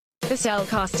The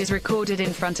Cellcast is recorded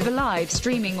in front of a live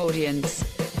streaming audience.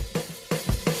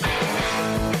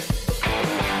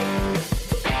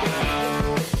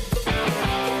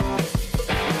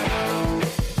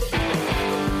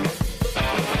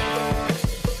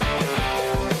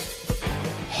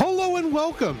 Hello and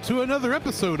welcome to another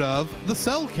episode of The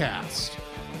Cellcast.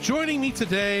 Joining me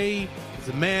today is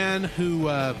a man who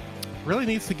really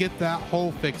needs to get that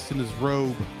hole fixed in his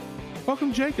robe.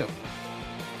 Welcome, Jacob.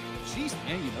 Jeez,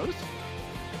 man, you noticed?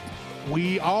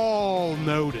 We all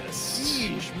noticed.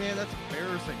 Sheesh, man, that's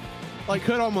embarrassing. I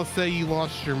could almost say you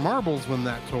lost your marbles when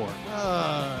that tore.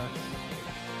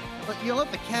 But you let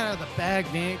the cat out of the bag,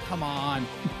 man. Come on.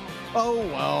 Oh,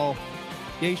 well.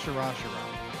 Yay, Shara.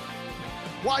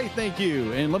 Why, thank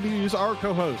you. And let me use our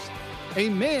co-host, a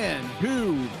man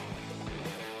who,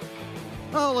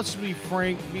 let's be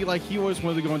frank, be like he always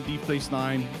wanted to go on Deep Space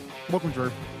Nine. Welcome, Drew.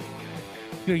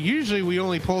 You know, usually we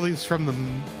only pull these from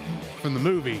the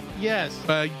movie. Yes.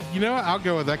 But you know what? I'll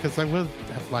go with that because I would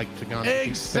have liked to go on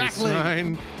Deep Space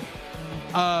Nine.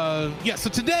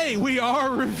 So today we are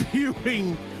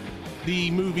reviewing the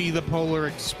movie The Polar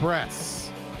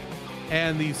Express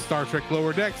and the Star Trek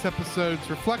Lower Decks episodes,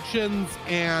 Reflections,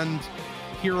 and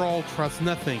Hear All, Trust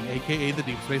Nothing, aka the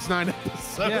Deep Space Nine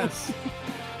episode. Yes.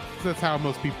 That's how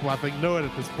most people, I think, know it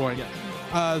at this point. Yes.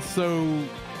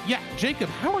 Jacob,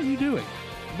 how are you doing?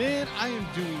 Man, I am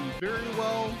doing very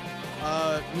well.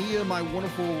 Me and my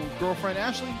wonderful girlfriend,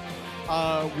 Ashley,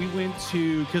 we went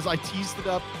to, because I teased it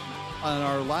up on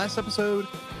our last episode,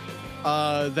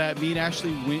 that me and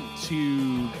Ashley went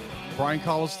to Bryan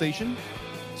College Station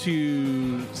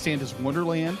to Santa's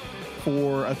Wonderland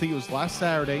for, I think it was last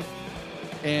Saturday.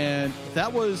 And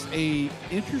that was a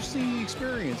interesting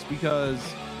experience because,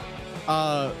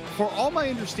 for all my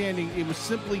understanding, it was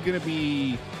simply going to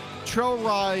be trail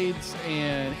rides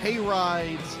and hay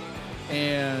rides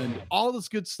and all this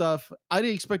good stuff. I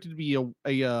didn't expect it to be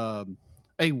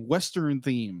a Western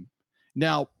theme.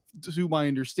 Now, to my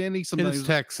understanding, sometimes It's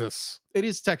Texas. It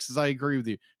is Texas. I agree with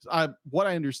you. What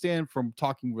I understand from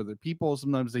talking with other people,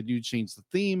 sometimes they do change the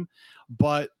theme,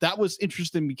 but that was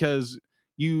interesting because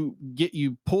you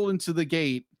pull into the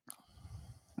gate,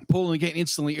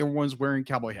 instantly everyone's wearing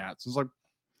cowboy hats. It's like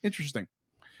interesting,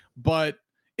 but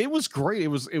it was great. It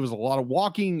was a lot of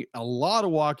walking.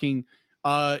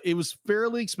 It was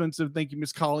fairly expensive. Thank you,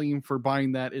 Miss Colleen, for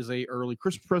buying that as a early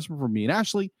Christmas present for me and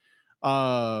Ashley.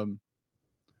 But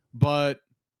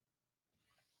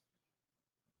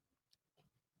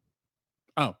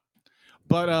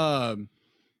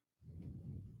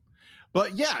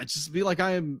yeah, just be like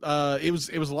I am. It was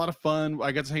a lot of fun.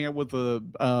 I got to hang out with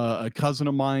a cousin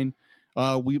of mine.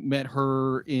 We met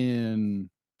her in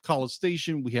College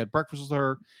Station. We had breakfast with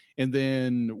her, and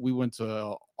then we went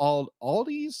to Costco.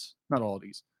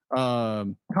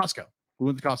 We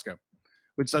went to Costco,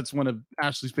 which that's one of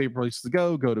Ashley's favorite places to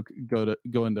go into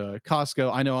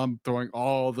Costco. I know I'm throwing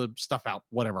all the stuff out,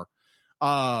 whatever.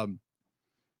 But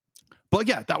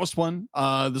yeah, that was fun.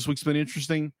 This week's been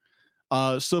interesting.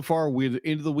 So far, we're at the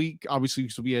end of the week, obviously,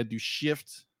 so we had to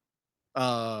shift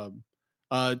time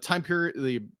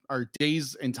period, our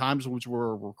days and times in which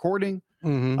we're recording,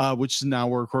 which now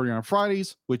we're recording on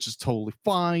Fridays, which is totally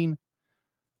fine.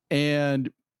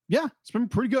 And yeah, it's been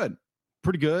pretty good.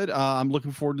 I'm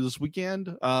looking forward to this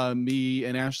weekend. Me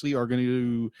and Ashley are going to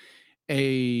do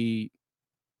a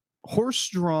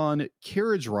horse-drawn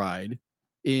carriage ride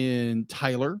in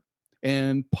Tyler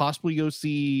and possibly go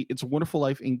see It's a Wonderful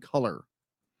Life in color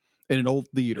in an old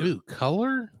theater. Ooh,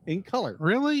 color? In color.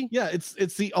 Really? Yeah,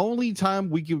 it's the only time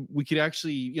we could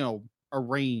actually,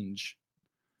 arrange.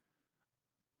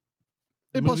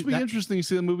 It must be interesting to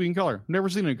see the movie in color. Never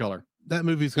seen it in color. That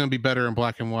movie's going to be better in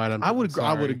black and white. I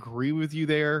would agree with you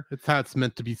there. It's how it's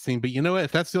meant to be seen. But you know what?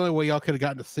 If that's the only way y'all could have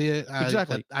gotten to see it,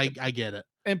 exactly. I get it.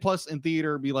 And plus, in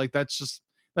theater, be like that's just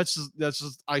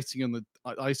icing on the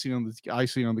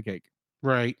cake.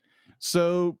 Right.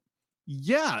 So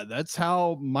yeah, that's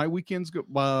how my weekends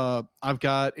go. I've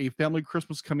got a family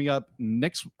Christmas coming up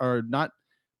not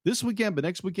this weekend, but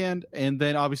next weekend, and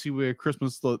then obviously we have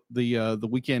Christmas the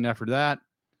weekend after that.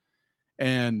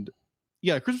 And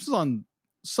yeah, Christmas is on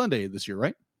Sunday this year,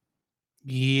 right?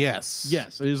 Yes,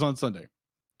 it is on Sunday.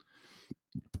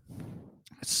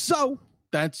 So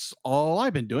that's all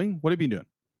I've been doing. What have you been doing?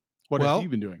 What have you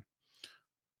been doing?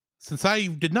 Since I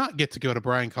did not get to go to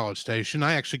Bryan College Station,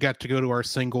 I actually got to go to our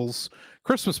singles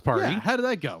Christmas party. Yeah, how did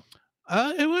that go?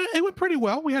 It went pretty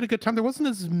well. We had a good time. There wasn't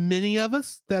as many of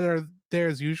us that are there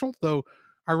as usual, though.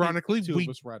 Ironically, two of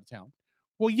us were out of town.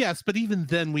 Well, yes, but even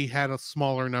then we had a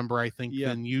smaller number, I think,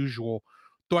 than usual.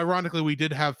 Though ironically, we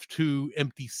did have 2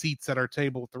 empty seats at our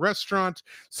table at the restaurant,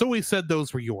 so we said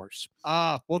those were yours.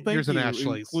 Well, thank Yours you. and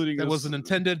Ashley's. Including That us. wasn't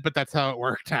intended, but that's how it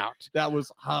worked out. That was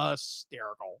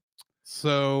hysterical.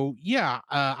 So yeah,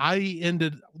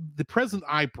 the present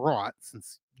I brought,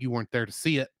 since you weren't there to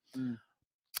see it,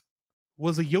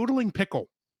 was a yodeling pickle.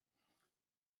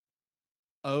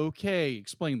 Okay,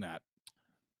 explain that.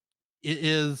 It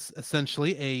is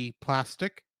essentially a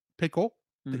plastic pickle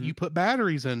that you put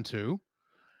batteries into,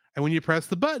 and when you press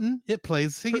the button, it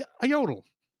plays a yodel.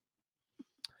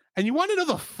 And you want to know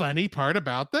the funny part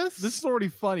about this? This is already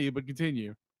funny, but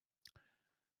continue.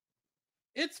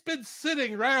 It's been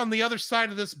sitting right on the other side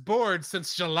of this board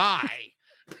since July.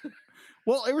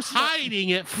 Well, it was hiding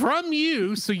it from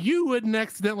you so you wouldn't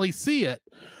accidentally see it.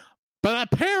 But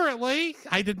apparently,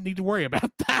 I didn't need to worry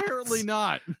about that. Apparently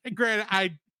not. And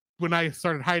granted, when I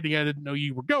started hiding, I didn't know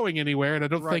you were going anywhere, and I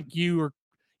don't think you or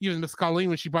even Miss Colleen,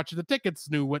 when she bought you the tickets,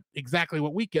 knew exactly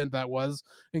what weekend that was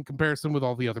in comparison with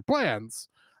all the other plans.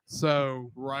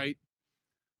 So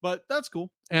but that's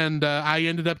cool. And I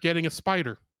ended up getting a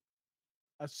spider.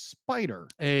 A spider.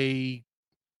 It's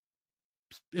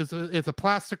a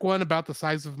plastic one about the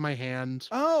size of my hand.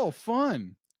 Oh,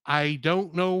 fun. I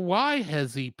don't know why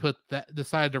Hezi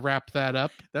decided to wrap that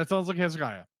up. That sounds like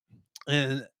Hezekiah.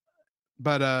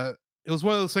 But it was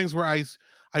one of those things where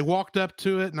I walked up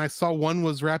to it and I saw one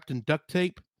was wrapped in duct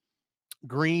tape,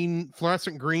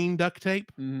 fluorescent green duct tape.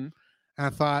 And I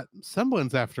thought,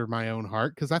 someone's after my own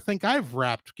heart, because I think I've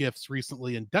wrapped gifts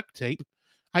recently in duct tape.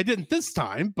 I didn't this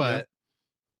time, but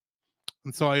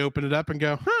and so I open it up and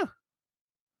go,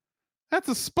 that's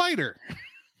a spider.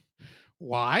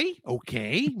 Why?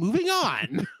 Okay, moving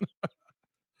on.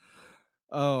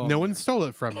 No one stole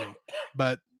it from me,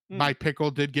 but my pickle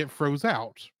did get froze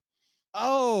out.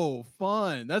 Oh,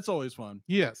 fun. That's always fun.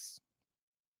 Yes.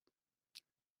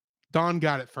 Don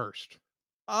got it first.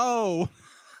 Oh.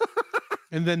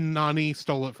 And then Nani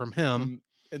stole it from him.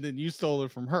 And then you stole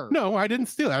it from her. No, I didn't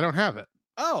steal it. I don't have it.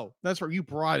 Oh, that's right. You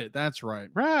brought it. That's right.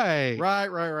 Right.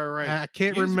 I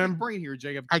can't remember. Brain here,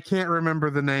 Jacob. I can't remember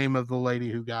the name of the lady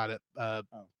who got it. The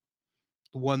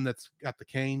one that's got the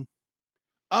cane.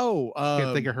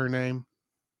 Can't think of her name.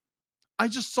 I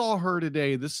just saw her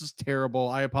today. This is terrible.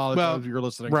 I apologize if you're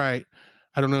listening. Right.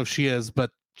 I don't know if she is,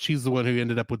 but she's the one who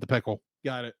ended up with the pickle.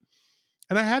 Got it.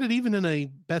 And I had it even in a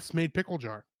best made pickle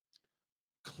jar.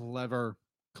 Clevamon.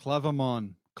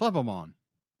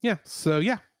 Yeah. So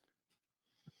yeah.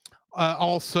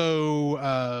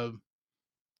 Also,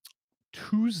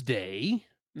 Tuesday,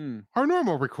 our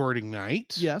normal recording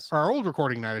night. Yes. Our old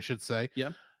recording night, I should say. Yeah.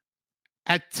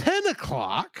 At 10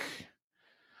 o'clock,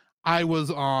 I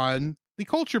was on the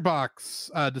Culture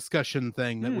Box discussion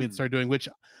thing that we had started doing, which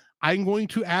I'm going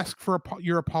to ask for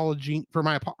your apology for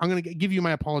I'm going to give you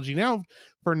my apology now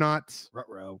for not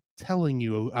telling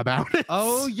you about it.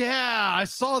 Oh yeah, I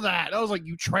saw that. I was like,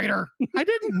 you traitor. I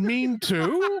didn't mean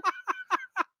to.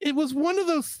 It was one of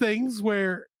those things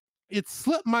where it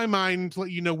slipped my mind to let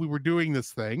you know we were doing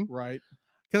this thing. Right.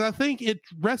 Because I think it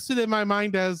rested in my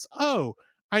mind as,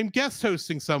 I'm guest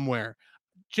hosting somewhere.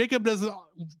 Jacob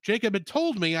had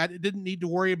told me I didn't need to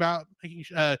worry about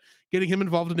getting him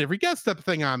involved in every guest up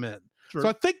thing I'm in. True. So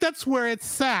I think that's where it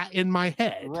sat in my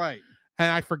head. Right.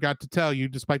 And I forgot to tell you,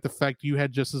 despite the fact you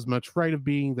had just as much fright of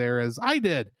being there as I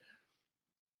did.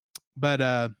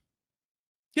 But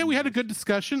yeah, we had a good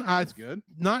discussion. I'm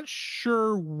not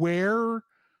sure where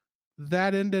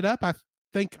that ended up. I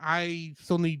think I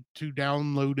still need to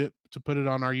download it to put it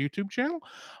on our YouTube channel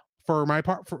for my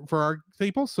part, for our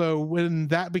people. So when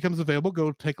that becomes available,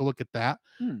 go take a look at that.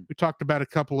 We talked about a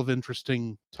couple of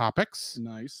interesting topics.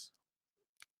 Nice.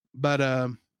 But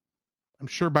I'm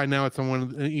sure by now it's on one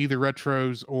of either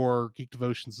Retros or Geek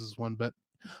Devotions is one. But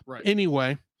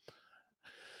anyway,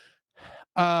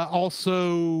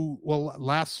 also,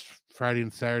 last Friday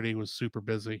and Saturday was super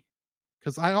busy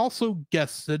because I also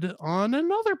guested on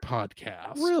another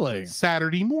podcast. Really?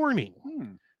 Saturday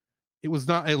morning. It was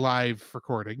not a live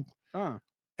recording.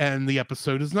 And the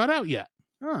episode is not out yet.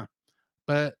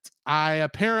 But I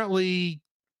apparently...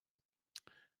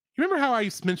 You remember how I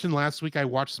mentioned last week I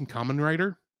watched some Kamen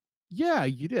Rider? Yeah,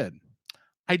 you did.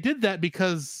 I did that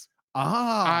because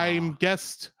I'm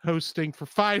guest hosting for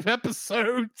 5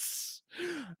 episodes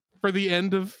for the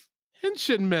end of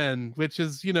Henshin Men, which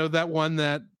is, that one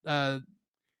that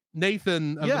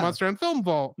Nathan of the Monster and Film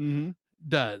Vault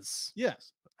does.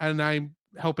 Yes. And I'm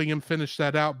helping him finish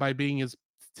that out by being his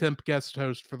temp guest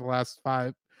host for the last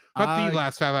 5, not the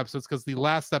last 5 episodes, because the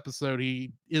last episode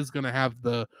he is going to have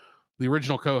the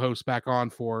original co-host back on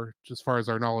for, just as far as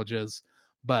our knowledge is.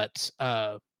 But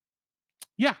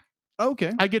yeah.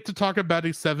 Okay. I get to talk about a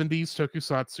 70s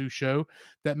tokusatsu show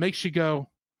that makes you go,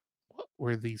 what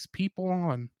were these people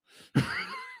on?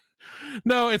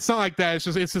 No, it's not like that.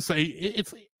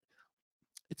 It's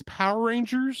Power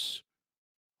Rangers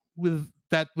with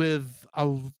a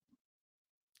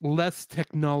less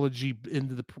technology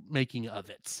into the making of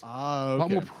it. Okay. A lot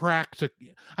more practical.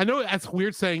 I know that's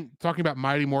weird talking about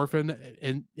Mighty Morphin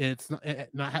and it's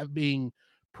not being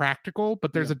practical,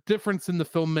 but there's a difference in the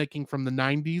filmmaking from the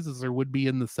 90s as there would be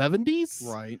in the 70s.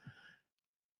 Right.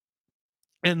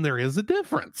 And there is a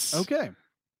difference. Okay.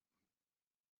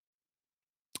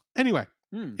 Anyway,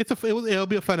 it'll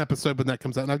be a fun episode when that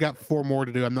comes out, and I've got 4 more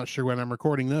to do. I'm not sure when I'm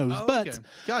recording those, but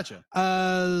gotcha.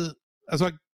 So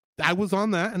I was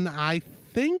on that, and I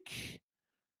think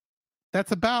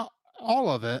that's about all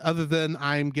of it. Other than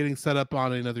I'm getting set up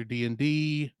on another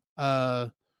D&D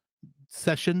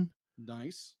session.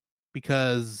 Nice.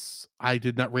 Because I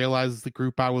did not realize the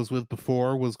group I was with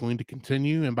before was going to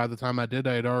continue, and by the time I did,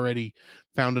 I had already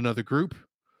found another group.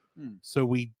 So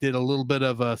we did a little bit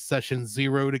of a session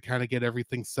 0 to kind of get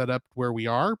everything set up where we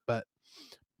are, but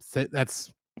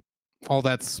that's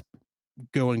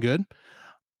going good.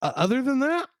 Other than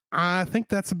that, I think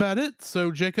that's about it.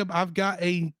 So Jacob, I got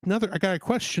a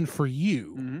question for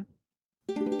you.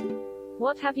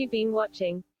 What have you been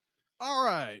watching? All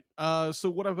right. So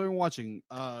what I've been watching.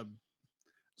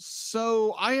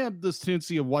 So I have this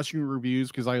tendency of watching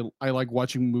reviews because I like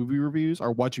watching movie reviews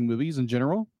or watching movies in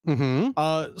general.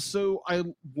 So I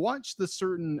watched this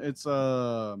certain, it's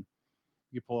you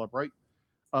pull up, right?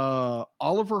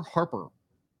 Oliver Harper's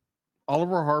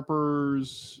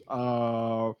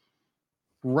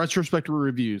retrospective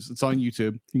reviews. It's on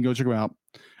YouTube. You can go check him out.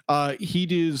 He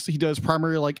does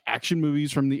primarily like action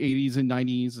movies from the 80s and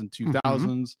 90s and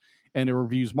 2000s, and it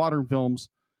reviews modern films.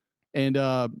 And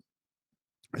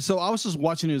so I was just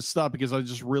watching his stuff because I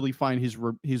just really find his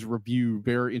review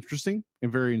very interesting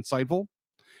and very insightful,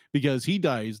 because he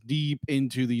dives deep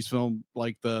into these films,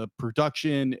 like the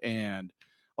production and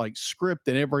like script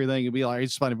and everything. And I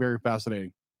just find it very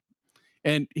fascinating.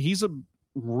 And he's a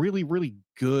really, really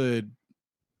good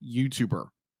YouTuber.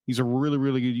 He's a really,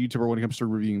 really good YouTuber when it comes to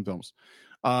reviewing films.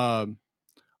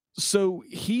 So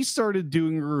he started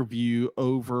doing a review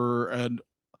over a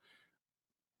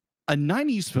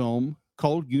 90s film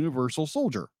called Universal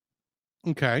Soldier.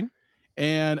 Okay.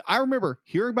 And I remember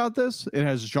hearing about this. It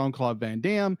has Jean-Claude Van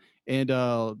Damme and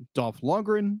Dolph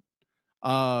Lundgren.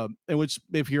 In which,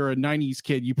 if you're a 90s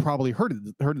kid, you probably heard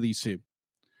of these two.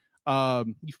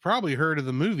 You've probably heard of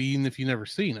the movie, even if you've never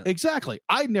seen it. Exactly.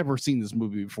 I'd never seen this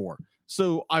movie before.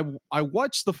 So I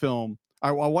watched the film.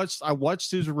 I watched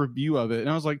his review of it, and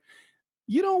I was like,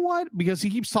 you know what? Because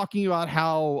he keeps talking about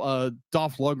how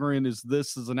Dolph Lundgren is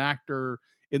this as an actor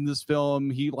in this film.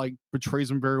 He like portrays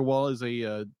him very well as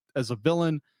a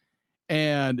villain,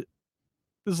 and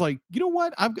it's like, you know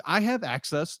what? I have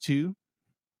access to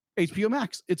HBO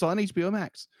Max. It's on HBO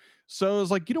Max. So I was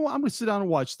like, you know what? I'm gonna sit down and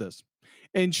watch this.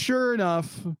 And sure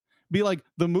enough, be like,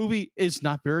 the movie is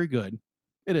not very good.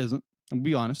 It isn't. I'll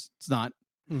be honest. It's not.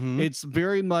 It's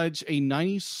very much a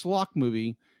 90s schlock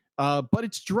movie, but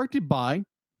it's directed by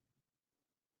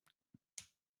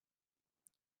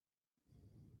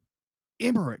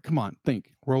Emmerich. Come on,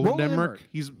 think. Roland Emmerich.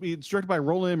 It's directed by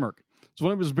Roland Emmerich. It's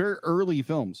one of his very early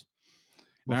films.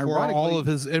 Before all of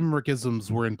his Emmericisms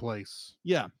were in place.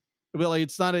 Yeah. Well,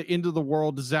 it's not an end of the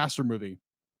world disaster movie.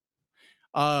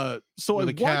 So with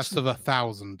a cast of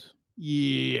 1,000.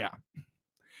 Yeah.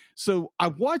 So I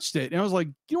watched it and I was like,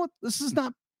 you know what? This is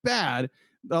not bad.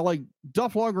 Like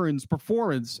Dolph Lundgren's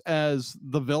performance as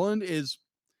the villain is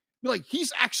like,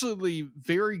 he's actually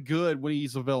very good when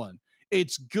he's a villain.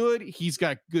 It's good. He's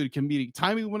got good comedic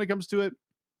timing when it comes to it.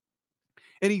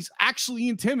 And he's actually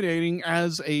intimidating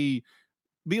as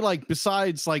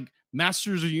besides like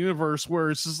Masters of the Universe,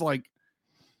 where it's just like,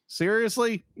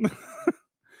 seriously?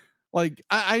 Like,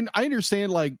 I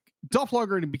understand, like, Dolph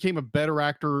Lundgren became a better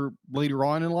actor later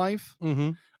on in life.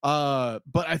 But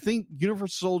I think Universal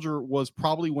Soldier was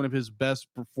probably one of his best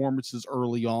performances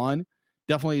early on,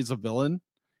 definitely as a villain.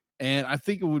 And I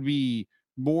think it would be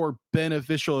more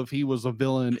beneficial if he was a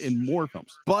villain in more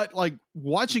films. But like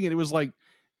watching it, it was like,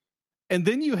 and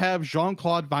then you have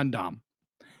Jean-Claude Van Damme.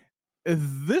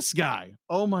 This guy,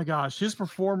 oh my gosh, his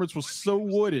performance was so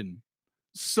wooden.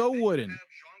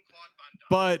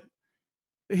 But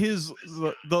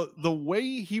the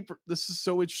way this is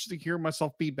so interesting hearing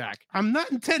myself feedback. I'm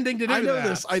not intending to do I know that.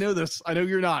 this. I know this. I know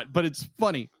you're not, but it's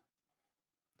funny.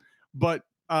 But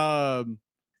the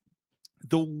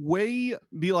way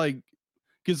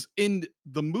because in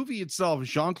the movie itself,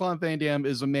 Jean-Claude Van Damme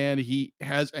is a man. He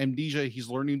has amnesia. He's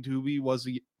learning who he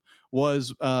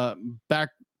was back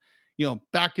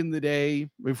in the day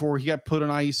before he got put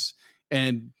on ice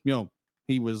and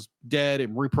he was dead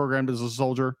and reprogrammed as a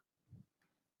soldier,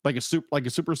 like a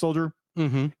super soldier.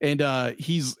 Mm-hmm. And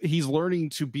he's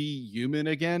learning to be human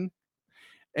again.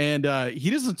 And he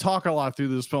doesn't talk a lot through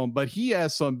this film, but he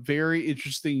has some very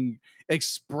interesting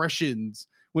expressions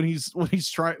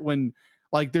when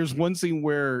like there's one scene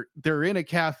where they're in a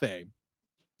cafe.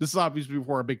 This is obviously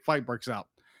before a big fight breaks out.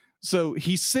 So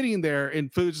he's sitting there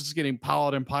and food's just getting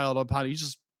piled and piled up. He's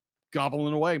just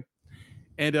gobbling away.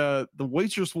 And the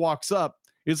waitress walks up.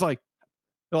 It's like,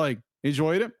 they're like,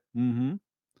 enjoyed it? Mm-hmm.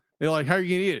 They're like, how are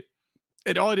you gonna eat it?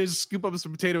 And all it is scoop up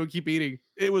some potato and keep eating.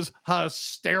 It was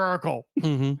hysterical.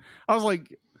 Mm-hmm. I was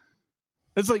like,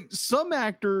 it's like some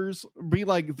actors be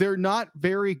like, they're not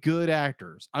very good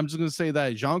actors. I'm just gonna say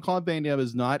that Jean-Claude Van Damme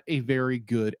is not a very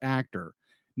good actor.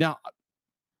 Now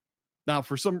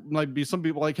for some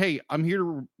people like, hey, I'm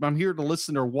here to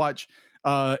listen or watch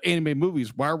anime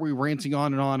movies. Why are we ranting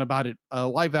on and on about it? A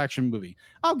live action movie.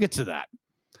 I'll get to that.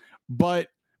 But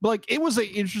like, it was an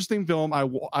interesting film.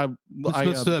 This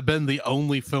must have been the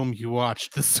only film you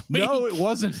watched this week. No, it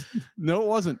wasn't.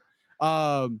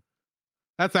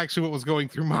 That's actually what was going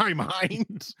through my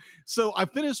mind. So I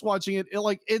finished watching it.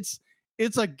 It's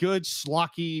a good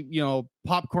schlocky,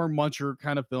 popcorn muncher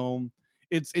kind of film.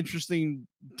 It's interesting.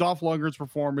 Dolph Lundgren's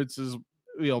performance is,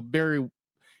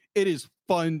 it is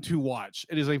fun to watch.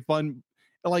 It is a fun,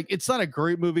 like, it's not a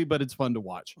great movie, but it's fun to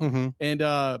watch. Mm-hmm.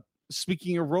 And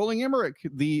speaking of Roland Emmerich,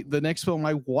 the next film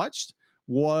I watched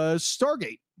was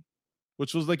Stargate,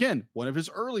 which was, again, one of his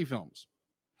early films.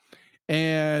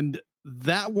 And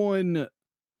that one,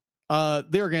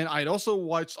 there again, I'd also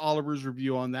watched Oliver's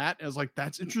review on that. I was like,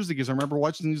 that's interesting because I remember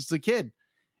watching this as a kid.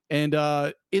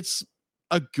 And it's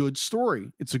a good story.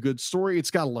 It's a good story.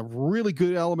 It's got really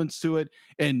good elements to it.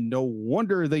 And no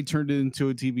wonder they turned it into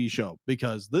a TV show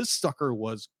because this sucker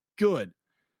was good.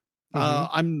 Mm-hmm.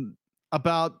 I'm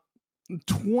about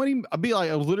 20.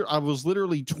 I was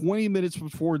literally 20 minutes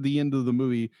before the end of the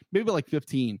movie, maybe like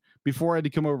 15 before I had to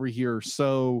come over here.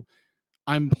 So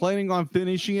I'm planning on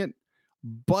finishing it,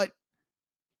 but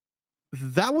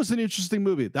that was an interesting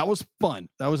movie. That was fun.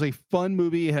 That was a fun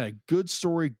movie. It had a good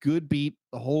story, good beat,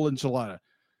 the whole enchilada.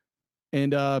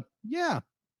 And yeah,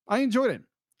 I enjoyed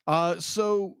it.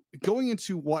 So going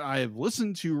into what I have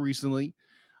listened to recently,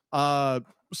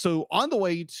 so on the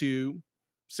way to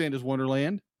Santa's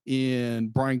Wonderland in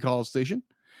Bryan College Station,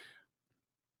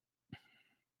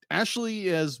 Ashley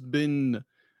has been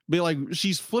like,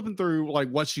 she's flipping through like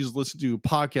what she's listened to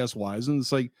podcast wise, and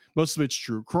it's like most of it's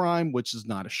true crime, which is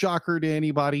not a shocker to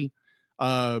anybody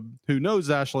who knows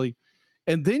Ashley.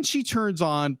 And then she turns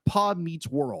on Pod Meets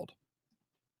World.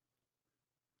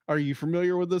 Are you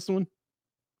familiar with this one?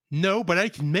 No, but I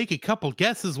can make a couple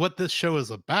guesses what this show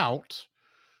is about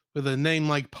with a name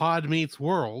like Pod Meets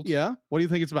World. Yeah. What do you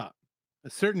think it's about? A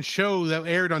certain show that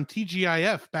aired on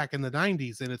TGIF back in the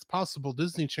 90s, and it's possible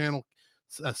Disney Channel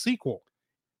sequel.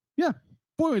 Yeah.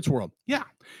 Boy Meets World. Yeah.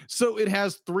 So it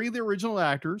has three of the original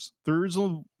actors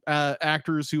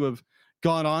who have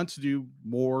gone on to do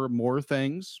more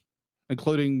things,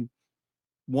 including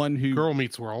one who Girl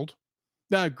Meets World.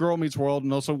 Girl Meets World,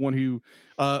 and also one who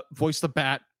voiced the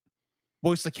bat,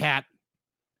 voiced the cat,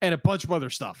 and a bunch of other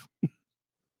stuff.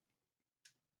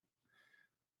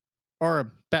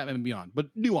 Or Batman and Beyond, but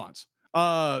nuance.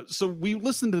 So we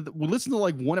listened to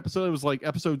like one episode. It was like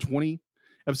episode 20,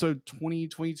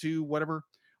 22, whatever.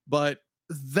 But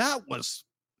that was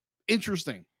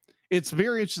interesting. It's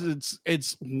very interesting.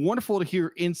 It's wonderful to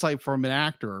hear insight from an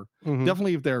actor. Mm-hmm.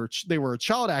 Definitely if they were a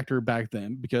child actor back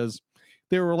then, because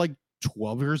they were like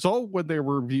 12 years old when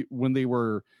they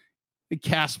were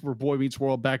cast for Boy Meets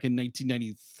World back in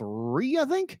 1993, I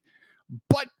think.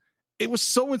 But it was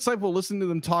so insightful listening to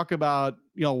them talk about,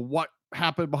 what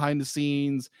happened behind the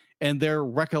scenes and their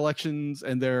recollections,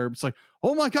 and it's like,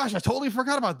 oh my gosh, I totally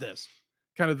forgot about this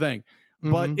kind of thing.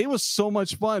 Mm-hmm. But it was so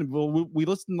much fun. Well, we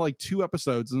listened to like 2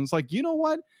 episodes, and it's like, you know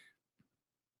what?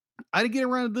 I didn't get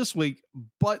around to this week,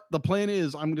 but the plan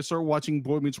is I'm going to start watching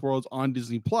Boy Meets World on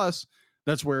Disney Plus.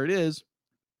 That's where it is,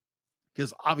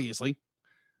 because obviously,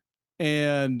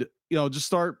 and just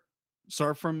start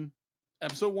from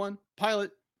episode 1 pilot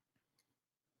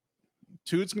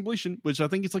to its completion, which I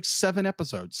think it's like 7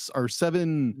 episodes or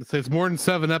 7. It's more than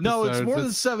 7 episodes. No, it's more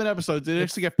than 7 episodes. It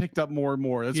actually got picked up more and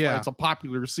more. That's why it's a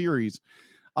popular series.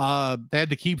 They had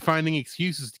to keep finding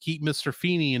excuses to keep Mr.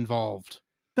 Feeney involved.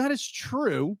 That is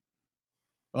true.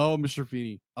 Oh, Mr.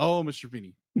 Feeney.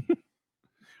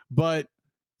 But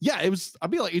yeah,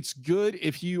 it's good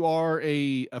if you are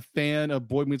a fan of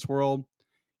Boy Meets World.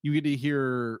 You get to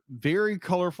hear very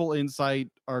colorful insight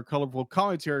or colorful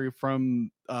commentary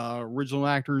from original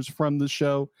actors from the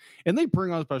show, and they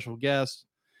bring on special guests.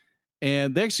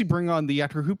 And they actually bring on the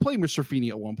actor who played Mr. Feeney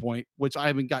at one point, which I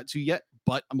haven't got to yet,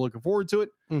 but I'm looking forward to it.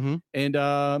 Mm-hmm.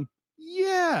 And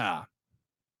yeah.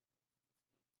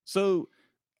 So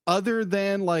other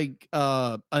than like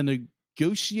a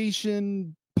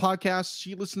negotiation podcast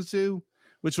she listens to,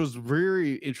 which was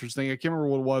very interesting. I can't remember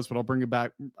what it was, but I'll bring it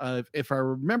back. If I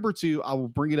remember to, I will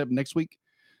bring it up next week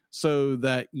so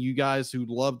that you guys who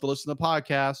love to listen to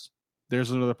podcasts,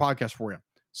 there's another podcast for you.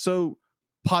 So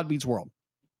Pod Meets World.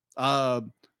 The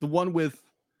one with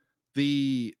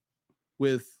 3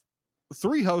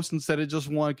 hosts instead of just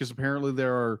one, because apparently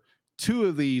there are 2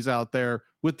 of these out there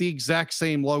with the exact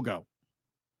same logo.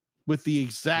 With the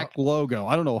exact logo.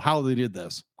 I don't know how they did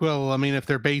this. Well, I mean, if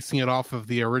they're basing it off of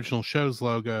the original show's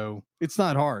logo, it's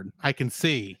not hard. I can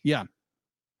see. Yeah.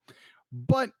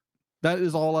 But that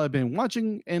is all I've been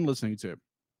watching and listening to.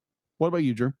 What about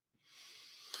you, Drew?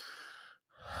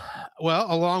 Well,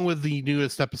 along with the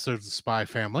newest episodes of Spy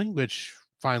Family, which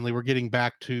finally we're getting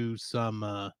back to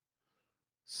some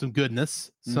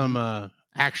goodness, some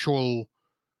actual.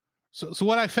 So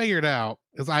what I figured out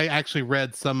is I actually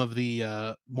read some of the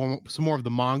some more of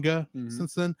the manga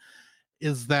since then,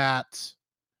 is that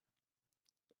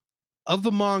of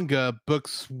the manga,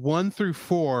 books 1 through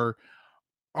 4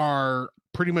 are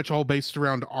pretty much all based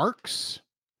around arcs.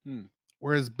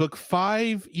 Whereas book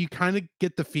 5, you kind of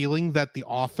get the feeling that the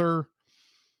author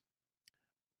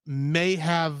may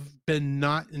have been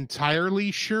not entirely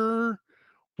sure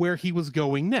where he was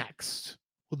going next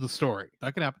with the story.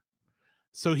 That could happen.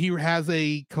 So he has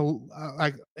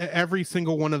like every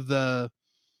single one of the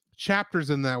chapters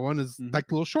in that one is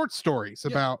like little short stories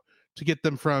about to get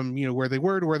them from, where they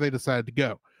were to where they decided to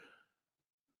go.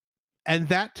 And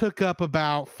that took up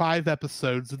about 5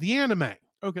 episodes of the anime.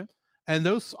 Okay. And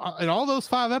all those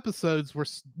 5 episodes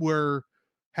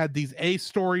had these A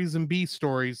stories and B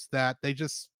stories that they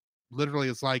just literally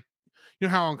is like,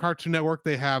 how on Cartoon Network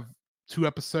they have 2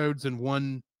 episodes in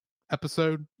 1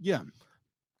 episode. Yeah.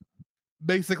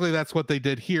 Basically, that's what they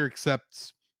did here,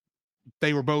 except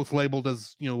they were both labeled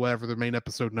as, whatever their main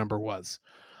episode number was.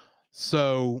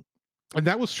 So, and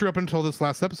that was true up until this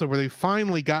last episode where they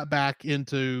finally got back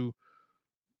into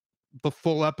the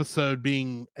full episode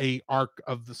being a arc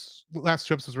of the last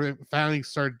 2 episodes where they finally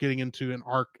started getting into an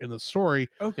arc in the story.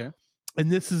 Okay. And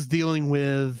this is dealing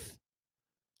with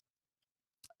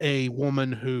a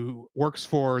woman who works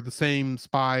for the same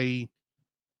spy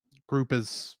group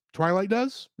as Twilight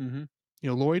does.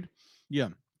 Lloyd. Yeah.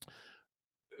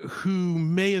 Who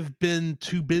may have been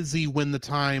too busy when the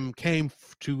time came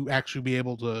to actually be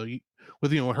able to,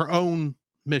 with her own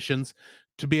missions,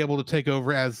 to be able to take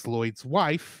over as Lloyd's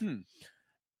wife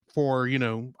for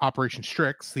Operation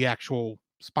Strix, the actual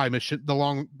spy mission, the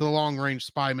long range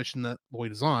spy mission that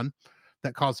Lloyd is on,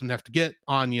 that caused him to have to get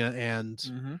Anya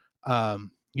and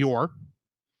Yor,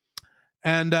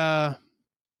 and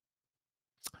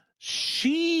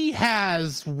she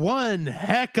has one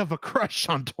heck of a crush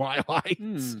on Twilight.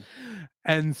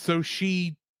 And so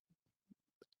she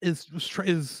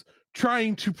is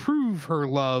trying to prove her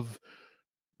love,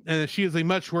 and that she is a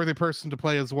much worthy person to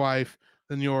play his wife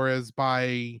than Yor is,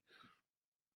 by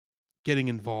getting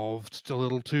involved a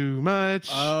little too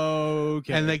much.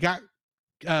 Okay. And they got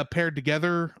paired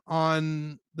together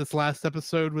on this last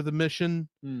episode with a mission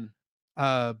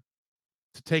to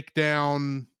take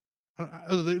down.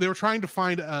 They were trying to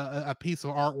find a piece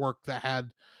of artwork that had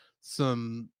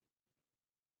some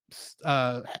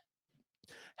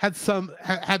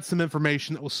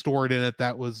information that was stored in it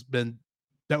that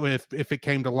if it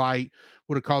came to light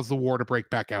would have caused the war to break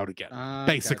back out again,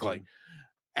 basically. Gotcha.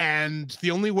 And the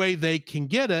only way they can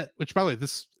get it, which by the way,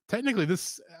 this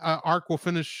arc will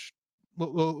finish,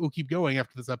 will keep going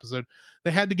after this episode.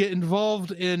 They had to get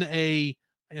involved in and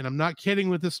I'm not kidding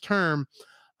with this term,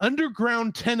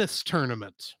 underground tennis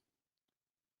tournament.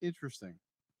 Interesting.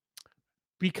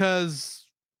 Because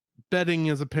betting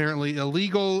is apparently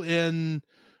illegal in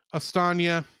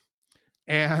Estonia,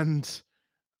 and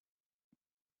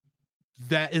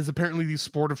that is apparently the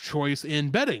sport of choice in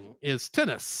betting is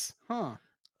tennis.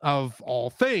 Of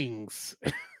all things.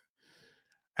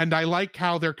 And I like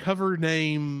how their cover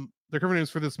names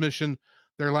for this mission,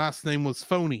 their last name was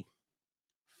Phony.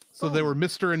 So they were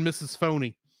Mr. and Mrs.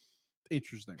 Phony.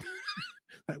 Interesting.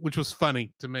 Which was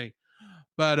funny to me.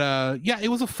 But yeah, it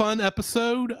was a fun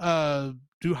episode.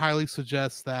 Do highly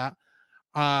suggest that.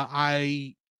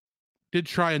 I did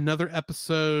try another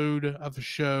episode of a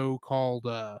show called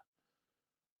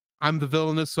I'm the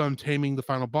Villainous, so I'm Taming the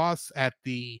Final Boss at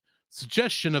the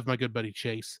suggestion of my good buddy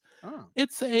Chase. Oh.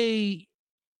 It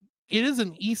is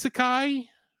an isekai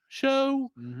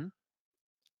show, Mm-hmm.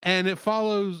 and it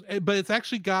follows, but it's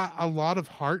actually got a lot of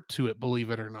heart to it, believe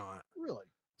it or not. Really?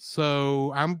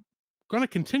 So I'm going to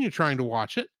continue trying to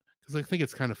watch it because I think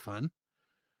it's kind of fun.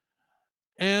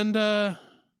 And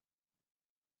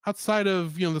outside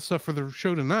of, the stuff for the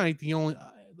show tonight, the only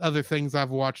other things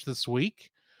I've watched this week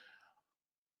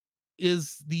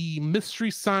is the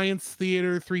Mystery Science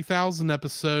Theater 3000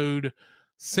 episode,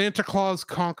 Santa Claus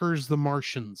Conquers the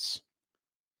Martians.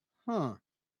 Huh.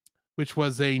 Which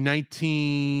was a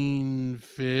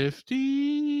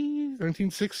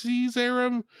 1960s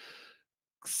era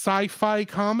sci-fi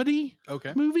comedy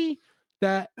Okay. movie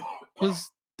that was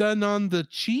done on the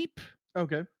cheap,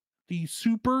 Okay. the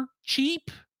super cheap.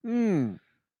 Mm.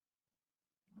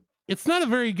 It's not a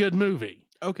very good movie.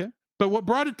 Okay. But what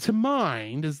brought it to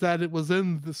mind is that it was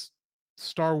in this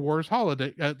Star Wars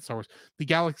holiday,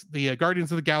 the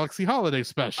Guardians of the Galaxy holiday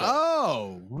special.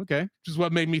 Oh, okay. Which is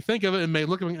what made me think of it and made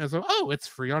look at me as it's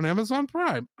free on Amazon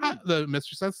Prime. The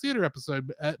Mystery Science Theater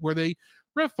episode where they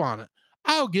riff on it.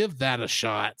 I'll give that a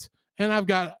shot. And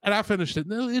I finished it.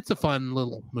 It's a fun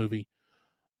little movie.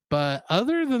 But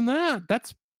other than that,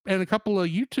 and a couple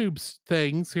of YouTube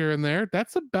things here and there,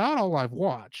 that's about all I've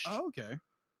watched. Oh, okay.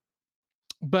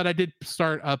 But I did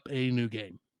start up a new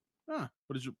game. What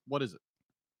is it?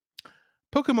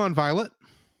 Pokemon Violet.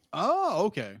 Oh,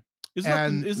 okay.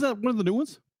 Isn't that one of the new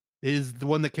ones? Is the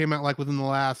one that came out like within the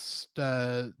last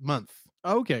month.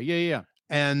 Okay. Yeah.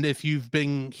 And if you've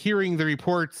been hearing the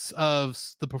reports of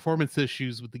the performance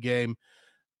issues with the game,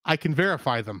 I can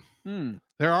verify them.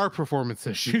 There are performance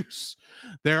issues.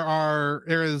 There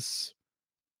is.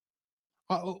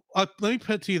 Let me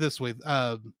put it to you this way: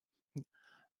 one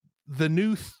of the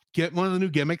new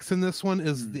gimmicks in this one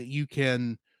is that you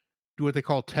can do what they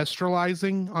call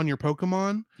testralizing on your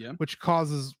Pokemon, which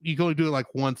causes you can only do it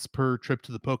like once per trip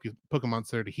to the Pokemon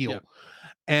Center to heal,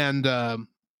 and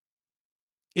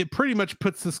it pretty much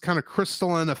puts this kind of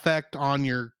crystalline effect on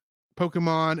your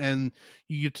Pokemon, and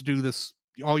you get to do this.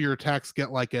 All your attacks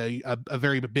get like a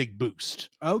very big boost.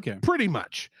 Okay. Pretty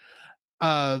much.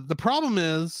 The problem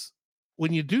is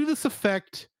when you do this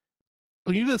effect,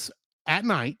 when you do this at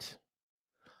night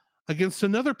against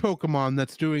another Pokemon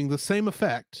that's doing the same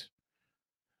effect,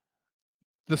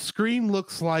 the screen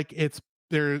looks like it's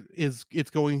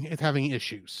having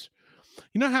issues.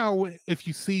 You know how if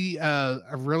you see a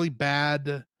really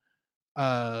bad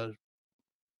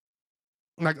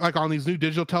like on these new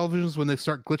digital televisions when they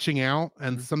start glitching out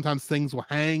and sometimes things will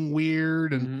hang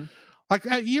weird and like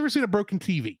you ever seen a broken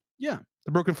TV? Yeah.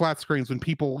 The broken flat screens when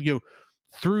people,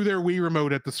 threw their Wii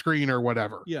remote at the screen or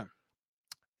whatever. Yeah.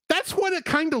 That's what it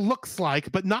kind of looks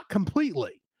like, but not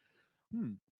completely.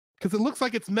 Because it looks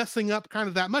like it's messing up kind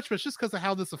of that much, but it's just because of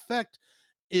how this effect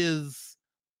is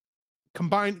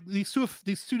combined. These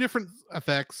two different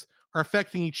effects are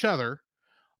affecting each other.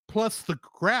 Plus the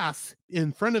grass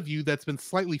in front of you that's been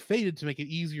slightly faded to make it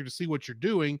easier to see what you're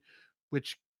doing,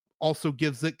 which also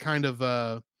gives it kind of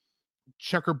a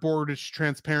checkerboardish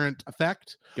transparent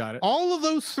effect. Got it. All of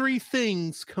those three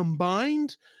things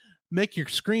combined make your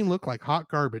screen look like hot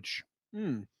garbage.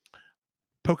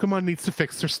 Pokemon needs to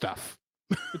fix their stuff.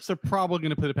 Which they're probably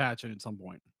going to put a patch in at some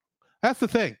point. That's the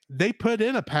thing. They put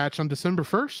in a patch on December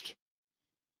 1st.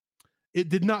 It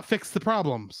did not fix the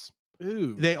problems.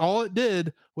 Ooh. All it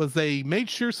did was they made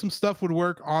sure some stuff would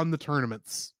work on the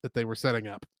tournaments that they were setting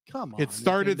up. Come on. It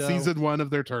started Nintendo. season 1 of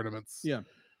their tournaments. Yeah.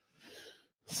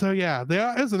 So yeah,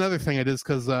 there is another thing. It is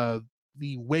because the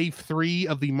wave 3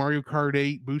 of the Mario Kart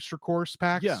 8 booster course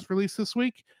packs released this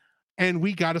week, and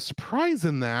we got a surprise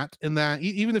in that.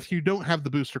 Even if you don't have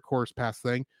the booster course pass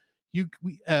thing,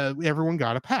 everyone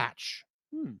got a patch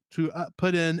to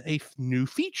put in a new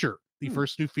feature. The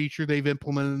first new feature they've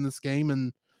implemented in this game,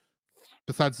 and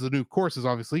besides the new courses,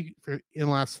 obviously, in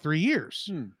the last 3 years.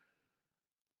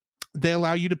 They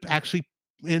allow you to actually,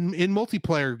 in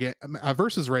multiplayer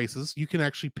versus races, you can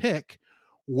actually pick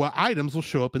what items will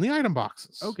show up in the item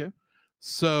boxes. Okay.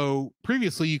 So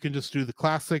previously, you can just do the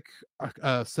classic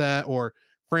set or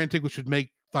frantic, which would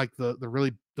make like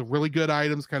the really good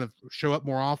items kind of show up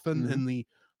more often in the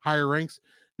higher ranks.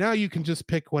 Now you can just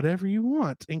pick whatever you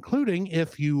want, including,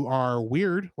 if you are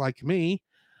weird like me,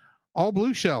 all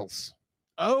blue shells.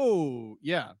 Oh,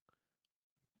 yeah.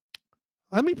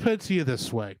 Let me put it to you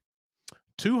this way.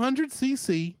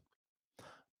 200cc,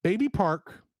 Baby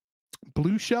Park,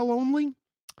 blue shell only.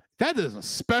 That is a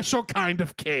special kind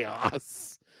of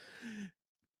chaos.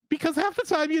 Because half the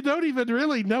time you don't even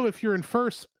really know if you're in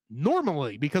first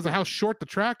normally because of how short the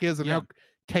track is and how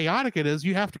chaotic it is,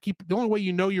 you have to keep, the only way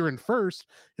you know you're in first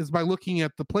is by looking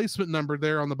at the placement number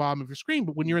there on the bottom of your screen.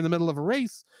 But when you're in the middle of a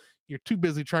race, you're too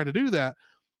busy trying to do that.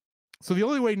 So the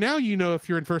only way now you know if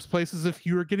you're in first place is if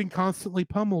you're getting constantly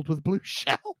pummeled with blue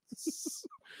shells.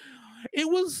 It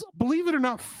was, believe it or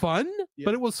not, fun,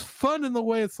 but it was fun in the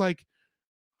way it's like,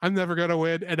 I'm never going to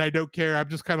win and I don't care. I'm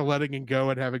just kind of letting it go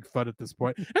and having fun at this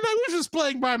point. And I was just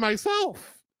playing by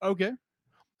myself. Okay.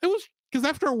 It was, because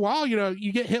after a while, you know,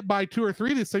 you get hit by 2 or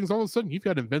 3 of these things, all of a sudden you've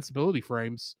got invincibility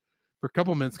frames for a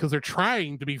couple minutes because they're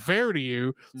trying to be fair to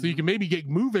you so you can maybe get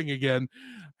moving again,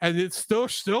 and it's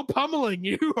still pummeling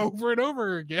you over and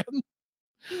over again.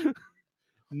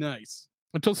 Nice.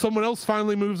 Until someone else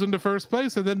finally moves into first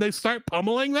place, and then they start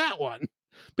pummeling that one.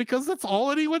 Because that's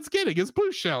all anyone's getting is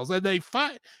blue shells. And they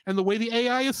fight, and the way the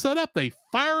AI is set up, they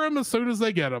fire them as soon as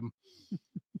they get them.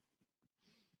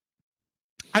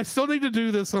 I still need to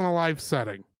do this in a live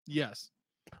setting. Yes.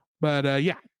 But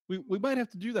yeah. We might have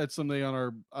to do that someday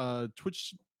on our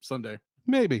Twitch Sunday.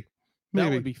 Maybe. That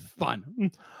would be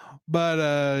fun.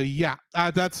 But yeah,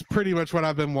 that's pretty much what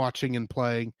I've been watching and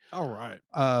playing. All right.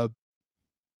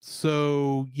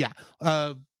 So yeah.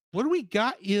 What do we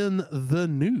got in the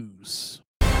news?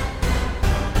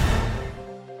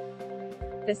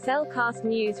 The Cellcast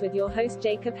News with your host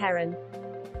Jacob Heron.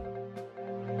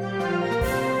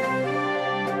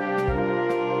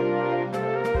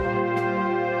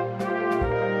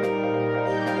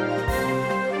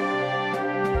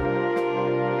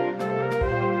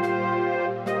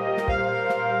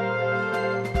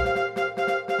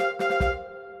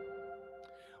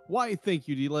 Why, thank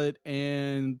you, D-Lit.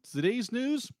 And today's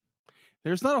news,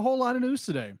 there's not a whole lot of news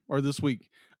today or this week.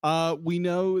 We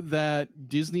know that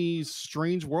Disney's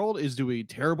Strange World is doing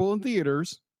terrible in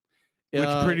theaters. Which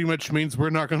pretty much means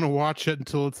we're not going to watch it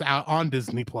until it's out on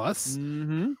Disney Plus.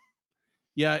 Mm-hmm.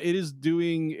 Yeah, it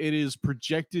is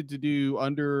projected to do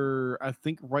under, I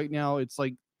think right now it's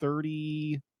like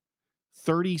 45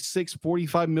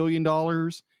 million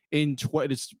dollars in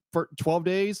 12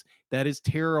 days. That is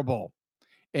terrible.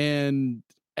 And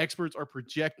experts are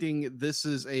projecting this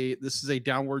is a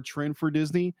downward trend for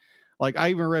Disney. Like, I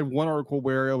even read one article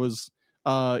where it was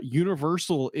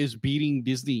Universal is beating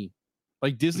Disney.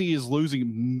 Like, Disney is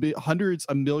losing hundreds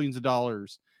of millions of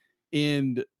dollars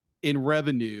in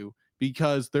revenue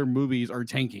because their movies are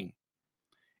tanking.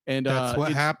 And that's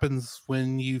what happens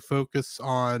when you focus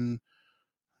on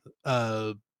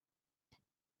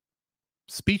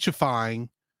speechifying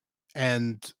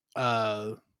and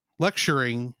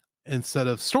lecturing instead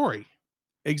of story.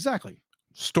 Exactly.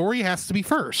 Story has to be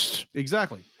first.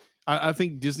 Exactly. I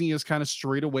think Disney is kind of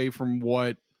strayed away from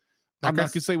what I'm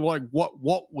not gonna say like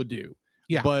what would do.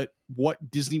 Yeah. But what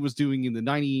Disney was doing in the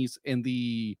 90s and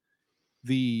the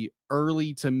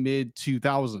early to mid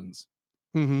 2000s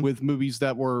with movies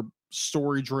that were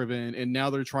story driven, and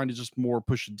now they're trying to just more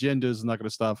push agendas and that kind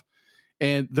of stuff.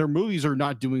 And their movies are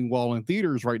not doing well in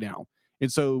theaters right now.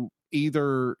 And so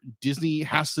either Disney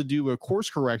has to do a course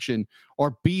correction,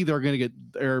 or B, they're going to get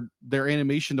their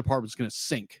animation department's going to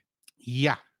sink.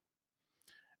 Yeah.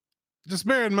 Just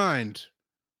bear in mind,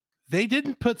 they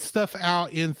didn't put stuff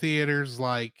out in theaters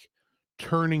like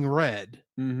Turning Red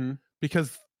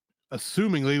because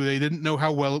assumingly they didn't know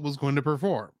how well it was going to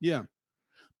perform. Yeah.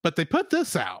 But they put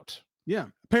this out. Yeah.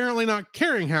 Apparently not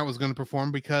caring how it was going to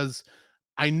perform, because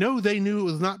I know they knew it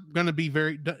was not going to be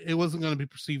it wasn't going to be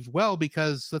perceived well,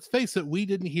 because let's face it, we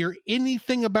didn't hear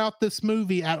anything about this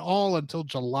movie at all until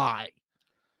July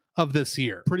of this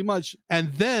year. Pretty much.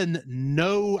 And then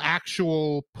no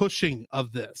actual pushing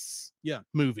of this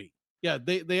movie. Yeah,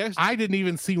 they actually, I didn't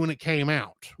even see when it came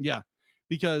out. Yeah,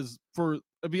 because it'd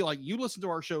be like, you listen to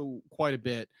our show quite a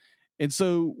bit, and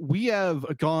so we have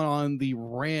gone on the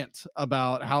rant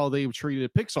about how they've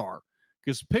treated Pixar,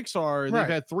 because Pixar, they've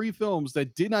had 3 films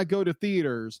that did not go to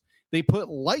theaters. They put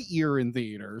Lightyear in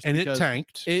theaters, and it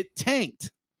tanked. It tanked,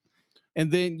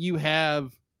 and then you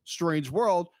have Strange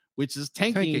World, which is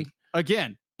tanking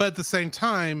again. But at the same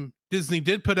time, Disney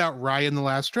did put out Raya and the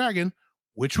Last Dragon,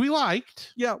 which we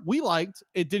liked. Yeah, we liked.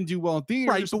 It didn't do well in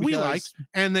theaters. Right, but we liked.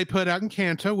 And they put out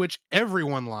Encanto, which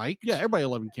everyone liked. Yeah, everybody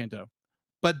loved Encanto.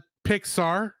 But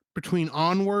Pixar, between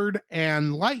Onward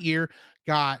and Lightyear,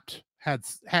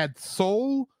 had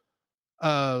Soul,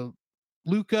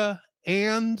 Luca,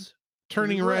 and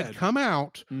Turning Red come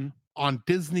out on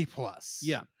Disney Plus.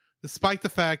 Yeah. Despite the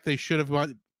fact they should have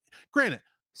gone. Granted,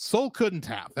 Soul couldn't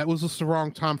have. That was just the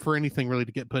wrong time for anything really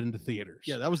to get put into theaters.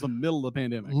 Yeah, that was the middle of the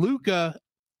pandemic. Luca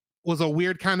was a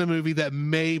weird kind of movie that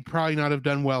may probably not have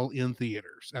done well in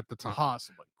theaters at the time.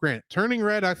 Possibly. Granted, Turning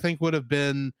Red, I think, would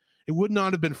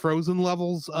not have been Frozen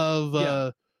levels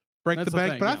of break That's the the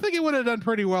bank, thing, but I yeah. think it would have done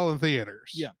pretty well in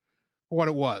theaters. Yeah. For what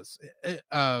it was. It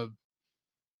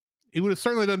would have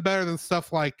certainly done better than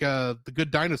stuff like The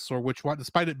Good Dinosaur, which,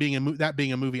 despite it being that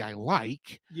being a movie I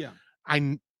like, Yeah.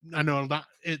 I know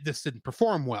this didn't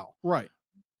perform well. Right.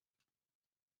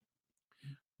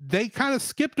 They kind of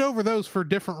skipped over those for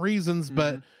different reasons,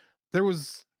 but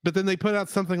then they put out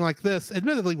something like this.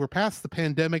 Admittedly, we're past the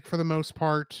pandemic for the most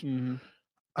part. Mm-hmm.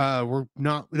 We're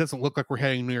not, it doesn't look like we're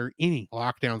heading near any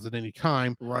lockdowns at any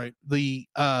time. Right. The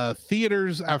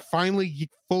theaters have finally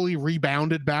fully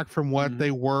rebounded back from what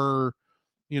they were,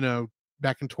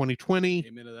 back in 2020.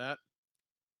 Amen to that.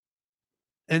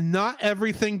 And not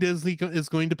everything Disney is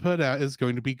going to put out is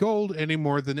going to be gold any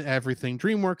more than everything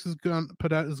DreamWorks is going to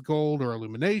put out is gold, or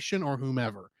Illumination, or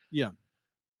whomever. Yeah.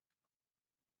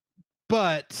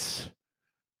 But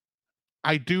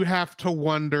I do have to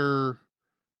wonder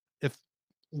if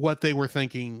what they were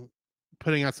thinking,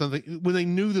 putting out something when they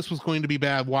knew this was going to be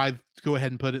bad, why go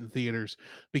ahead and put it in theaters?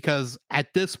 Because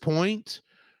at this point,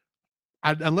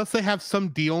 unless they have some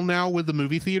deal now with the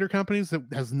movie theater companies that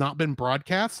has not been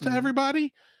broadcast to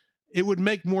everybody, it would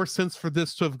make more sense for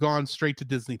this to have gone straight to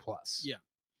Disney Plus. Yeah.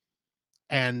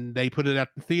 And they put it out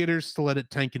in theaters to let it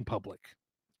tank in public.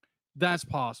 That's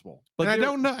possible. But And I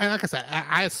don't know. And like I said,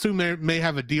 I assume they may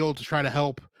have a deal to try to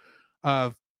help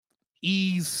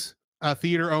ease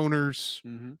theater owners'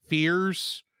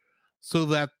 fears so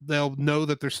that they'll know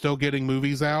that they're still getting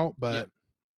movies out. But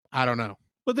I don't know.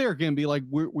 But there again, be like,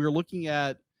 we're looking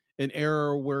at an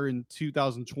era where in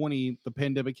 2020 the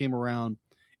pandemic came around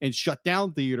and shut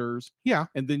down theaters. Yeah.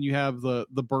 And then you have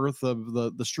the birth of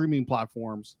the streaming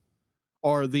platforms,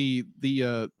 or what's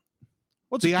the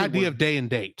idea of day and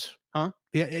date. Huh?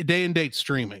 Yeah, day and date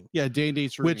streaming. Yeah, day and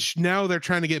date streaming. Which now they're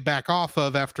trying to get back off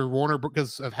of after Warner,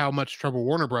 because of how much trouble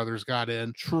Warner Brothers got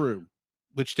in. True.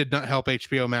 Which did not help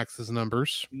HBO Max's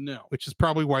numbers. No. Which is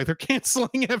probably why they're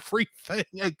canceling everything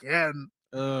again.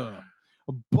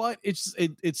 But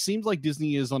it seems like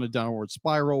Disney is on a downward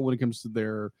spiral when it comes to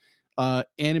their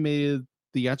animated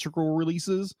theatrical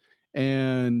releases,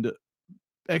 and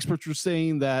experts are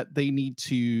saying that they need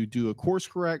to do a course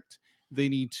correct. They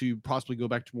need to possibly go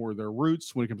back to more of their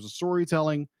roots when it comes to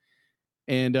storytelling,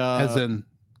 and as in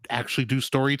actually do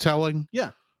storytelling.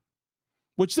 Yeah.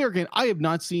 Which there again, I have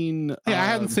not seen. I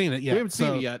haven't seen it yet. We haven't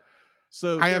seen it yet.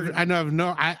 So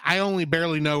I only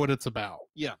barely know what it's about.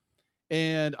 Yeah.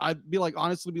 And I'd be like,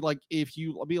 honestly,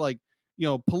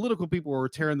 political people are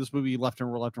tearing this movie left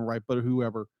and right, but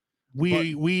whoever.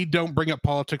 We don't bring up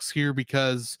politics here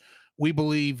because we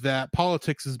believe that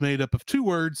politics is made up of two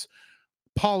words: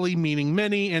 poly meaning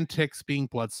many, and ticks being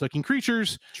blood-sucking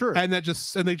creatures. Sure. And they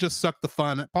just suck the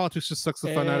fun. Politics just sucks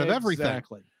the fun out of everything.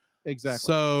 Exactly.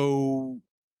 So,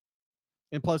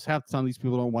 and plus half the time these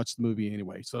people don't watch the movie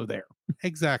anyway. So there.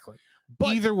 Exactly.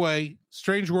 But either way,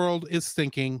 Strange World is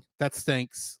stinking. That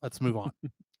stinks. Let's move on.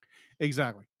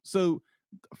 Exactly. So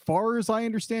far as I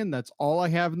understand, that's all I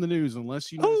have in the news,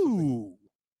 unless you know. Oh,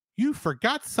 you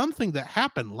forgot something that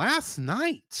happened last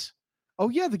night. Oh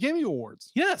yeah, the Gaming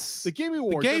Awards. Yes, the Gaming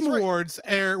Awards. The Game Awards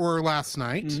were last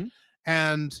night,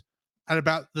 and at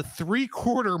about the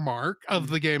 3/4 mark of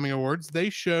the Gaming Awards,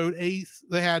 they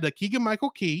had a Keegan-Michael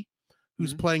Key,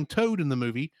 who's playing Toad in the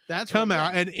movie, come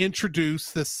out and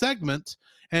introduce this segment,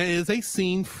 and it is a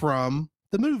scene from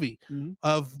the movie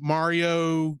of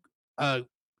Mario.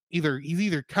 He's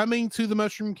either coming to the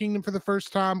Mushroom Kingdom for the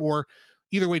first time, or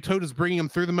either way, Toad is bringing him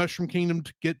through the Mushroom Kingdom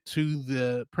to get to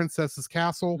the princess's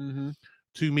castle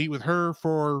to meet with her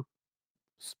for,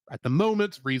 at the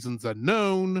moment, reasons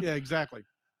unknown. Yeah, exactly.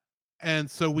 And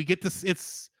so we get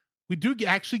this. We do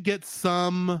actually get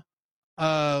some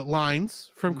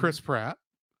lines from Chris Pratt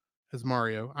as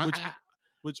Mario,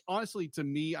 which honestly, to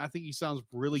me, I think he sounds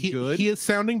really good. He is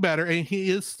sounding better, and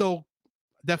he is still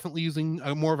definitely using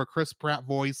more of a Chris Pratt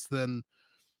voice than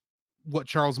what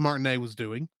Charles Martinet was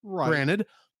doing. Right. Granted,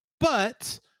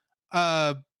 but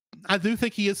I do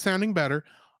think he is sounding better.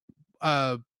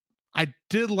 I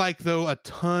did like, though, a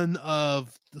ton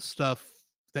of the stuff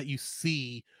that you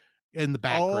see in the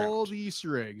background. All the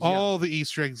Easter eggs. All the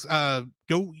Easter eggs.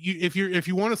 If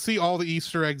you want to see all the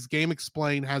Easter eggs, Game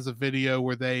Explain has a video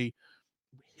where they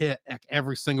hit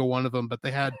every single one of them. But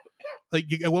they had, like,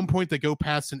 at one point they go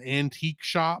past an antique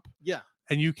shop. Yeah.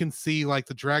 And you can see like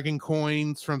the dragon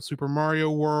coins from Super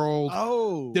Mario World.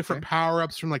 Oh, different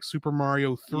power-ups from like Super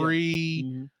Mario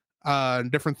 3,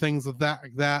 and different things of that,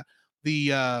 like that.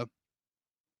 He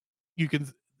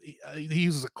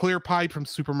uses a clear pipe from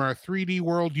Super Mario 3D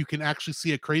World. You can actually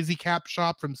see a Crazy Cap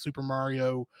shop from Super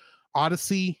Mario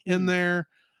Odyssey in there.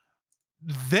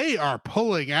 they are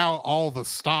pulling out all the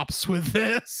stops with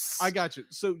this. I got you.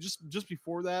 So just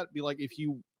before that, be like,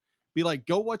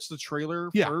 go watch the trailer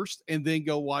Yeah. first, and then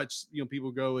go watch,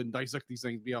 people go and dissect these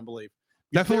things beyond belief.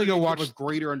 Definitely go They're gonna watch give a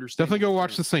greater understanding. Definitely go of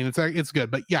watch the scene. It's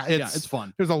good, but yeah, it's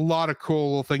fun. There's a lot of cool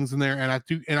little things in there,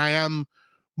 and I am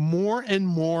more and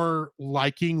more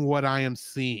liking what I am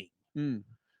seeing.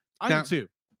 I Now, do too.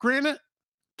 Granted,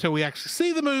 till we actually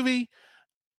see the movie,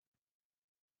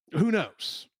 who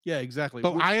knows? Yeah, exactly.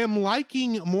 But I am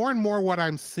liking more and more what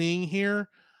I'm seeing here.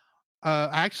 I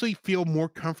actually feel more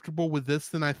comfortable with this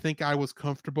than I think I was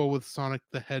comfortable with Sonic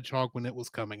the Hedgehog when it was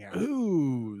coming out.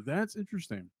 Ooh, that's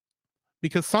interesting.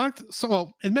 Because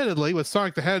admittedly, with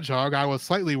Sonic the Hedgehog, I was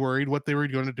slightly worried what they were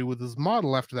going to do with his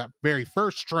model after that very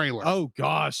first trailer. Oh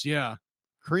gosh, yeah,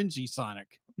 cringy Sonic.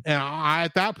 And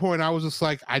at that point, I was just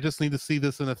like, I just need to see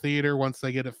this in a theater once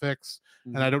they get it fixed,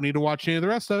 and I don't need to watch any of the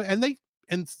rest of it.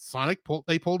 And Sonic pulled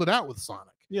it out with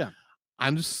Sonic. Yeah,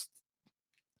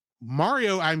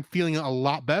 Mario, I'm feeling a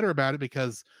lot better about it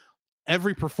because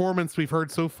every performance we've heard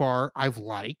so far, I've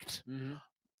liked.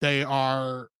 They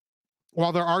are,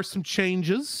 while there are some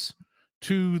changes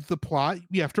to the plot,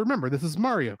 you have to remember this is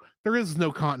Mario. There is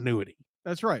no continuity.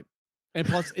 That's right. And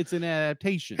plus, it's an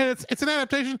adaptation. And it's an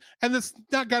adaptation, and it's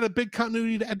not got a big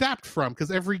continuity to adapt from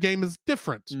because every game is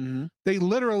different. They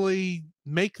literally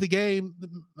make the game,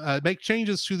 make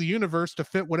changes to the universe to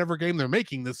fit whatever game they're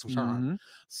making this time.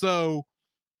 So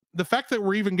the fact that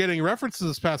we're even getting references to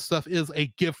this past stuff is a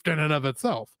gift in and of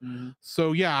itself.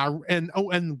 So yeah,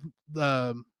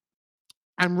 I'm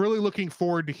really looking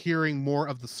forward to hearing more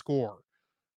of the score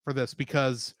for this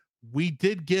because we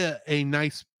did get a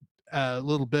nice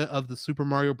little bit of the Super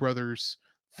Mario Brothers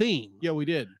theme. Yeah, we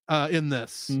did in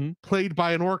this, played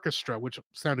by an orchestra, which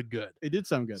sounded good. It did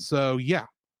sound good. So yeah,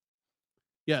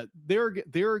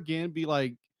 there again, be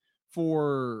like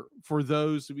for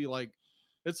those to be like,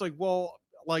 it's like, well,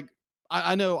 like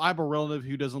I know I have a relative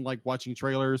who doesn't like watching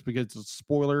trailers because it's a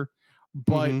spoiler,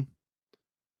 but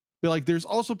be like, there's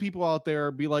also people out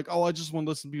there be like, oh, I just want to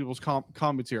listen to people's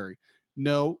commentary.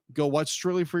 No, go watch the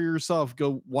trailer for yourself.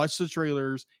 Go watch the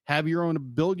trailers.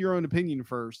 Build your own opinion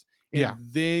first, and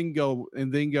then go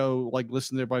like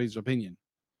listen to everybody's opinion.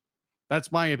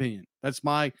 That's my opinion. That's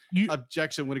my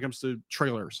objection when it comes to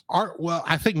trailers. Well,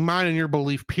 I think mine and your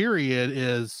belief period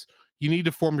is you need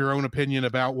to form your own opinion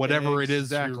about whatever it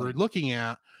is you're looking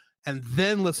at, and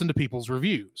then listen to people's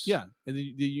reviews. Yeah, and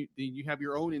then you have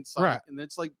your own insight, right? And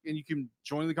that's like, and you can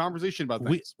join the conversation about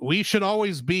things. We should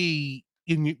always be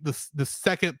in the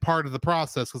second part of the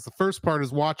process because the first part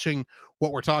is watching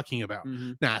what we're talking about.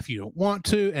 Now, if you don't want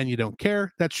to and you don't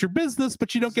care, that's your business,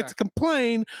 but you don't get to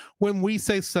complain when we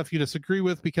say stuff you disagree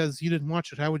with because you didn't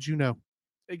watch it. How would you know?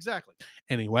 Exactly.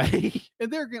 Anyway,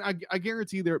 and there again, I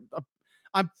guarantee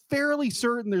I'm fairly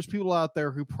certain there's people out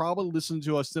there who probably listen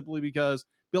to us simply because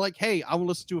they're like, hey, I want to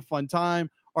listen to a fun time,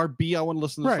 or B, I want to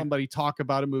listen to somebody talk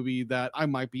about a movie that I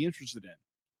might be interested in.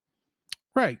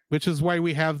 Right, which is why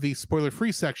we have the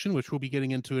spoiler-free section, which we'll be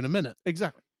getting into in a minute.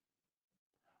 Exactly.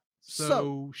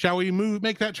 So shall we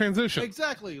make that transition?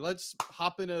 Exactly. Let's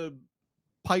hop in a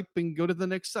pipe and go to the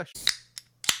next section.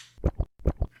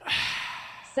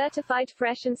 Certified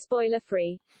fresh and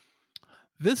spoiler-free.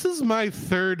 This is my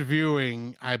third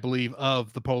viewing, I believe,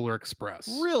 of the Polar Express.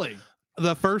 Really?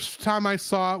 The first time I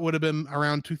saw it would have been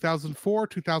around 2004,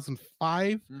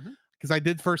 2005, because I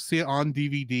did first see it on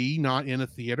DVD, not in a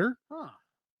theater.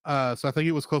 So I think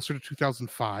it was closer to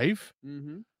 2005.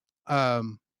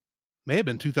 May have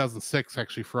been 2006,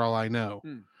 actually, for all I know.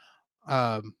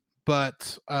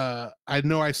 But I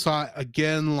know I saw it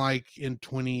again like in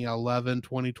 2011,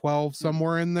 2012,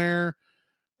 somewhere in there.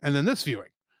 And then this viewing.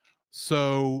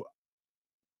 So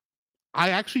I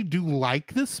actually do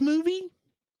like this movie.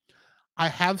 I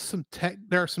have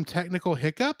there are some technical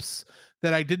hiccups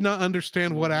that I did not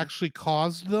understand what actually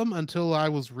caused them until I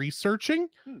was researching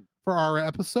for our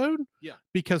episode. Yeah.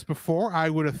 Because before I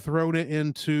would have thrown it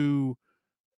into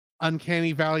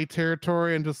Uncanny Valley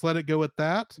territory and just let it go at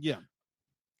that. Yeah.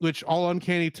 Which all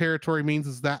Uncanny territory means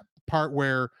is that part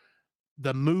where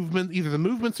either the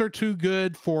movements are too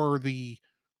good for the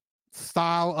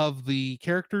style of the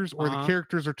characters or the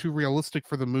characters are too realistic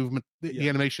for the movement, the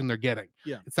animation they're getting.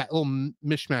 Yeah. It's that little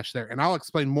mishmash there. And I'll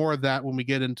explain more of that when we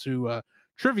get into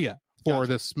trivia for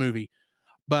this movie.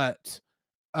 But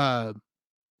now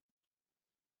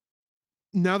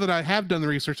that I have done the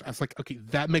research, I was like, okay,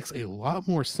 that makes a lot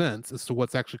more sense as to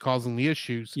what's actually causing the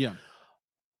issues. Yeah.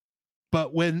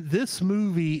 But when this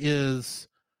movie is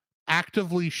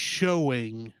actively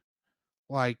showing,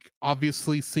 like,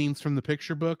 obviously scenes from the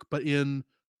picture book, but in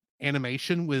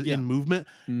animation with Yeah. in movement.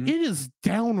 Mhm. It is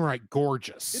downright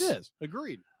gorgeous. It is.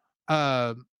 Agreed.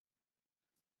 And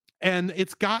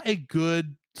it's got a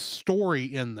good story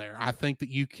in there. I think that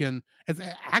you can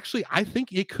actually I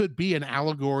think it could be an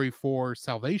allegory for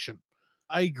salvation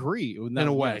I agree with in that,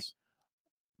 a way. yes.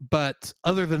 But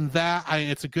other than that,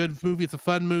 it's a good movie. It's a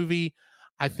fun movie.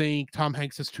 I think Tom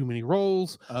Hanks has too many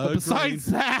roles. But besides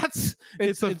that,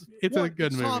 it's a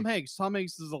good movie. Tom Hanks. Tom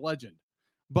Hanks is a legend,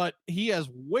 but he has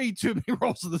way too many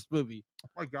roles in this movie. Oh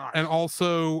my god! And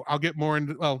also, I'll get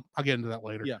into that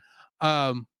later. Yeah.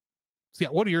 So yeah,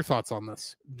 what are your thoughts on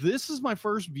this? This is my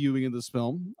first viewing of this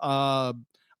film. I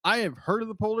have heard of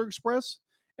the Polar Express,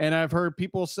 and I've heard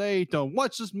people say, "Don't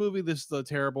watch this movie. This is a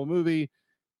terrible movie."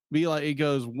 Be like, it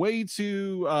goes way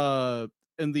too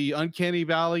in the uncanny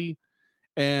valley,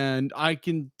 and I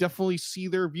can definitely see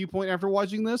their viewpoint after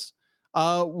watching this.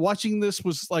 Watching this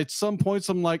was like some points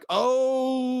I'm like,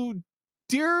 oh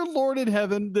dear Lord in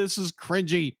heaven, this is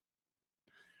cringy.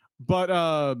 But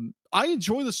I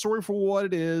enjoy the story for what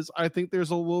it is. I think there's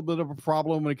a little bit of a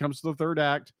problem when it comes to the third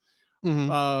act.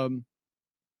 Mhm.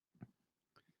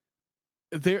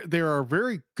 There are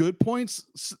very good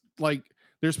points. Like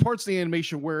there's parts of the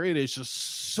animation where it is just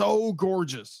so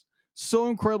gorgeous, so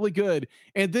incredibly good,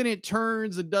 and then it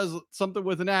turns and does something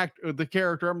with the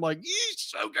character. I'm like,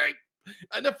 yeesh, okay,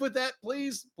 enough with that,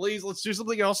 please, let's do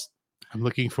something else. I'm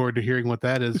looking forward to hearing what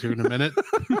that is here in a minute.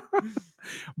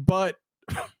 But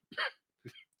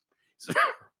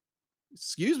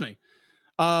excuse me,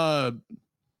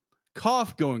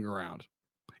 cough going around.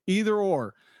 Either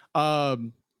or. I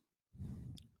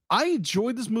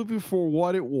enjoyed this movie for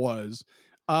what it was.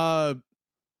 Yeah,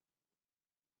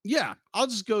 I'll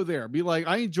just go there. Be like,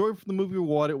 I enjoyed the movie for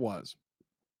what it was.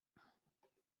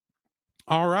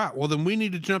 All right. Well, then we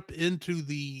need to jump into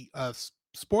the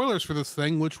spoilers for this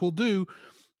thing, which we'll do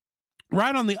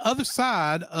right on the other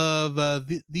side of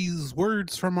these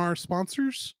words from our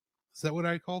sponsors. Is that what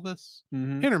I call this?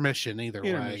 Mm-hmm. Intermission, either way.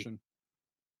 Intermission.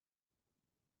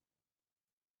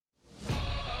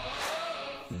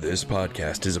 This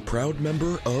podcast is a proud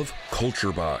member of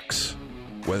Culture Box.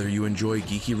 Whether you enjoy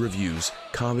geeky reviews,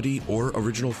 comedy, or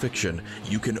original fiction,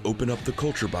 you can open up the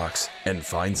Culture Box and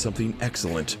find something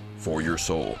excellent for your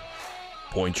soul.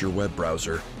 Point your web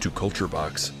browser to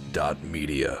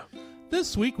culturebox.media.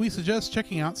 This week, we suggest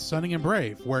checking out Stunning and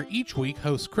Brave, where each week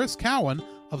hosts Chris Cowan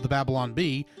of the Babylon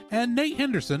Bee and Nate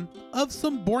Henderson of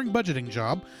Some Boring Budgeting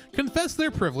Job confess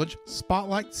their privilege,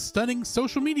 spotlight stunning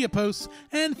social media posts,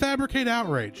 and fabricate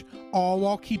outrage, all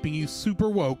while keeping you super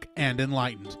woke and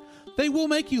enlightened. They will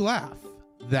make you laugh.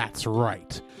 That's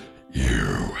right.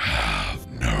 You have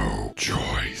no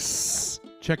choice.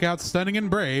 Check out Stunning and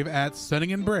Brave at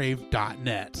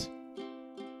stunningandbrave.net.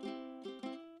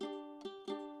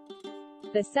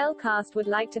 The Cellcast would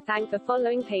like to thank the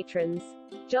following patrons: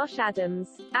 Josh Adams,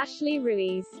 Ashley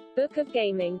Ruiz, Book of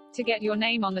Gaming. To get your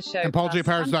name on the show, And plus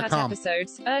PaulJPowers.com. uncut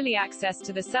episodes, early access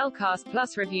to the Cellcast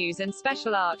Plus reviews, and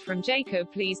special art from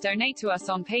Jacob, please donate to us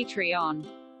on Patreon.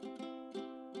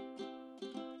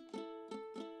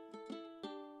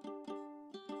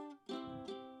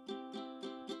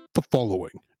 The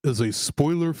following is a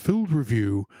spoiler-filled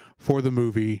review for the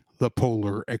movie The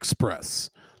Polar Express.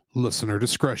 Listener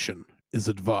discretion is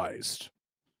advised.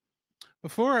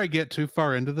 Before I get too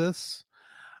far into this,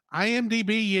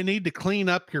 IMDb, you need to clean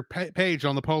up your page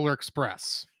on The Polar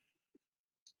Express.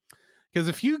 Because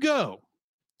if you go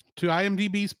to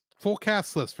IMDb's full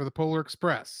cast list for The Polar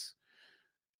Express,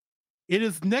 it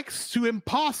is next to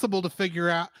impossible to figure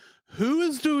out who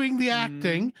is doing the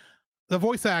acting, the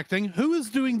voice acting, who is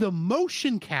doing the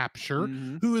motion capture,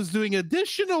 who is doing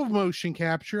additional motion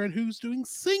capture, and who's doing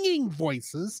singing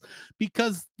voices,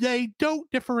 because they don't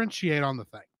differentiate on the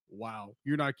thing. Wow,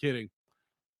 you're not kidding.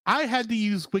 I had to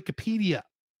use Wikipedia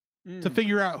to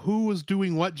figure out who was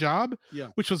doing what job,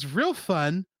 which was real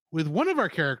fun with one of our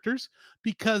characters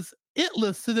because it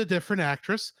listed a different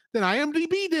actress than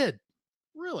IMDb did.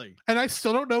 Really? And I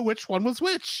still don't know which one was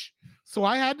which. So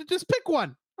I had to just pick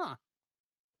one. Huh.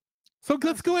 So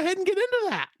let's go ahead and get into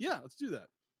that. Yeah, let's do that.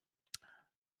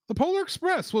 The Polar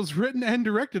Express was written and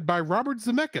directed by Robert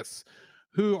Zemeckis,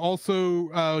 who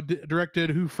also directed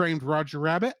Who Framed Roger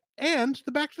Rabbit and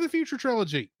the Back to the Future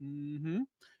trilogy.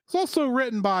 It's also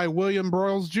written by William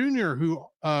Broyles Jr., who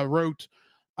wrote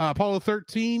Apollo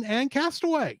 13 and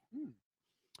Castaway.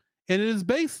 And it is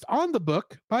based on the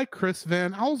book by Chris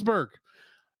Van Allsburg.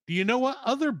 Do you know what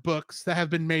other books that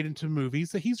have been made into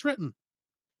movies that he's written?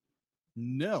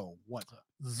 No. What?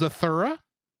 Zathura.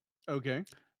 Okay.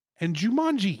 And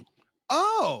Jumanji.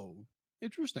 Oh,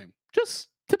 interesting. Just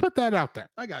to put that out there.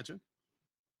 I got you.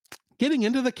 getting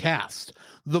into the cast,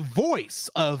 the voice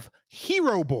of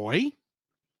Hero Boy.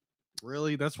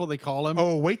 Really? That's what they call him?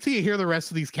 Oh, wait till you hear the rest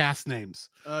of these cast names.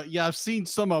 Yeah, I've seen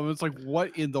some of them. It's like,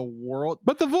 what in the world?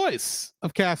 But the voice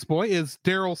of Cast Boy is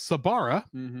Daryl Sabara,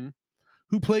 Mm-hmm.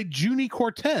 who played Junie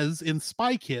Cortez in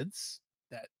Spy Kids,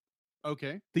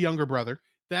 Okay. the younger brother,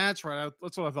 That's right.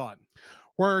 That's what I thought.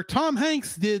 where Tom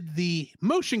Hanks did the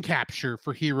motion capture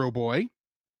for Hero Boy.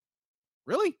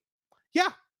 Really? Yeah,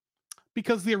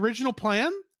 because the original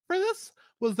plan for this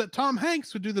was that Tom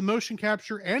Hanks would do the motion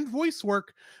capture and voice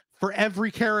work for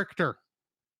every character.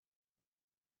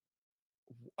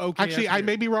 Okay. Actually, that's I weird.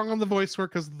 may be wrong on the voice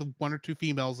work because of the 1 or 2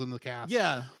 females in the cast.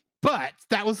 Yeah. But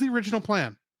that was the original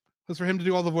plan, was for him to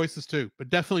do all the voices too, but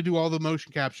definitely do all the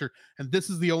motion capture. And this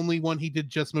is the only one he did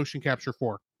just motion capture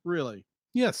for. Really?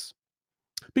 Yes.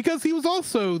 Because he was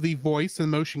also the voice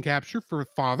and motion capture for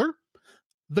Father,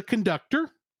 the Conductor,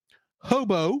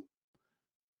 Hobo,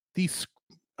 the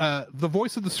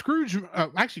voice of the Scrooge,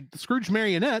 actually the Scrooge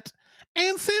Marionette,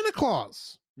 and Santa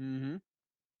Claus. Mm-hmm.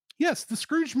 Yes, the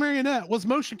Scrooge Marionette was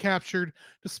motion captured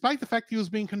despite the fact he was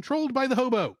being controlled by the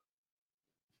Hobo.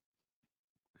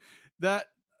 That,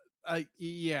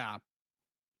 yeah.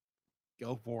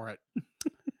 Go for it.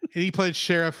 And he played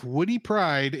Sheriff Woody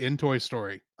Pride in Toy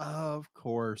Story. Of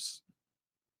course.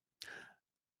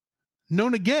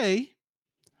 Nona Gay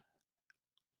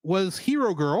was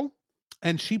Hero Girl,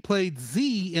 and she played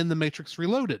Z in The Matrix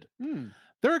Reloaded.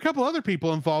 There are a couple other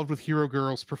people involved with Hero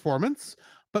Girl's performance,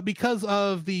 but because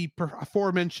of the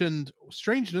aforementioned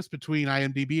strangeness between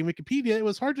IMDb and Wikipedia, it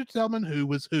was hard to determine who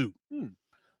was who.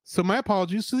 So my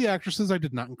apologies to the actresses I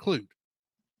did not include.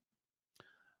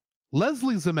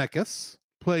 Leslie Zemeckis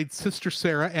played Sister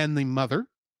Sarah and the mother,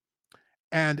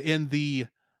 and in the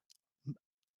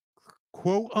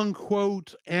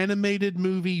quote-unquote animated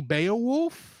movie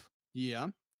Beowulf, Yeah.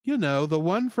 you know, the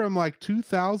one from like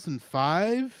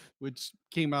 2005, Which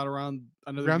came out around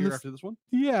another Around year this- after this one.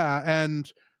 yeah,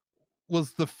 and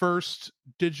was the first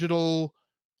digital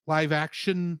live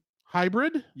action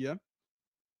hybrid. Yeah.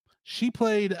 She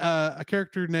played a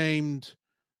character named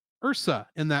Ursa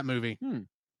in that movie.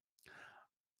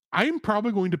 I'm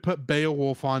probably going to put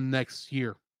Beowulf on next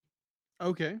year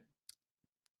Okay.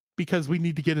 because we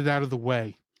need to get it out of the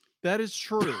way. That is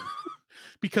true.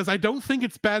 Because I don't think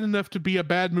it's bad enough to be a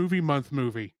bad movie month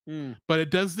movie, but it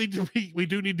does need to be. We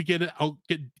do need to get it out,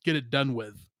 get it done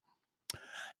with.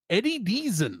 Eddie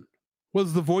Deason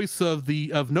was the voice of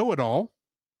Know It All.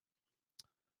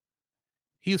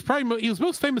 He was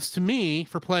most famous to me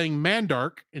for playing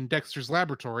Mandark in Dexter's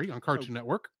Laboratory on Cartoon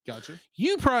Network. Gotcha.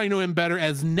 You probably know him better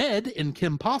as Ned in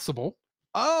Kim Possible.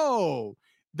 Oh,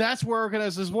 that's where I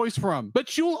recognize his voice from.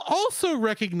 But you'll also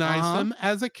recognize him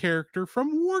as a character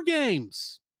from War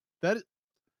Games. That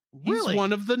He's really?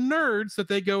 one of the nerds that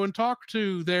they go and talk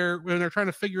to there when they're trying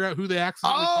to figure out who they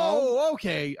accidentally called. Oh,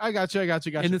 okay. I got you.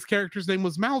 And his character's name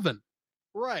was Malvin.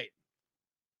 Right.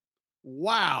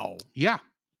 Wow. Yeah.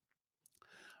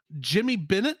 Jimmy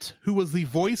Bennett, who was the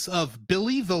voice of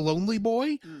Billy the Lonely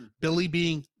Boy, Billy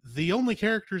being the only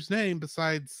character's name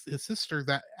besides his sister,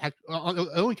 the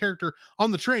only character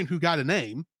on the train who got a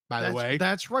name, by the way.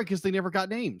 That's right, because they never got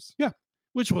names. Yeah.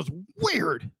 Which was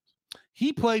weird.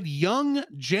 He played young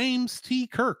James T.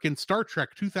 Kirk in Star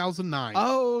Trek 2009.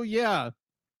 Oh, yeah.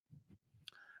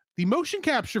 The motion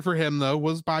capture for him, though,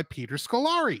 was by Peter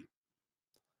Scolari,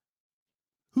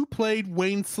 who played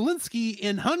Wayne Selinsky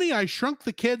in Honey, I Shrunk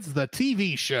the Kids, the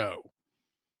TV show.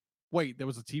 Wait, there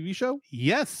was a TV show?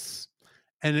 Yes.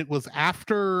 And it was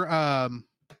after,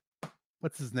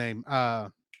 what's his name?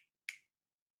 The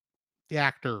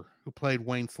actor who played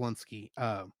Wayne Selinsky.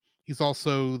 He's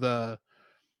also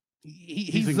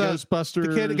he's in the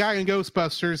Ghostbusters. The guy in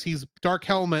Ghostbusters. He's Dark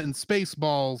Helmet and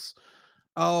Spaceballs.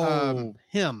 Oh,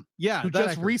 Him. yeah. Who that just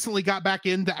actor. recently got back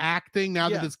into acting now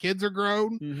that Yeah. his kids are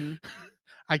grown. Mhm.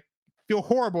 Feel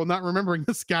horrible not remembering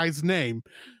this guy's name.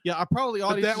 Yeah, I probably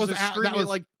audience that was that that was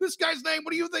like, this guy's name,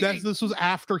 what are you thinking? this was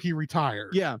after he retired.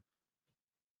 Yeah.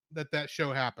 That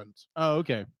show happened. Oh,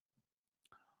 okay.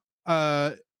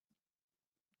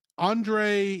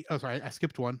 Andre, oh sorry, I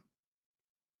skipped one.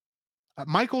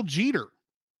 Michael Jeter,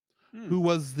 who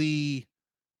was the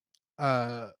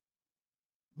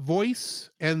voice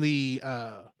and the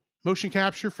motion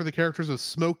capture for the characters of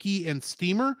Smokey and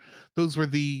Steamer. Those were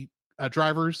the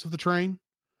drivers of the train,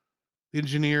 the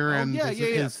engineer and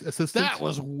his assistant. That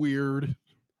was weird.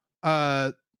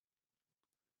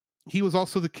 He was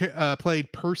also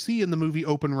played Percy in the movie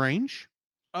Open Range,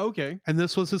 Okay. and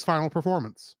this was his final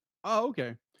performance Oh,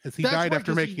 okay. as he That's died right,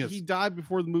 after 'cause making it. He died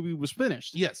before the movie was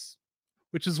finished. Yes,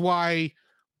 which is why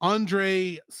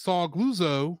Andre Saw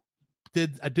Gluzzo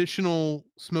did additional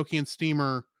Smokey and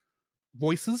Steamer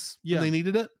voices Yeah. when they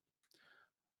needed it.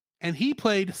 And he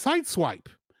played Sideswipe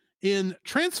in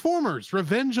Transformers: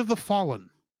 Revenge of the Fallen.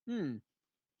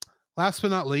 Last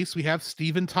but not least, we have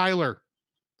Steven Tyler,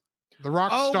 the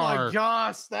rock star, my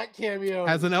gosh, that cameo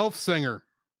as an elf singer.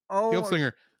 The elf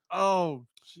singer. Oh,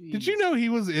 Did you know he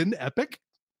was in Epic?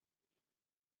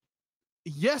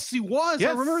 Yes, he was.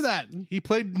 Yes. I remember that. He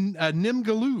played Nim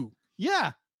Galoo.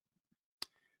 Yeah.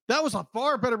 That was a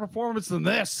far better performance than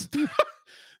this.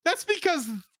 That's because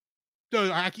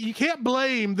you can't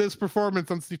blame this performance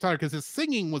on Steve Tyler because his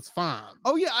singing was fine.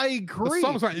 Oh yeah, I agree. The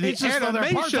song was fine. The It's just other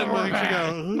parts animation that were makes you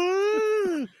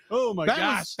go, Oh my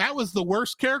gosh. that was the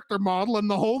worst character model in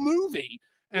the whole movie.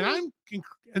 And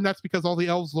and that's because all the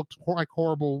elves looked like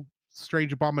horrible,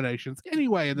 strange abominations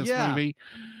anyway in this movie.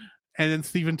 And then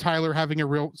Steven Tyler's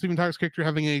character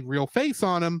having a real face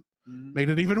on him made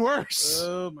it even worse.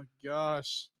 Oh my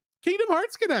gosh. Kingdom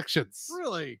Hearts connections.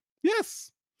 Really?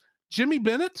 Yes. Jimmy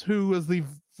Bennett, who was the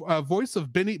voice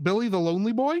of Billy the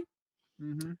Lonely Boy,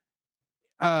 in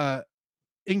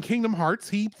Kingdom Hearts,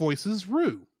 he voices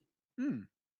Roo,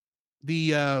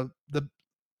 the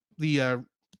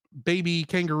baby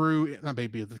kangaroo, not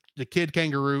baby, the kid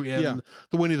kangaroo in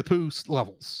the Winnie the Pooh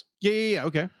levels. Yeah.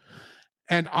 Okay.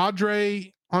 And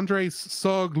Andres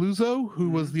Sogluzo, who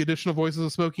was the additional voices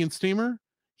of Smokey and Steamer,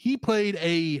 he played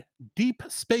a deep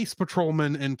space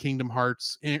patrolman in Kingdom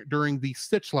Hearts during the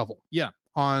Stitch level. Yeah.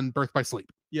 On Birth by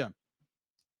Sleep. Yeah.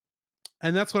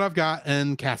 And that's what I've got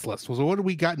in cast list. So what do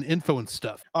we got in info and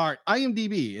stuff? All right.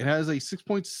 IMDb. It has a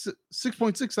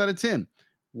 6.6 out of 10.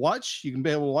 You can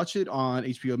be able to watch it on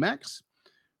HBO Max.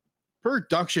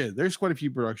 Production. There's quite a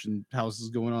few production houses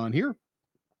going on here.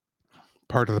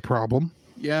 Part of the problem.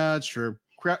 Yeah, it's true.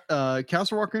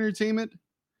 Castle Rock Entertainment,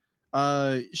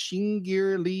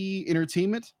 Shingir Lee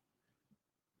Entertainment,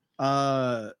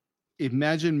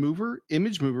 Image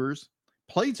Movers,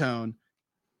 Playtone,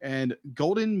 and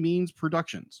Golden Means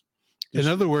Productions. In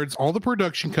other words, all the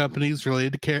production companies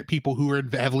related to people who are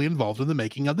heavily involved in the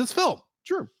making of this film.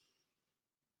 True.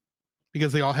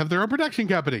 Because they all have their own production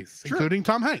companies, including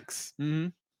Tom Hanks.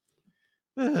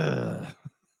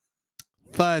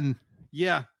 Fun.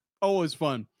 Yeah, always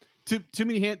fun. Too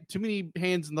many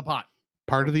hands in the pot.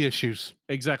 Part of the issues.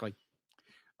 Exactly.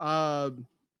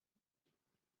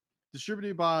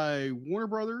 Distributed by Warner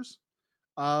Brothers.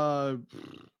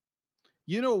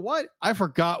 You know what? I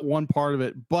forgot one part of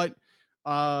it, but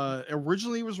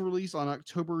originally it was released on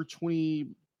October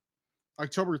 13th,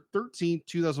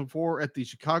 2004 at the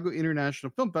Chicago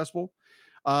International Film Festival.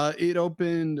 It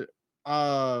opened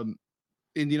in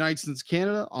the United States,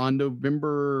 Canada on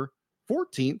November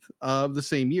 14th of the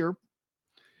same year.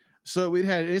 So it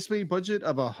had an estimated budget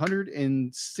of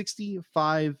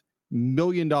 $165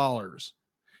 million.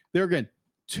 There again,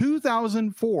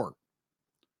 2004.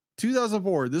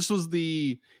 This was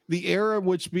the era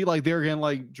which be like there again,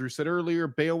 like Drew said earlier,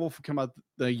 Beowulf would come out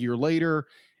the year later,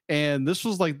 and this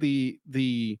was like this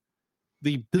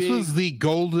was the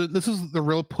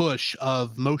real push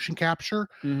of motion capture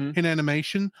in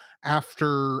animation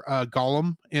after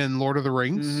Gollum in Lord of the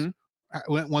Rings.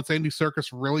 Once Andy Serkis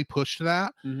really pushed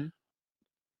that.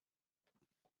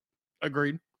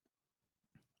 Agreed.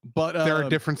 But there are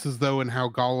differences though in how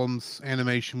Gollum's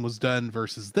animation was done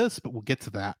versus this, but we'll get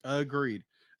to that. Agreed.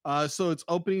 So its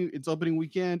opening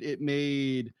weekend, it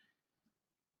made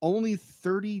only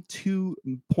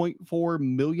 $32.4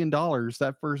 million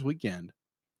that first weekend.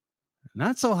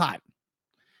 Not so hot.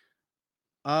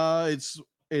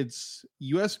 Its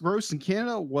US gross in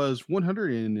Canada was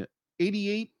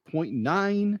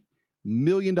 $188.9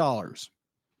 million.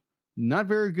 Not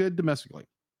very good domestically.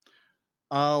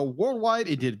 Worldwide,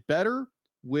 it did better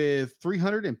with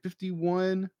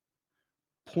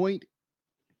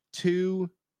 $351.2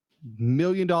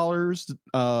 million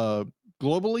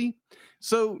globally.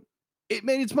 So it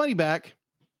made its money back.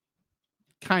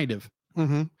 Kind of.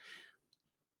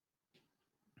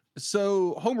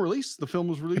 So home release, the film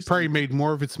was released. It probably made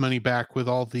more of its money back with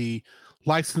all the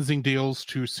licensing deals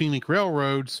to scenic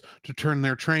railroads to turn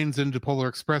their trains into Polar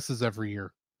Expresses every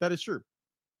year. That is true.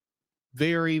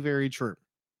 Very, very true.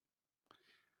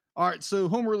 All right, so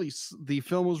home release. The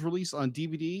film was released on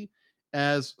DVD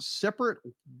as separate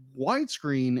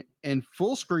widescreen and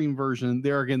full screen version.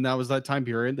 There again, that was that time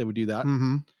period they would do that.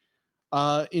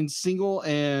 In single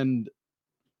and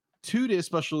 2-disc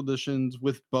special editions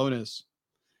with bonus,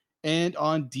 and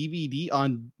on DVD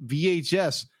on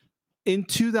VHS in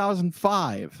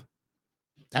 2005.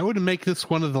 That would make this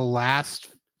one of the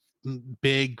last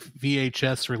big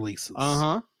VHS releases.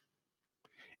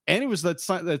 And it was that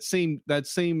same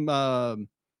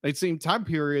that same time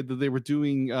period that they were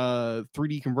doing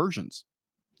 3D conversions.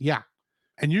 Yeah.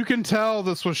 And you can tell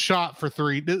this was shot for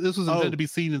this was intended to be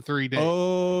seen in 3D.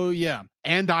 Oh, yeah.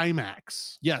 And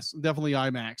IMAX. Yes, definitely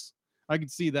IMAX. I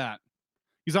could see that.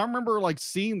 Because I remember like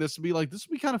seeing this and be like, this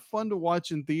would be kind of fun to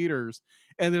watch in theaters.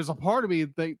 And there's a part of me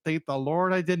that thank the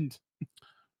Lord I didn't.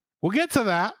 We'll get to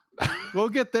that. We'll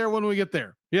get there when we get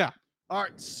there. Yeah. All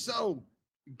right. So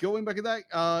going back to that,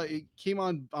 it came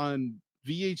on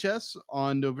VHS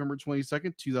on November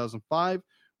 22nd, 2005.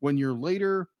 1 year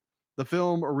later, the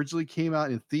film originally came out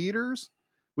in theaters,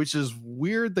 which is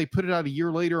weird. They put it out a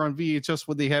year later on VHS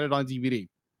when they had it on DVD.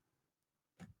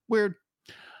 Weird.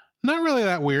 Not really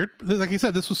that weird. Like you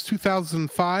said, this was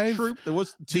 2005. True. It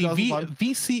was The 2005.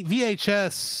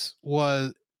 VHS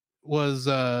was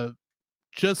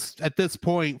just at this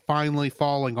point finally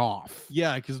falling off.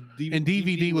 Yeah, because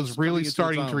DVD was really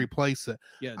starting to replace it.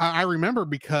 Yeah. I remember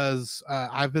because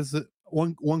I visited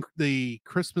the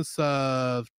Christmas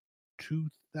of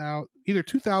 2000, either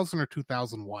 2000 or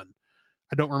 2001.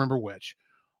 I don't remember which.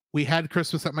 We had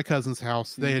Christmas at my cousin's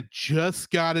house. They had just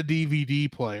got a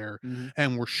DVD player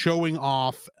and were showing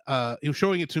off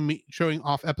showing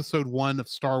off episode 1 of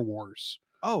Star Wars.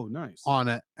 Oh, nice. On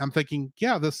it. I'm thinking,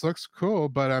 yeah, this looks cool,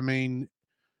 but I mean,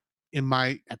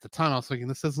 at the time I was thinking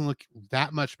this doesn't look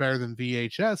that much better than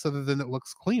VHS other than it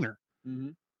looks cleaner.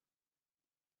 Of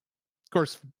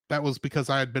course, that was because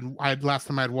last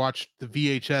time I'd watched the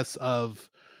VHS of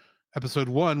episode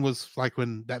 1 was like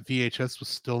when that VHS was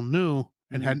still new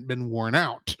and hadn't been worn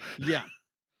out. Yeah.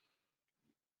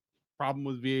 Problem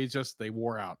with VHS, they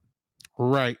wore out.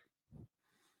 Right.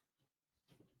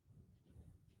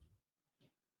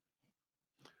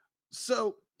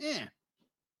 So,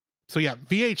 So yeah,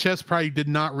 VHS probably did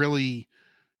not really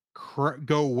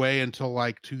go away until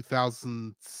like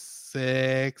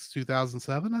 2006,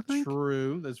 2007, I think.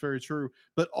 True. That's very true.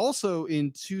 But also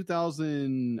in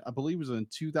 2000, I believe it was in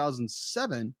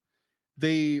 2007,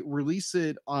 they released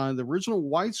it on the original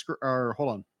widescreen. Or hold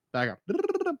on, back up.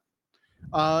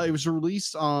 It was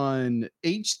released on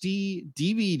HD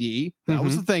DVD. That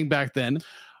was the thing back then.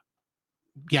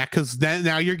 Yeah, because then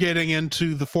now you're getting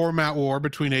into the format war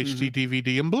between HD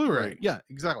DVD and Blu-ray. Right. Yeah,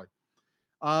 exactly.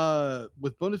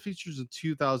 With bonus features in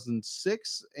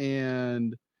 2006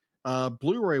 and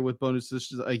Blu-ray with bonus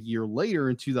features a year later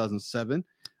in 2007.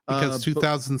 Because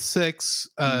 2006,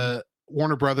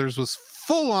 Warner Brothers was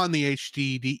full on the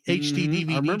HD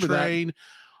DVD train,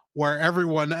 where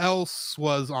everyone else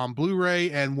was on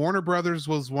Blu-ray, and Warner Brothers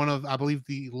was one of, I believe,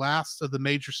 the last of the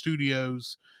major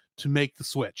studios to make the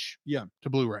switch. To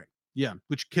Blu-ray. Yeah,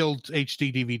 which killed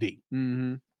HD DVD.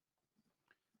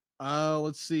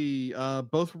 Let's see.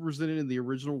 Both were presented in the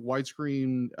original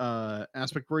widescreen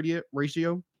aspect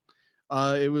ratio.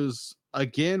 It was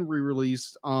again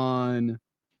re-released on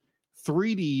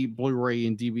 3D Blu-ray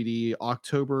and DVD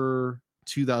October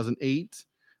 2008,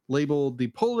 labeled The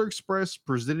Polar Express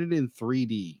presented in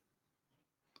 3D.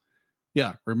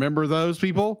 Yeah, remember those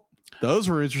people? Those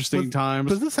were interesting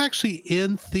times. Was this actually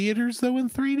in theaters though in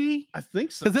 3D? I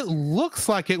think so. Because it looks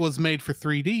like it was made for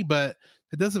 3D, but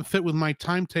it doesn't fit with my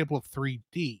timetable of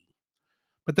 3D.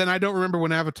 But then I don't remember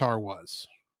when Avatar was.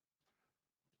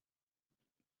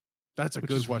 That's a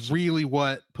good question. Really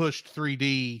what pushed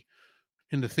 3D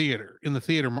in the theater.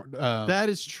 That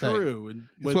is true. And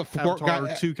with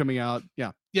Avatar 2 coming out,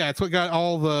 yeah, it's what got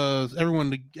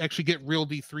everyone to actually get real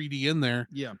 3D in there.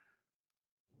 Yeah.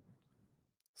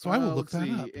 So I will look that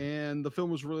up. And the film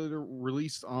was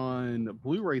released on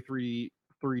Blu-ray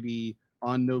 3D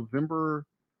on November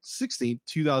 16th,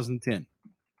 2010.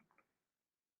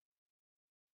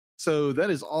 So that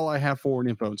is all I have for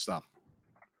info and stuff.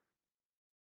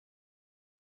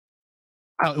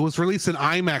 Oh, it was released in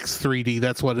IMAX 3D.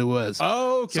 That's what it was.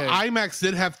 Oh, okay. So IMAX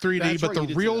did have 3D, but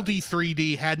the real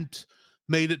D3D hadn't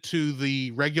made it to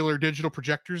the regular digital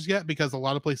projectors yet, because a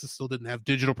lot of places still didn't have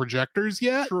digital projectors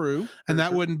yet. True. And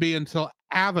that wouldn't be until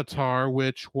Avatar,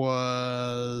 which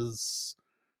was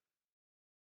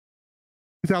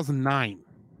 2009.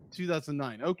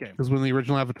 2009. Okay. Because when the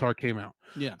original Avatar came out.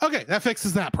 Yeah. Okay, that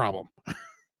fixes that problem.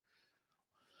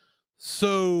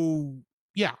 So,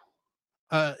 yeah.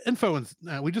 Info and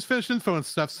we just finished info and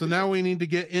stuff, so now we need to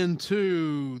get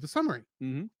into the summary.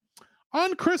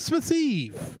 On Christmas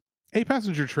Eve, a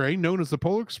passenger train known as the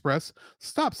Polar Express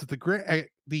stops at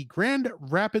the Grand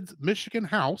Rapids, Michigan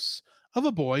house of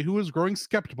a boy who is growing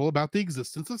skeptical about the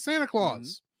existence of Santa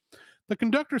Claus. The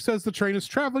conductor says the train is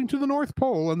traveling to the North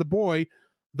Pole, and the boy,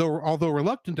 although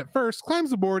reluctant at first,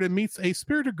 climbs aboard and meets a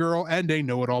spirited girl and a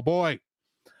know-it-all boy.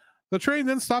 The train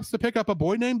then stops to pick up a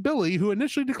boy named Billy, who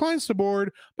initially declines to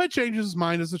board, but changes his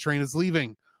mind as the train is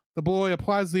leaving. The boy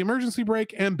applies the emergency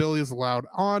brake and Billy is allowed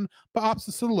on, but opts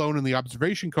to sit alone in the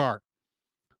observation car.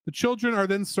 The children are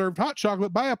then served hot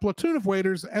chocolate by a platoon of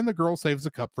waiters, and the girl saves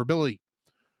a cup for Billy.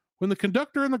 When the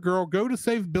conductor and the girl go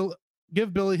to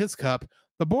give Billy his cup,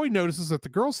 the boy notices that the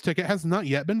girl's ticket has not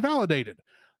yet been validated.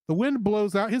 The wind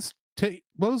blows out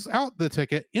the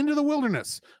ticket into the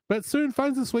wilderness, but soon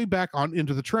finds its way back on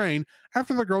into the train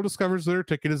after the girl discovers that her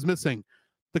ticket is missing.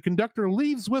 The conductor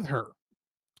leaves with her.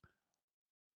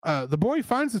 The boy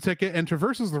finds the ticket and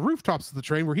traverses the rooftops of the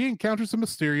train, where he encounters a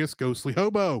mysterious ghostly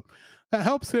hobo that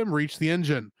helps him reach the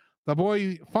engine. The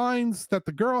boy finds that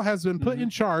the girl has been put in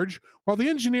charge, while the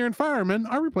engineer and firemen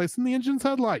are replacing the engine's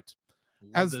headlight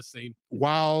Love this scene.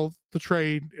 while the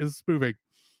train is moving.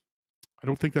 I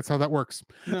don't think that's how that works.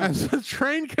 No. As the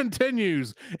train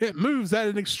continues, it moves at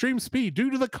an extreme speed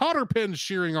due to the cotter pins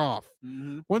shearing off.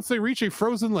 Once they reach a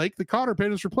frozen lake, the cotter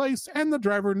pin is replaced, and the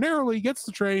driver narrowly gets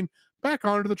the train back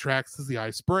onto the tracks as the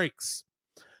ice breaks.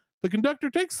 The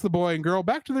conductor takes the boy and girl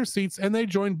back to their seats, and they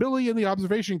join Billy in the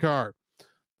observation car.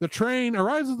 The train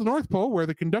arrives at the North Pole, where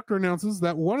the conductor announces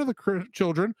that one of the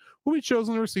children will be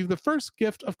chosen to receive the first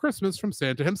gift of Christmas from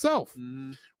Santa himself.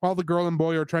 While the girl and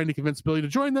boy are trying to convince Billy to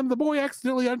join them, the boy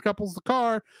accidentally uncouples the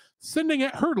car, sending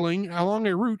it hurtling along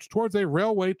a route towards a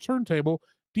railway turntable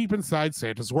deep inside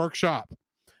Santa's workshop.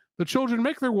 The children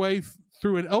make their way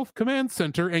through an elf command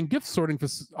center and gift sorting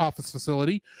office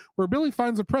facility, where Billy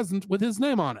finds a present with his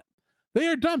name on it. They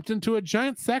are dumped into a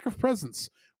giant sack of presents,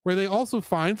 where they also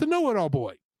find the know-it-all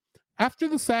boy. After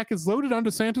the sack is loaded onto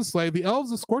Santa's sleigh, the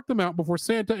elves escort them out before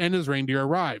Santa and his reindeer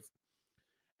arrive.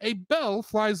 A bell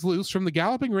flies loose from the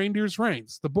galloping reindeer's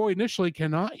reins. The boy initially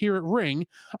cannot hear it ring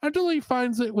until he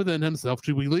finds it within himself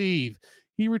to believe.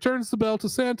 He returns the bell to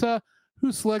Santa,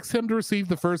 who selects him to receive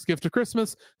the first gift of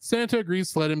Christmas. Santa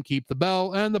agrees to let him keep the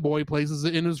bell, and the boy places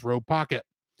it in his robe pocket.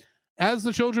 As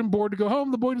the children board to go home,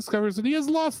 the boy discovers that he has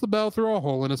lost the bell through a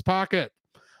hole in his pocket.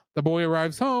 The boy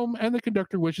arrives home, and the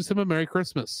conductor wishes him a Merry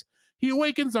Christmas. He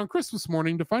awakens on Christmas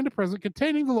morning to find a present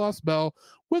containing the lost bell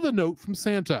with a note from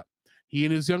Santa. He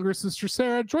and his younger sister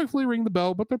Sarah joyfully ring the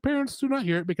bell, but their parents do not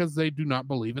hear it because they do not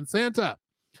believe in Santa.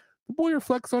 The boy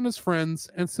reflects on his friends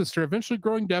and sister eventually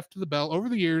growing deaf to the bell over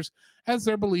the years as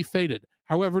their belief faded.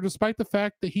 However, despite the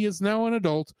fact that he is now an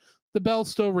adult, the bell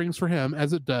still rings for him,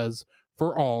 as it does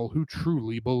for all who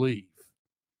truly believe.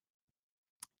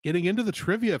 Getting into the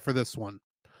trivia for this one.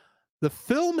 The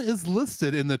film is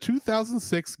listed in the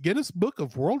 2006 Guinness Book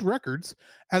of World Records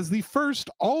as the first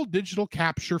all-digital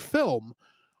capture film,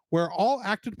 where all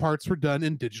acted parts were done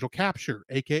in digital capture,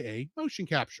 aka motion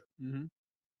capture.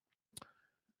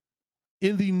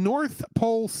 In the North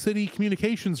Pole City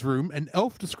Communications Room, an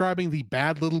elf describing the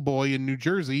bad little boy in New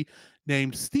Jersey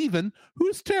named Stephen, who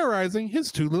is terrorizing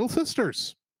his two little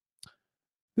sisters.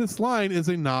 This line is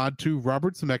a nod to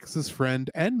Robert Zemeckis' friend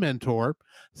and mentor,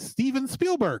 Steven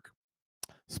Spielberg.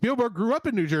 Spielberg grew up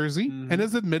in New Jersey and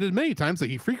has admitted many times that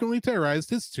he frequently terrorized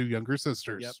his two younger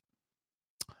sisters.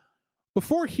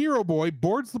 Before Hero Boy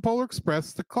boards the Polar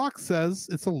Express, the clock says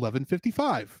it's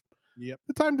 11:55.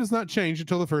 The time does not change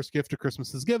until the first gift of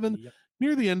Christmas is given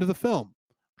near the end of the film.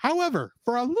 However,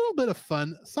 for a little bit of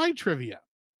fun side trivia,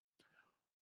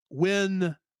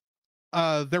 when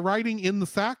they're riding in the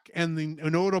sack and the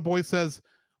know-it-all boy says,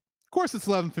 of course it's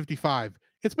 11:55.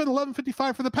 It's been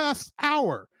 11:55 for the past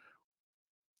hour.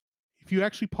 If you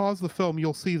actually pause the film,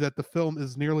 you'll see that the film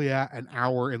is nearly at an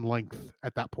hour in length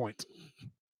at that point.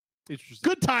 Interesting.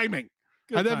 Good timing.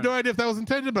 I have no idea if that was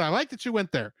intended, but I like that you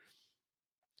went there.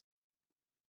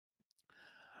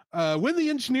 When the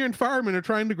engineer and firemen are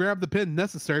trying to grab the pin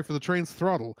necessary for the train's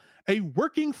throttle, a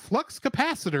working flux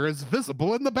capacitor is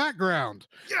visible in the background.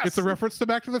 It's a reference to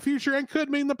Back to the Future and could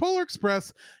mean the Polar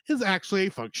Express is actually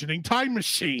a functioning time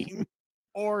machine.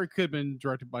 Or it could have been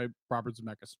directed by Robert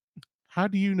Zemeckis. How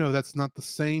do you know that's not the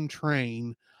same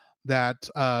train that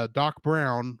Doc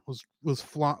Brown was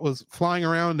flying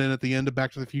around in at the end of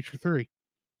Back to the Future 3?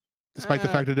 Despite the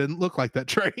fact it didn't look like that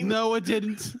train. No, it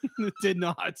didn't. It did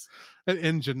not. An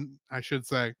engine, I should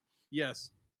say. Yes.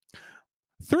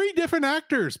 3 different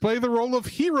actors play the role of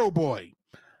Hero Boy.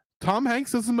 Tom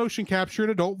Hanks does the motion capture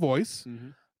and adult voice.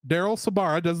 Daryl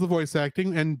Sabara does the voice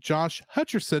acting, and Josh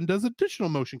Hutcherson does additional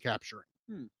motion capturing.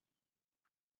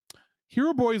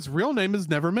 Hero Boy's real name is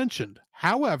never mentioned.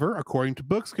 However, according to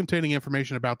books containing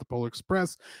information about the Polar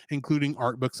Express, including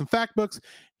art books and fact books,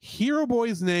 Hero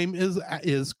Boy's name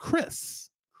is Chris.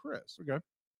 Chris, okay.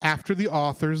 After the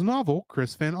author's novel,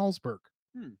 Chris Van Allsburg.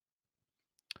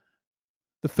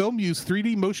 The film used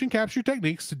 3D motion capture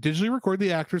techniques to digitally record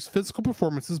the actors' physical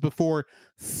performances before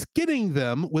skinning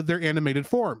them with their animated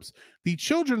forms. The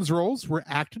children's roles were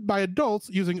acted by adults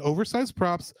using oversized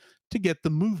props to get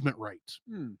the movement right.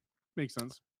 Makes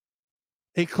sense.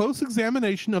 A close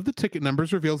examination of the ticket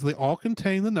numbers reveals they all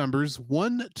contain the numbers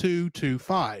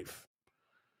 1225.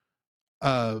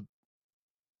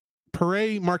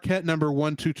 Paray Marquette number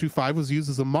 1225 was used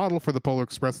as a model for the Polar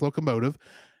Express locomotive.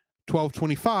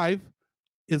 1225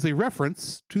 is a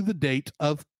reference to the date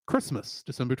of Christmas,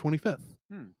 December 25th.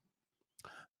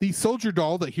 The soldier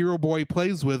doll that Hero Boy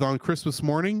plays with on Christmas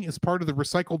morning is part of the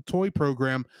recycled toy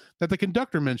program that the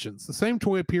conductor mentions. The same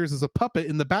toy appears as a puppet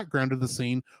in the background of the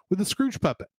scene with the Scrooge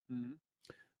puppet.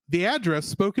 The address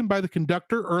spoken by the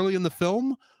conductor early in the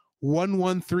film,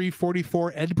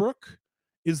 11344 Edbrook,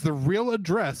 is the real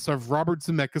address of Robert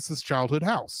Zemeckis' childhood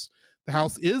house. The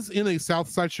house is in a South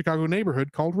Side Chicago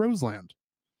neighborhood called Roseland.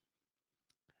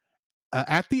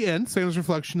 At the end, Santa's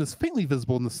reflection is faintly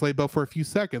visible in the sleigh bell for a few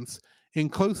seconds in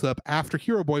close-up after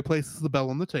Hero Boy places the bell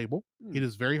on the table. It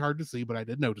is very hard to see, but I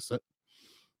did notice it.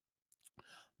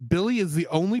 Billy is the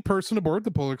only person aboard the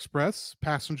Polar Express,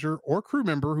 passenger or crew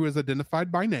member, who is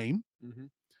identified by name.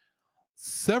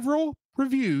 Several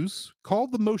reviews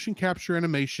called the motion capture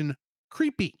animation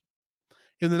creepy.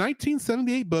 In the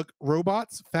 1978 book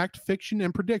Robots, Fact, Fiction,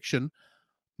 and Prediction,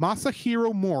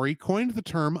 Masahiro Mori coined the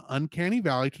term uncanny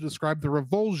valley to describe the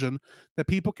revulsion that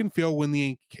people can feel when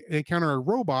they encounter a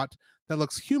robot that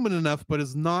looks human enough but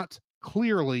is not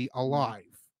clearly alive,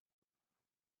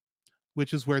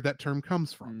 which is where that term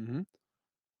comes from.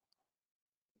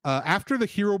 After the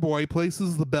Hero Boy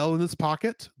places the bell in his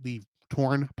pocket, the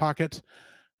torn pocket,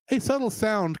 a subtle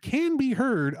sound can be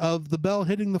heard of the bell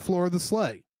hitting the floor of the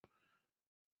sleigh.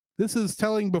 This is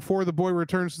telling before the boy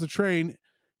returns to the train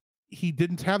he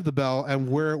didn't have the bell and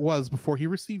where it was before he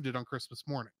received it on Christmas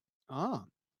morning.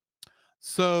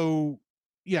 So,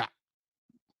 yeah.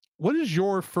 What is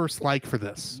your first like for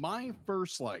this? My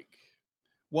first like.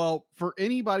 Well, for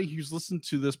anybody who's listened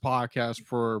to this podcast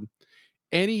for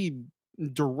any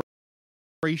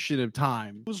duration of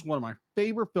time, this is one of my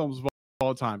favorite films of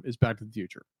all time is Back to the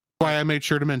Future. Why I made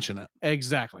sure to mention it.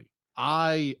 Exactly.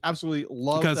 I absolutely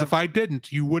love because that. If I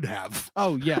didn't, you would have.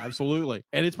 Oh, yeah, absolutely.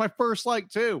 And it's my first like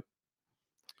too.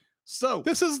 So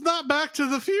this is not Back to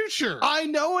the Future. I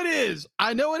know it is.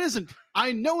 I know it isn't.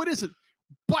 I know it isn't.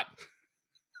 But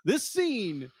this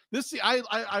scene,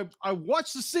 I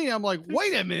watched the scene. I'm like,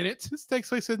 wait a minute. This takes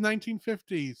place in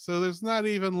 1950, so there's not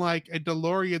even like a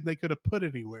DeLorean they could have put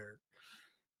anywhere.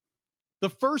 The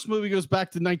first movie goes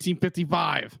back to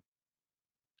 1955.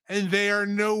 And they are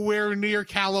nowhere near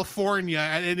California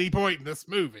at any point in this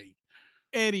movie.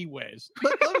 Anyways,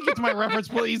 let me get to my reference,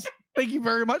 please. Thank you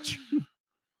very much.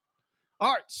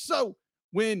 All right, so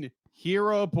when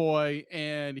Hero Boy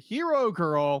and Hero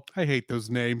Girl, I hate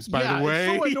those names, by the way.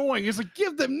 It's so annoying. It's like,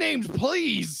 give them names,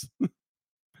 please.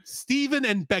 Steven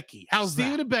and Becky. How's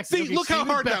Steven that? And Becky. See, Okay, look Steven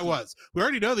how hard that was. We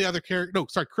already know the other character. No,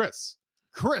 sorry, Chris.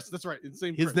 Chris, that's right. His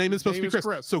name is supposed to be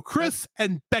Chris. So Chris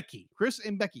and Becky. Chris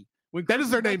and Becky. When that Chris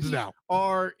is their names now.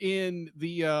 Are in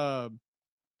the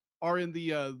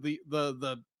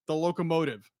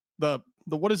locomotive. The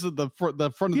what is it? The front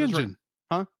of the engine. Train.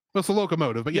 Huh? Well, it's a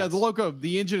locomotive, but yeah,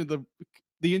 the engine,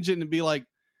 the engine, and be like,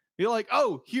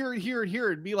 oh, here and here and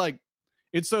here, and be like,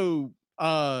 and so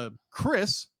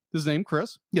Chris, his name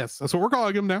Chris. Yes, that's what we're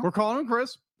calling him now. We're calling him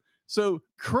Chris. So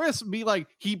Chris be like,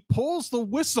 he pulls the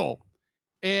whistle,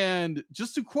 and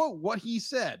just to quote what he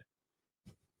said,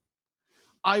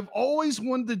 I've always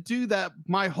wanted to do that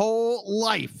my whole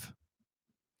life.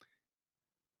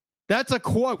 That's a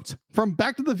quote from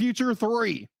Back to the Future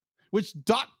 3, which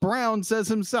Doc Brown says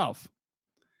himself.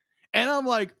 And I'm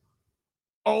like,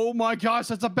 oh my gosh,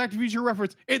 that's a Back to the Future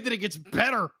reference. And then it gets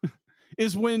better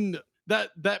is when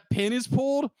that pin is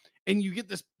pulled and you get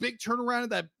this big turnaround of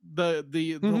that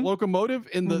the locomotive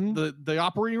in the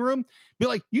operating room. Be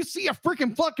like, you see a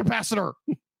freaking flood capacitor.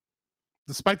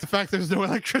 Despite the fact there's no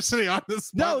electricity on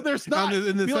this. No, there's not.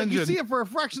 In this like, engine. you see it for a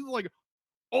fraction. Like,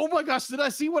 oh my gosh, did I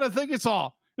see what I think it's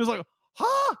all? It was like,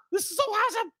 huh, this is so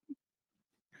awesome.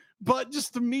 But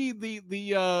just to me, the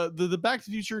Back to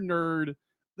the Future nerd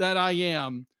that I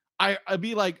am, I'd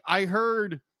be like, I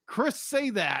heard Chris say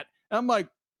that, and I'm like,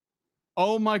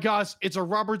 oh my gosh, it's a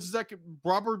Robert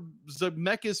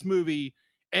Zemeckis movie,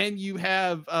 and you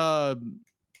have oh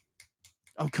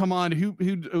come on, who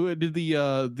did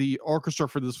the orchestra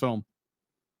for this film?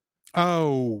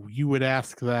 Oh, you would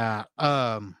ask that.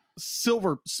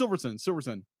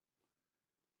 Silverson.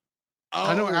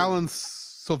 I know Alan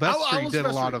Silvestri did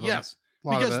a lot of them. Yes.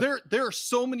 because there are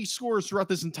so many scores throughout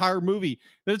this entire movie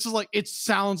that it's just like it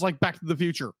sounds like Back to the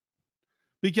Future,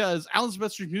 because Alan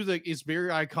Silvestri's music is very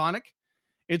iconic,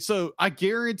 and so I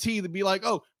guarantee to be like,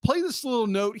 oh, play this little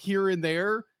note here and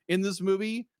there in this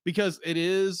movie because it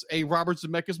is a Robert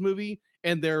Zemeckis movie,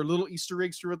 and there are little Easter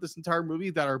eggs throughout this entire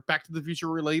movie that are Back to the Future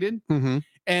related. Mm-hmm.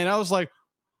 And I was like,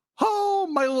 oh,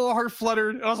 my little heart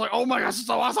fluttered. And I was like, oh my gosh, it's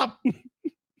so awesome.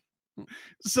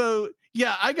 So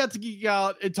yeah, I got to geek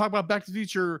out and talk about Back to the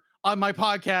Future on my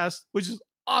podcast, which is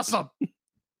awesome.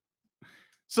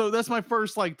 So that's my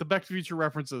first, like, the Back to the Future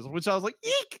references, which I was like,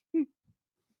 eek.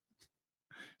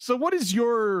 So what is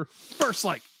your first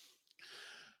like?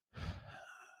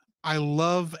 I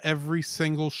love every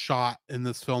single shot in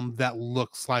this film that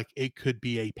looks like it could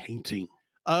be a painting.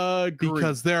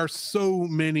 Because there are so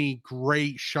many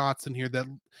great shots in here that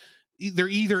they're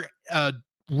either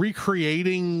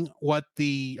recreating what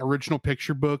the original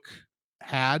picture book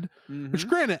had, which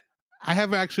granted, I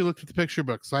haven't actually looked at the picture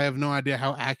book, so I have no idea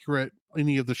how accurate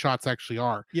any of the shots actually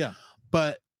are. Yeah.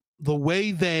 But the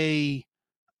way they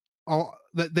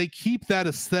keep that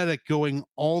aesthetic going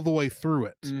all the way through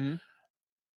it.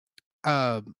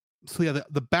 So yeah,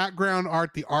 the background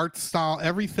art, the art style,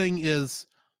 everything is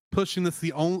pushing this.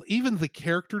 Even the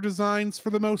character designs, for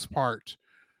the most part,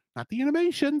 not the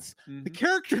animations, the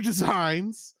character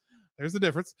designs, there's the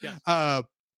difference. Yes.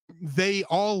 They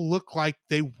all look like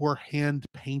they were hand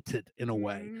painted in a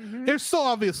way. They're still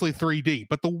obviously 3D,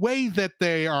 but the way that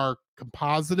they are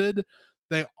composited,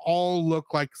 they all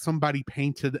look like somebody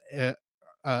painted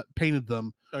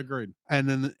them. Agreed. And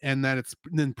that it's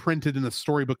then printed in a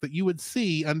storybook that you would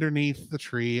see underneath the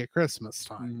tree at Christmas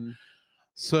time.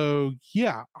 So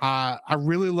yeah, I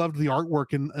really loved the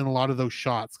artwork in a lot of those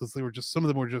shots, because they were just, some of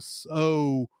them were just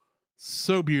so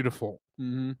beautiful.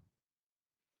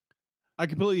 I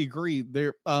completely agree.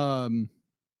 There,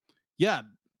 yeah,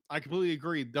 I completely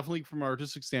agree. Definitely from an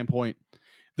artistic standpoint,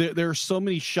 there are so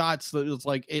many shots that it's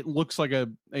like it looks like a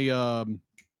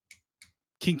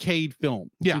Kincaid film.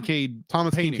 Yeah,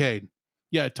 Thomas painting. Kincaid.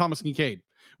 Yeah, Thomas Kincaid.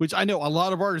 Which I know a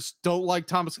lot of artists don't like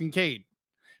Thomas Kincaid,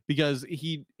 because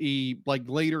he like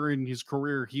later in his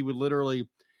career he would literally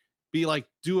be like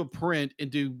do a print and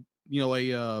do, you know,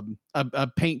 a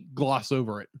paint gloss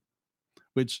over it.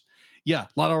 Which, yeah,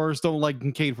 a lot of artists don't like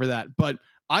Kincaid for that, but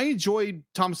I enjoyed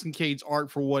Thomas Kincaid's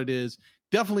art for what it is.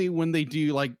 Definitely when they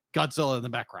do like Godzilla in the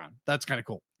background, that's kind of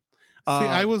cool. See,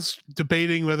 I was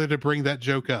debating whether to bring that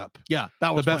joke up. Yeah,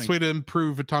 that was the best way to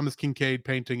improve a Thomas Kincaid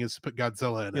painting is to put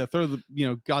Godzilla in it. Yeah, throw the, you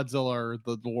know, Godzilla or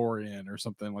the DeLorean or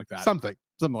something like that. Something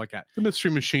like that. The Mystery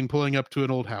Machine pulling up to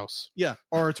an old house. Yeah,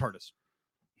 or a TARDIS.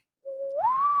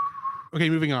 Okay,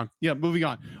 moving on. Yeah, moving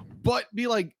on. But be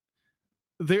like,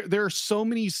 there are so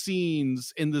many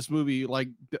scenes in this movie, like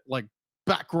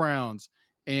backgrounds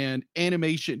and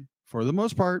animation, for the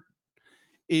most part,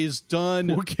 is done.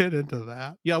 We'll get into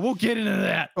that. Yeah, we'll get into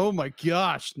that. Oh my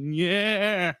gosh.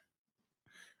 Yeah.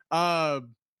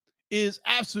 Is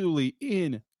absolutely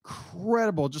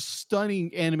incredible. Just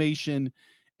stunning animation,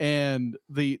 and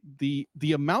the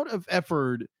amount of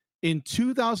effort in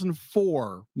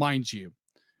 2004, mind you,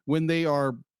 when they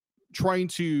are trying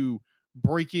to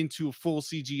break into a full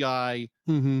CGI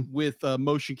with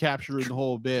motion capture and the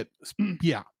whole bit.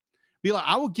 Yeah. Be like,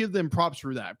 I will give them props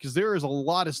for that, because there is a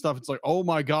lot of stuff. It's like, oh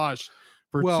my gosh,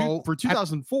 for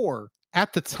 2004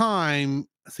 at the time,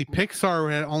 see,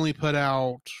 Pixar had only put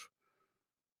out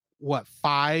what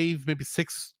 5, maybe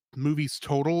 6 movies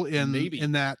total in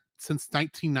that since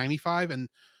 1995, and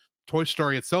Toy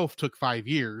Story itself took 5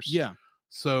 years. Yeah,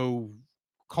 so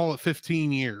call it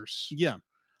 15 years. Yeah,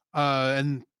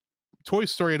 and Toy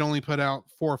Story had only put out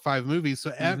 4 or 5 movies,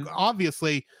 so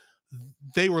obviously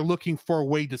they were looking for a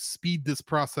way to speed this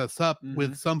process up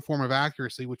with some form of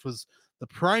accuracy, which was the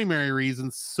primary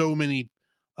reason so many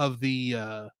of the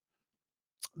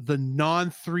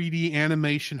non 3D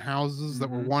animation houses that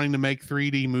were wanting to make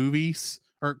 3D movies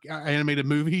or animated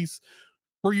movies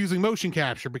were using motion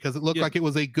capture, because it looked like it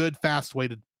was a good, fast way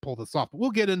to pull this off. But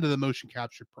we'll get into the motion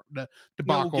capture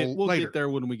debacle we'll later. Get there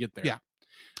when we get there. Yeah.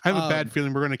 I have a bad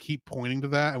feeling we're going to keep pointing to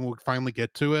that, and we'll finally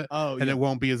get to it. And it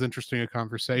won't be as interesting a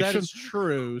conversation. That is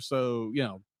true. So, you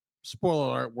know, spoiler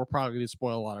alert, we're probably going to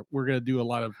spoil a lot. We're going to do a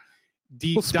lot of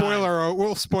deep We'll spoil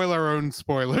our own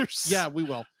spoilers. Yeah, we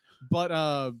will. But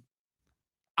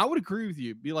I would agree with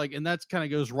you. Be like, and that's kind of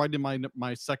goes right in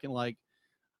my second, like,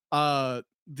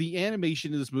 the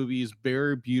animation in this movie is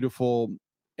very beautiful,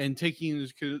 and taking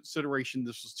into consideration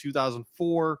this was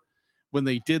 2004 when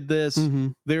they did this.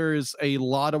 There is a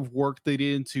lot of work they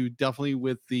did into, definitely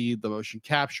with the motion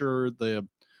capture, the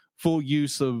full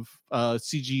use of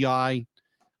CGI.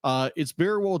 It's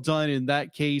very well done. In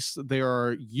that case, there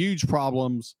are huge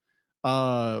problems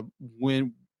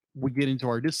when we get into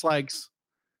our dislikes.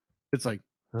 It's like,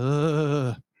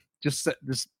 just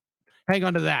hang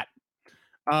on to that.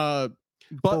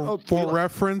 But For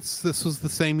reference, this was the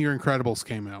same year Incredibles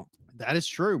came out. that is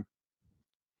true.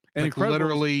 And Like, Incredibles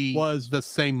literally was the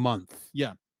same month.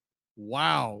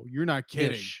 wow, you're not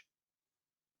kidding. Ish.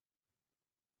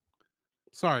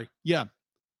 Sorry. Yeah.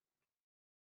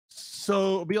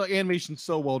 So be like animation's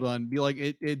so well done. Be like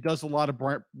it does a lot of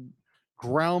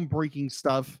groundbreaking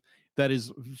stuff that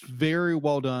is very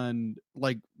well done.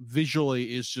 Like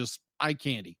visually is just eye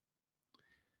candy.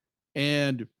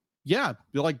 And yeah,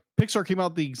 like Pixar came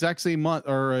out the exact same month,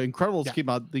 or Incredibles came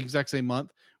out the exact same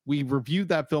month. We reviewed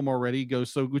that film already. Go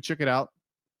check it out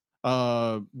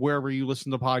wherever you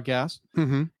listen to podcasts.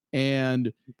 Mm-hmm.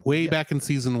 And Way back in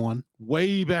season 1.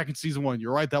 way back in season 1,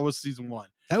 you're right. That was season 1.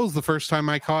 That was the first time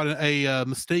I caught a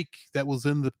mistake that was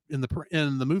in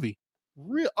the movie,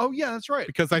 Real? Oh yeah, that's right.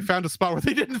 because I found a spot where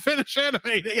they didn't finish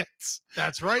animating it.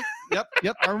 That's right. Yep.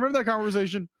 I remember that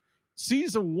conversation.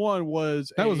 Season 1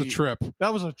 was That was a trip.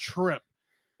 That was a trip,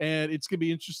 and it's gonna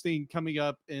be interesting coming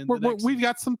up. In We've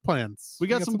got some plans. we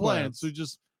got some plans. So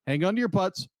just hang on to your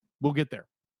butts. We'll get there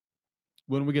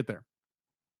when we get there.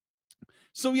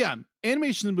 So yeah,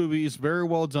 animation in the movie is very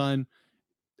well done.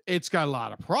 It's got a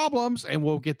lot of problems, and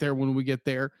we'll get there when we get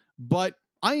there. But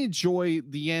I enjoy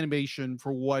the animation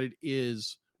for what it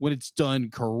is when it's done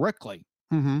correctly.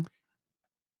 Mm-hmm.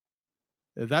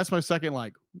 That's my second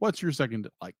like. What's your second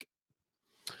like?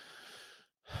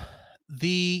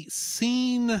 The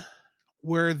scene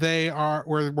where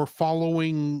we're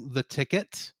following the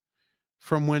ticket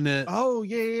from when it Oh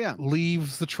yeah.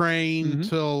 leaves the train Mhm.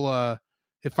 till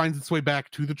it finds its way back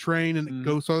to the train and Mhm. it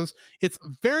goes on this. It's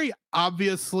very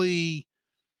obviously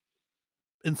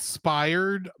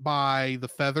inspired by the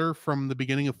feather from the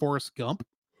beginning of Forrest Gump,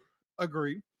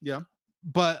 Agree. Yeah.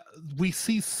 but we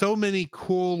see so many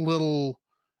cool little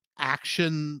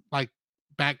action like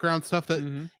background stuff that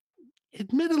Mhm.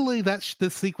 admittedly this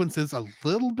sequence is a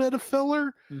little bit of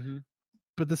filler, Mhm.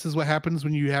 but this is what happens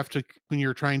when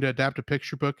you're trying to adapt a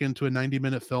picture book into a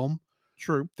 90-minute film.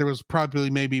 True. There was probably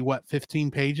maybe 15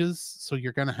 pages, so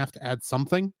you're gonna have to add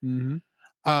something. Mm-hmm.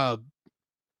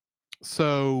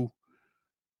 So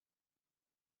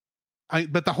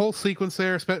but the whole sequence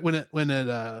there, when it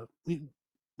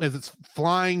as it's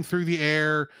flying through the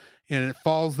air and it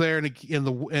falls there and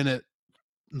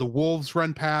the wolves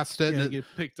run past it and it get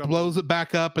picked up. blows it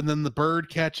back up, and then the bird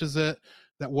catches it.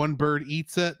 That one bird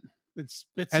eats it, It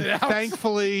spits and it out.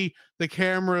 thankfully the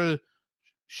camera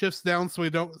shifts down so we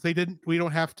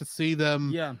don't have to see them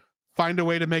Yeah. find a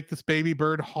way to make this baby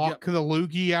bird hawk the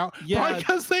loogie out. Yeah.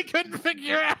 Because they couldn't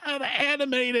figure out how to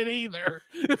animate it either.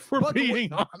 If we're But the way-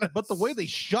 being honest, But the way they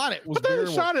shot it was but very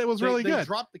they shot it was They- really they good.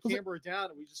 dropped the Was it- camera down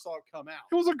and we just saw it come out.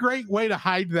 It was a great way to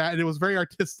hide that, and it was very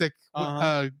artistic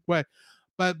way.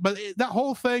 But that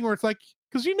whole thing where it's like,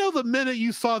 because the minute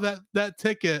you saw that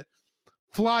ticket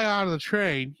fly out of the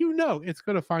train, it's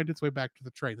going to find its way back to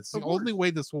the train. This is the only way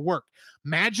this will work.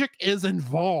 Magic is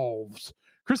involved.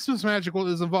 Christmas magical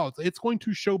is involved. It's going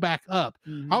to show back up.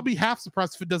 Mhm. I'll be half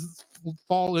surprised if it doesn't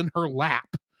fall in her lap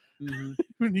Mhm.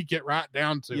 when you get right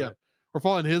down to Yeah. it, or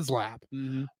fall in his lap.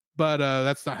 Mhm. But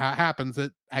that's not how it happens.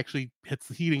 It actually hits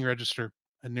the heating register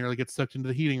and nearly gets sucked into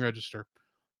the heating register.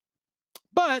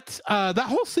 But that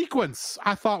whole sequence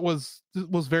I thought was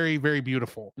very, very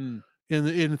beautiful Mm. in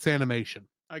its animation.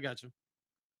 I got you.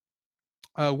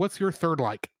 What's your third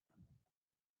like?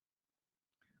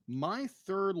 My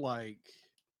third like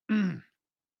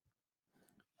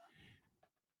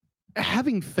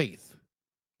having faith.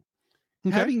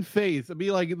 Okay. Having faith. I'd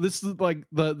be like, this is like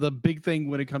the big thing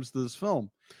when it comes to this film,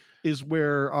 is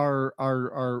where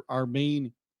our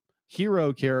main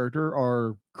hero character,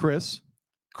 our Chris,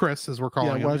 as we're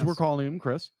calling him. as we're yes. calling him,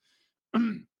 Chris,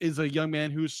 is a young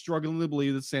man who's struggling to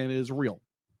believe that Santa is real.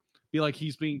 Be like,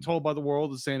 he's being told by the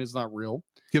world that Santa is not real.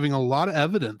 Giving a lot of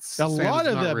evidence. A Santa's lot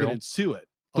of not real. evidence to it.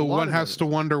 The one has to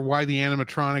wonder why the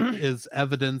animatronic is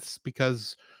evidence,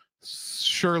 because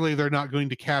surely they're not going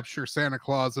to capture Santa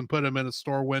Claus and put him in a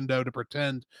store window to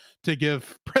pretend to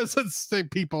give presents to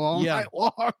people all night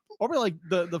long. Or be like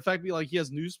the fact be like he has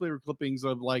newspaper clippings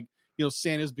of like,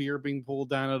 Santa's beard being pulled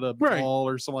down at a Right. ball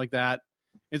or something like that.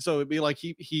 And so it'd be like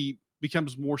he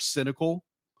becomes more cynical.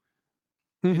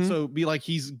 And so it'd be like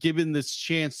he's given this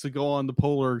chance to go on the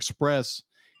Polar Express,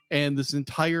 and this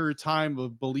entire time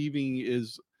of believing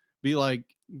is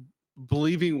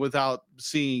believing without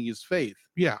seeing his faith.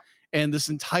 Yeah. And this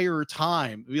entire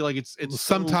time, it'd be like it's so-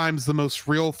 Sometimes the most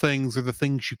real things are the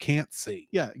things you can't see.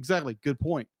 yeah, exactly. Good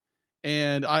point.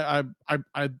 And I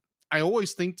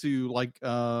always think to like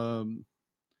 2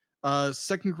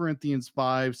 Corinthians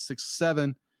 5, 6,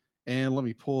 7, and let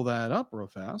me pull that up real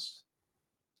fast.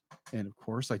 And of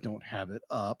course, I don't have it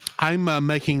up. I'm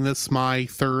making this my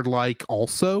third like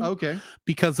also. Okay.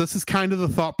 Because this is kind of the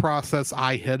thought process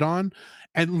I hit on.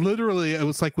 And literally, it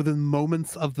was like within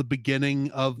moments of the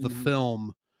beginning of the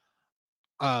film,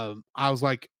 I was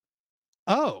like,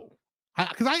 oh,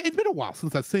 because it's been a while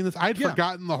since I've seen this. I'd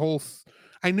forgotten the whole.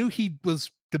 I knew he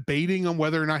was debating on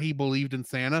whether or not he believed in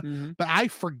Santa, but I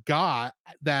forgot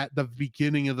that the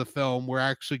beginning of the film we're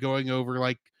actually going over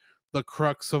like the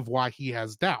crux of why he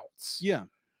has doubts. Yeah.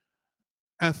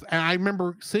 And I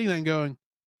remember seeing that and going,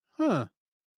 huh,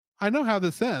 I know how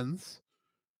this ends.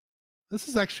 This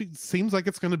is actually seems like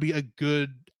it's going to be a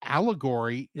good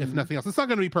allegory, if nothing else. It's not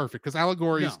going to be perfect because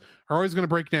allegories are always going to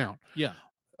break down. Yeah.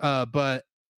 But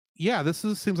yeah,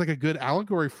 seems like a good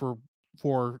allegory for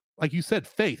like you said,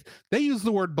 faith. They use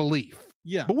the word belief.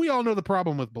 Yeah. But we all know the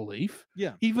problem with belief.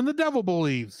 Yeah. Even the devil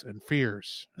believes and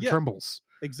fears and trembles.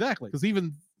 Exactly. Because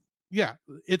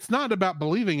it's not about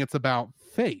believing, it's about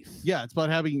faith. Yeah, it's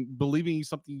about believing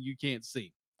something you can't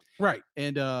see. Right.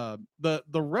 And the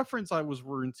reference I was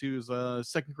referring to is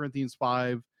 2 Corinthians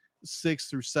 5, 6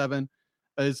 through 7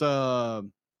 is so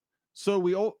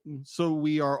we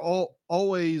are all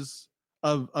always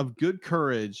of good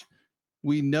courage.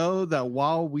 We know that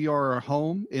while we are at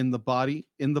home in the body,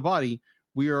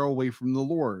 we are away from the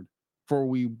Lord. For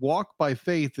we walk by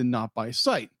faith and not by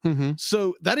sight.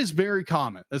 So that is very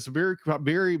common. That's very,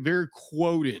 very, very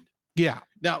quoted. Yeah.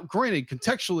 Now, granted,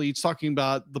 contextually, it's talking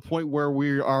about the point where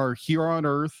we are here on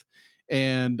earth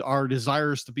and our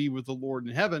desires to be with the Lord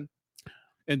in heaven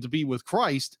and to be with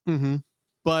Christ.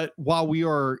 But while we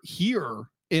are here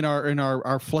in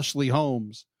our fleshly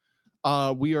homes,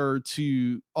 we are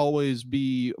to always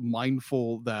be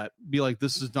mindful that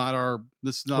this is not our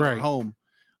home.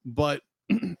 But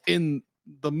in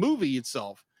the movie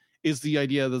itself is the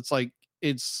idea that's like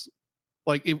it's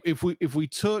like if we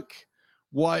took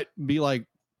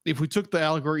if we took the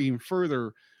allegory even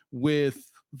further with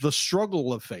the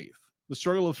struggle of faith, the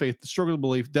struggle of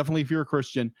belief, definitely if you're a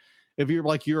Christian, if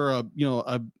you're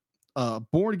a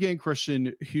born again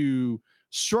Christian who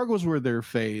struggles with their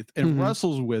faith and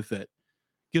wrestles with it,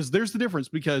 because there's the difference.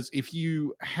 Because if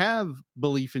you have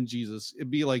belief in Jesus, it'd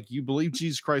be like you believe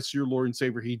Jesus Christ is your Lord and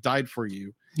Savior. He died for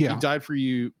you. Yeah. He died for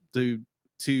you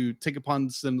to take upon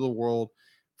the sin of the world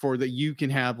for that you can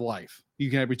have life. You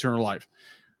can have eternal life.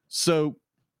 So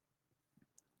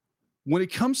when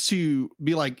it comes to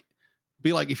be like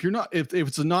if you're not if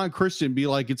it's a non-Christian, be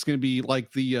like it's going to be like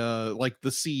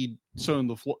the seed sown on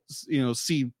the floor,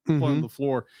 seed flown on the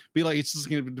floor. Be like it's just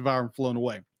going to be devoured and flown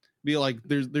away. Be like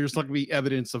there's not going to be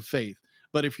evidence of faith.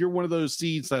 But if you're one of those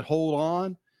seeds that hold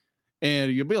on,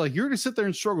 and you'll be like you're going to sit there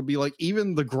and struggle. Be like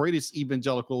even the greatest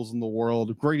evangelicals in the world,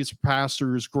 the greatest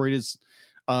pastors, greatest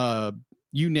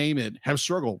you name it, have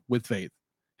struggled with faith,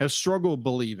 have struggled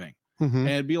believing,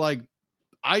 and be like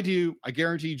I do. I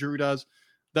guarantee Drew does.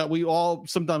 That we all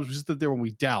sometimes we sit there when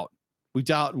we doubt,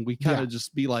 and we kind of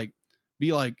just be like,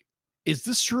 is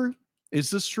this true? Is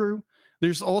this true?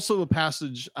 There's also a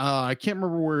passage I can't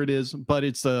remember where it is, but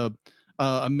it's a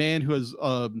man who has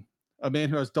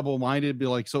double-minded. Be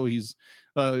like, so he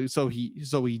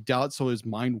doubts, so his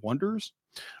mind wanders.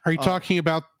 Are you talking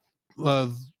about?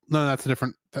 No, that's a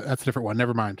different one.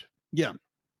 Never mind. Yeah.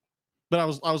 But I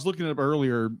was looking it up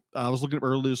earlier. I was looking up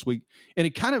earlier this week, and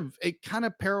it kind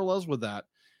of parallels with that.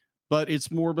 But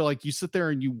it's more about like you sit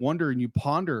there and you wonder and you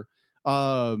ponder.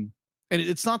 And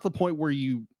it's not the point where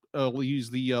you use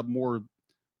the more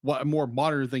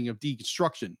modern thing of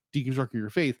deconstructing your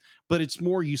faith, but it's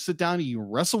more you sit down and you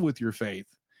wrestle with your faith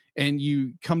and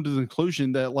you come to the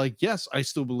conclusion that like, yes, I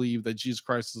still believe that Jesus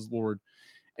Christ is Lord.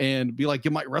 And be like,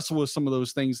 you might wrestle with some of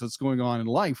those things that's going on in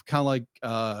life, kind of like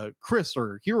Chris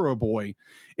or Hero Boy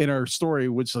in our story,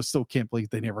 which I still can't believe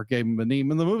they never gave him a name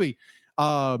in the movie.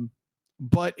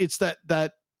 But it's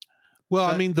that. Well,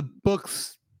 I mean, the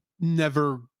books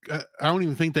never. I don't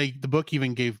even think the book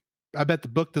even gave. I bet the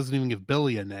book doesn't even give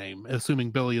Billy a name,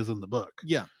 assuming Billy is in the book.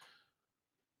 Yeah.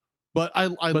 But I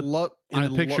love in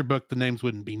the picture book, the names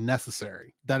wouldn't be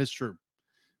necessary. That is true.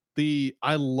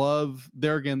 I love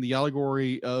there again the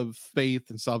allegory of faith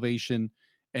and salvation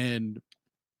and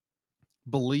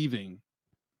believing,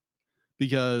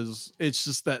 because it's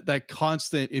just that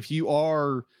constant. If you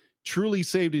are truly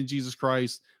saved in Jesus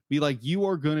Christ, be like you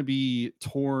are going to be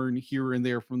torn here and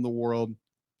there from the world,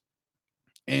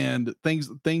 and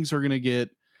things are going to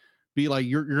be like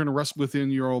you're going to wrestle within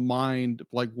your own mind,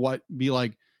 like what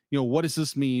does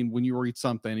this mean when you read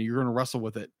something, and you're going to wrestle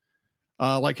with it.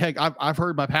 Like, heck, I've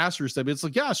heard my pastor say, it's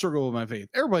like, yeah, I struggle with my faith.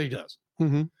 Everybody does.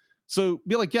 Mm-hmm. So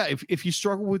be like, yeah, if you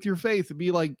struggle with your faith,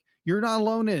 be like, you're not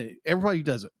alone in it. Everybody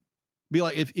does it. Be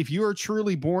like, if you are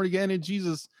truly born again in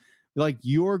Jesus, like,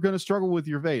 you're going to struggle with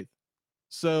your faith.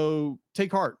 So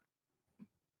take heart.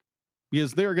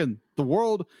 Because there again, the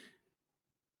world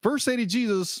first hated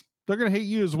Jesus, they're going to hate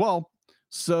you as well.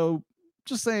 So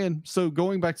just saying. So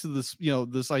going back to this,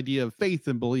 this idea of faith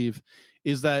and belief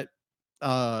is that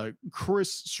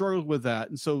Chris struggled with that.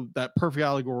 And so that perfect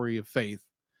allegory of faith,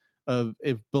 of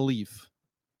belief,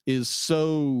 is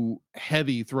so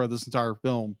heavy throughout this entire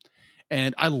film.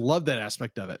 And I love that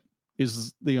aspect of it,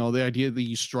 is, the idea that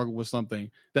you struggle with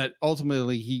something, that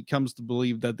ultimately he comes to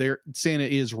believe that Santa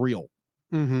is real.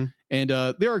 Mm-hmm. And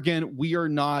there again, we are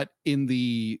not in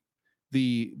the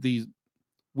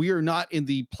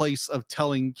place of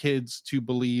telling kids to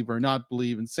believe or not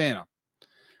believe in Santa.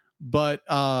 But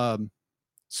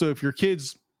so if your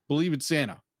kids believe in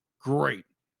Santa, great,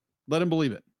 let them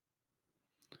believe it.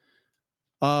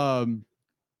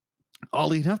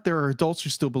 Oddly enough, there are adults who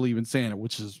still believe in Santa,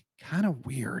 which is kind of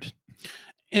weird.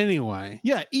 Anyway,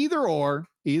 yeah, either or.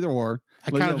 I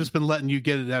kind of just been letting you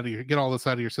get all this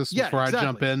out of your system before I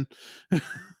jump in.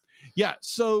 Yeah.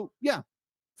 So yeah,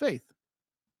 faith.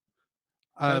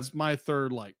 That's my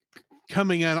third like.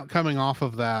 Coming off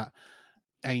of that,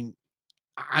 and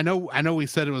I know we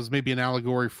said it was maybe an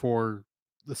allegory for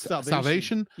the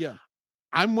salvation. Yeah.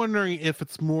 I'm wondering if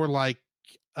it's more like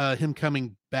him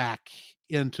coming back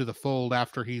into the fold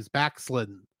after he's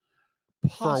backslidden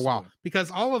for a while,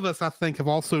 because all of us, I think, have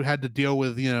also had to deal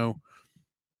with,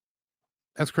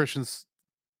 as Christians,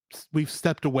 we've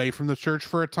stepped away from the church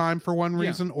for a time for one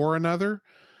reason or another,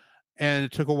 and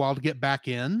it took a while to get back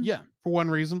in for one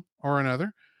reason or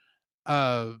another.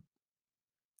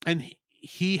 And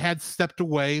he had stepped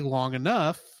away long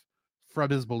enough from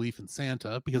his belief in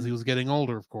Santa, because he was getting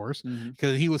older, of course,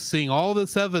 because he was seeing all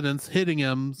this evidence hitting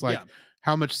him, like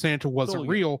how much Santa wasn't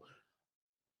real,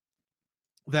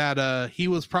 that he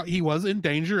was in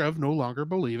danger of no longer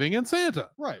believing in Santa.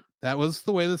 Right. That was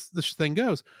the way this thing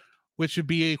goes, which would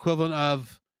be equivalent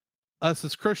of us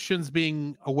as Christians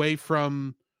being away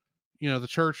from, the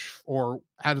church or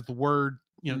out of the word,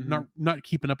 not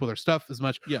keeping up with our stuff as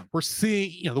much. Yeah. We're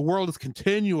seeing, the world is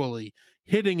continually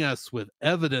hitting us with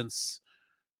evidence,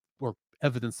 or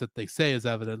evidence that they say is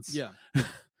evidence. Yeah.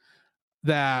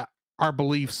 That our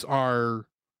beliefs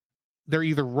they're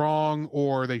either wrong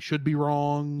or they should be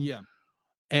wrong. Yeah.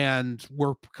 And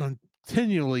we're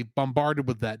continually bombarded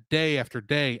with that day after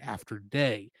day after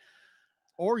day.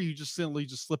 Or you just simply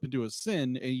slip into a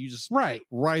sin and you just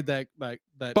ride that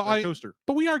coaster.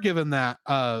 But we are given that,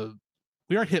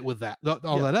 we are hit with that,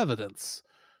 that evidence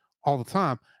all the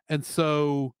time. And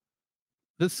so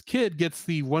this kid gets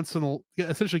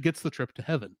essentially gets the trip to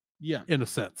heaven. Yeah. In a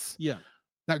sense. Yeah.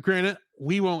 Now, granted,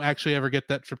 we won't actually ever get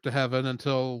that trip to heaven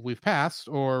until we've passed,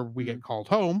 or we get called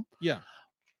home. Yeah.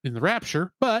 In the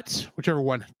rapture, but whichever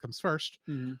one comes first.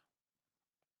 Mm-hmm.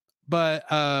 But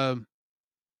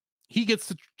he gets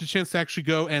the chance to actually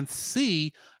go and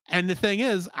see. And the thing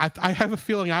is, I have a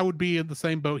feeling I would be in the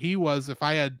same boat he was if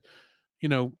I had,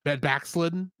 had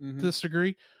backslidden to this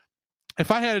degree. If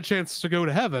I had a chance to go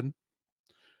to heaven,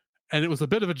 and it was a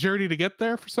bit of a journey to get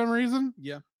there for some reason.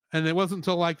 Yeah. And it wasn't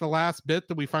until like the last bit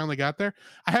that we finally got there.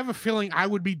 I have a feeling I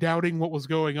would be doubting what was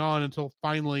going on until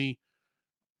finally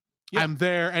I'm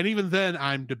there. And even then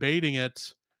I'm debating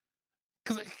it.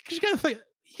 Because you gotta think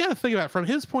about it from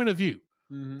his point of view.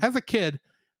 As a kid,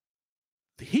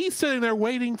 he's sitting there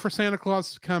waiting for Santa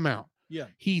Claus to come out. Yeah.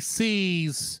 He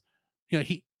sees,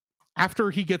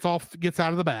 after he gets out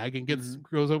of the bag and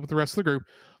goes up with the rest of the group,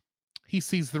 he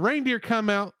sees the reindeer come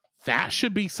out. That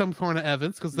should be some kind of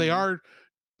evidence, because the elves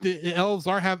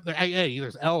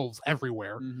there's elves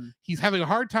everywhere. He's having a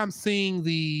hard time seeing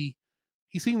the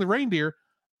reindeer,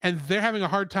 and they're having a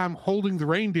hard time holding the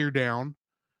reindeer down.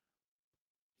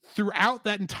 Throughout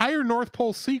that entire North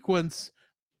Pole sequence,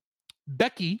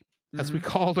 Becky, as we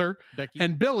called her,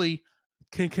 and Billy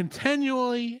can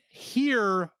continually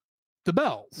hear the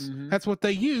bells. That's what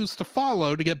they use to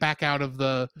follow to get back out of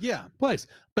the place.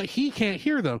 But he can't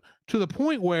hear them, to the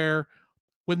point where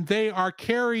when they are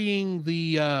carrying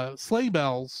the sleigh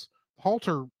bells,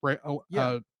 halter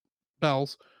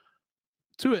bells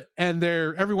to it, and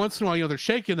they're every once in a while, they're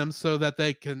shaking them so that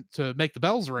they can to make the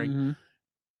bells ring.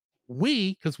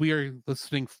 Because we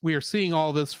are seeing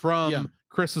all this from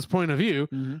Chris's point of view.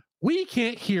 We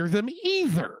can't hear them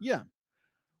either. Yeah.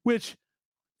 Which,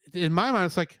 in my mind,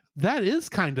 it's like, that is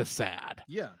kind of sad.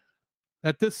 Yeah.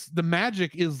 That the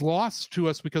magic is lost to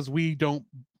us because we don't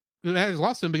has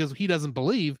lost him because he doesn't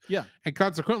believe. Yeah. And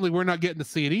consequently, we're not getting to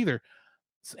see it either.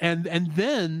 And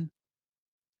then,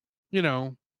 you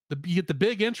know, you get the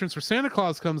big entrance where Santa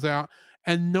Claus comes out,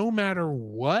 and no matter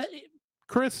what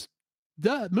Chris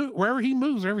does, wherever he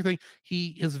moves or everything,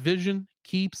 his vision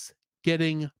keeps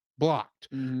getting blocked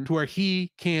Mhm. to where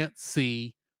he can't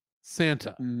see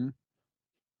Santa. Mhm.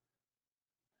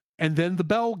 And then the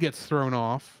bell gets thrown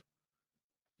off,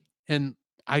 and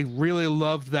I really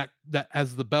loved that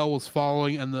as the bell was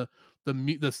falling and the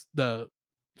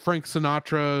Frank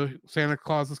Sinatra Santa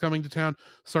Claus is coming to town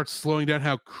starts slowing down,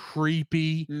 how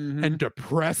creepy Mhm. and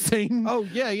depressing Oh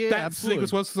yeah, that absolutely.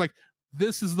 sequence was. It's like,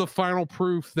 this is the final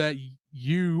proof that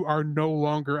you are no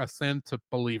longer a Santa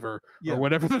believer, Yeah. or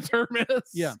whatever the term is.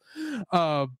 Yeah.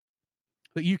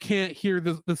 That you can't hear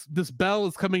this bell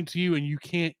is coming to you and you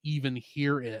can't even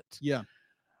hear it. Yeah.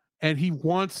 And he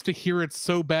wants to hear it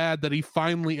so bad that he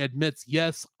finally admits,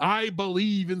 yes, I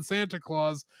believe in Santa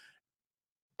Claus.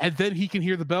 And then he can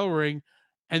hear the bell ring,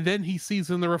 and then he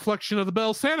sees in the reflection of the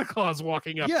bell Santa Claus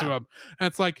walking up to him. And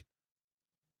it's like,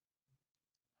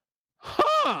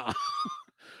 huh.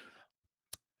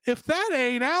 If that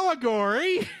ain't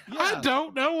allegory, I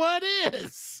don't know what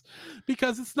is.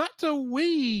 Because it's not till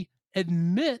we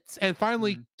admit and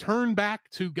finally turn back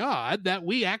to God that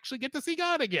we actually get to see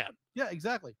God again. Yeah,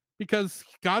 exactly. Because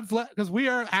because we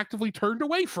are actively turned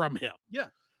away from him. Yeah.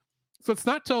 So it's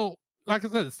not till, like I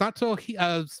said, it's not till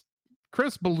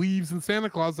Chris believes in Santa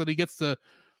Claus that he gets to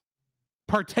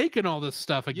partake in all this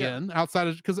stuff again, outside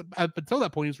of, because up until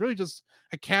that point he's really just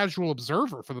a casual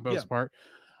observer for the most part.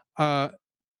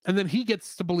 And then he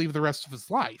gets to believe the rest of his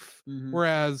life. Mhm.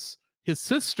 Whereas his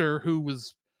sister, who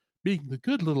was being the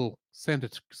good little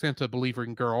Santa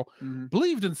believing girl,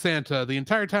 believed in Santa the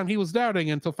entire time he was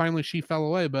doubting, until finally she fell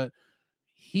away. But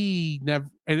he never,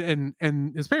 and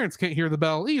his parents can't hear the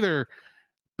bell either,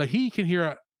 but he can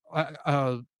hear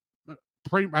I'm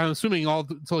assuming all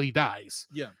until he dies.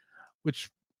 Yeah.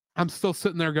 Which I'm still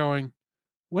sitting there going,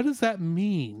 what does that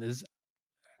mean? Is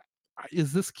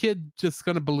this kid just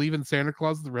going to believe in Santa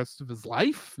Claus the rest of his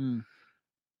life?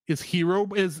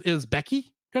 Is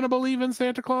Becky going to believe in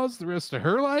Santa Claus the rest of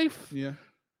her life? Yeah.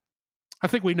 I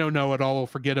think we know it all will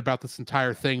forget about this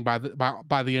entire thing by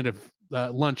the end of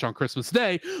lunch on Christmas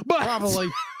Day, but Probably.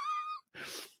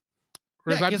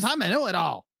 Because I'm in it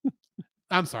all.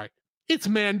 I'm sorry. It's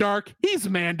Mandark. He's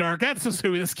Mandark. That's just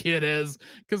who this kid is.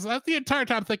 Because the entire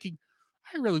time thinking,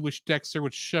 I really wish Dexter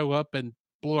would show up and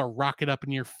blow a rocket up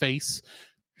in your face.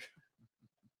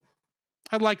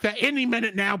 I'd like that any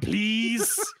minute now,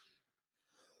 please.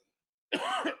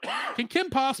 Can Kim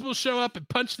Possible show up and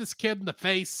punch this kid in the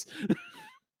face?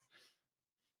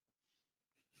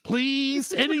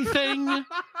 Please, anything.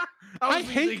 I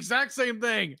hate the exact same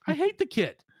thing. I hate the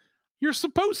kid. You're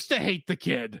supposed to hate the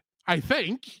kid, I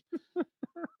think.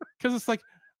 Because it's like,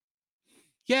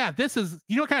 yeah, this is,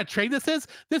 you know what kind of train this is?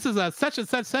 This is a such and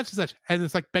such, such and such. And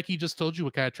it's like, Becky just told you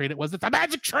what kind of train it was. It's a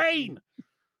magic train.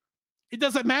 It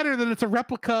doesn't matter that it's a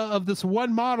replica of this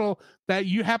one model that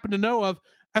you happen to know of,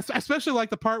 especially like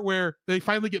the part where they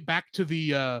finally get back to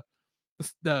the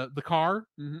car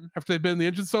after they've been in the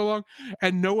engine so long,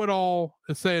 and Know-It-All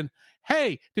is saying,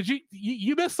 hey, did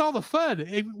you missed all the fun.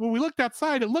 When we looked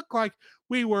outside, it looked like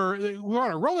we were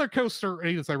on a roller coaster.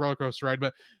 He didn't say roller coaster ride,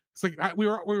 but it's like it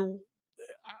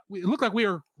looked like we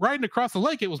were riding across the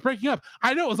lake. It was breaking up.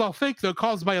 I know it was all fake though,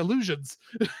 caused by illusions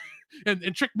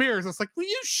and trick mirrors. It's like, will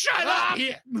you shut up?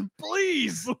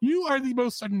 Please. You are the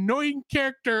most annoying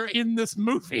character in this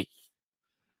movie.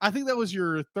 I think that was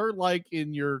your third like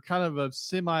in your kind of a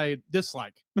semi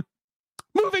dislike.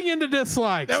 Moving into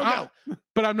dislikes. There we go.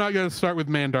 But I'm not going to start with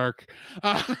Mandark.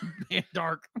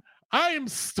 Mandark. I am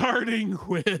starting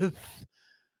with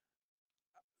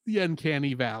the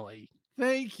Uncanny Valley.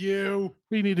 Thank you.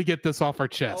 We need to get this off our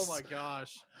chest. Oh my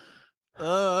gosh.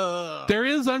 There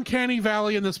is Uncanny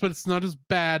Valley in this, but it's not as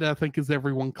bad, I think, as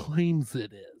everyone claims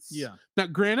it is. Yeah. Now,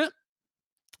 granted,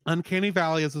 Uncanny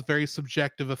Valley is a very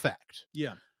subjective effect.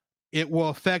 Yeah. It will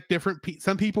affect different people.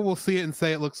 Some people will see it and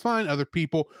say it looks fine. Other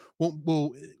people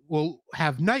will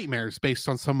have nightmares based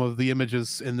on some of the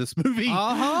images in this movie,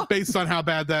 based on how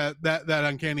bad that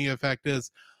uncanny effect is.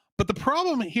 But the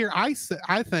problem here, I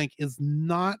think, is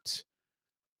not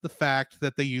the fact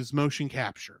that they use motion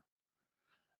capture.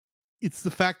 It's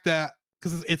the fact that,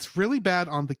 because it's really bad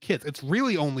on the kids. It's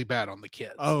really only bad on the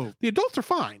kids. Oh, the adults are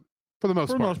fine for the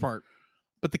most part.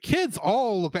 But the kids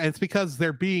all look bad. It's because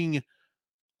they're being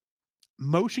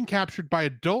motion captured by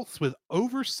adults with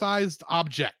oversized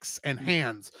objects and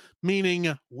hands,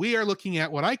 meaning we are looking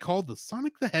at what I call the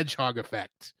Sonic the Hedgehog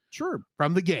effect. Sure.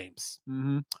 From the games.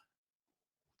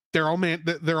 they're all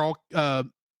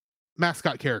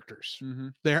mascot characters. Mm-hmm.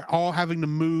 They're all having to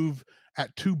move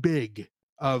at too big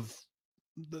of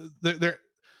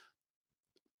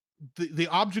the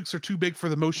objects are too big for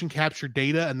the motion capture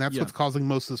data, and that's what's causing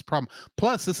most of this problem.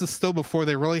 Plus, this is still before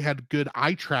they really had good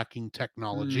eye tracking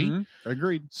technology. Mm-hmm.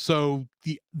 Agreed. So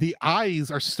the eyes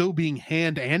are still being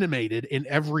hand animated in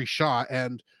every shot,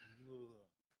 and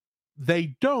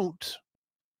they don't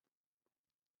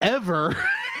ever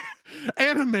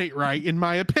animate right, in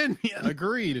my opinion.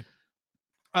 Agreed.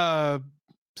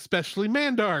 Especially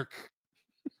Mandark.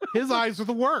 His eyes are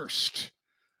the worst.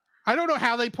 I don't know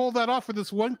how they pulled that off for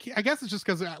this one kid. I guess it's just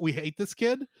because we hate this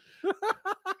kid.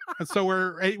 And so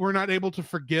we're not able to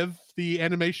forgive the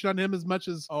animation on him as much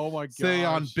as say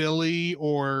on Billy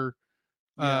or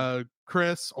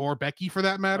Chris or Becky for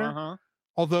that matter. Uh-huh.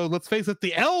 Although let's face it,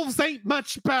 the elves ain't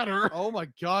much better. Oh my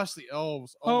gosh, the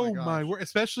elves. Oh my word,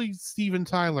 especially Steven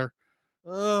Tyler.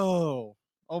 Oh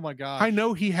my gosh. I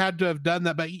know he had to have done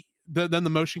that, but done the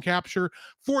motion capture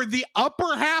for the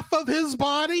upper half of his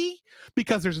body,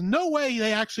 because there's no way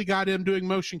they actually got him doing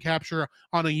motion capture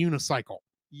on a unicycle.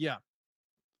 Yeah.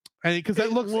 And because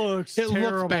it looks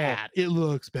bad. It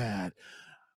looks bad.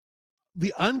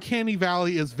 The uncanny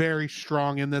valley is very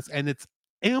strong in this, and it's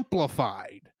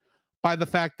amplified by the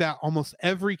fact that almost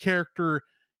every character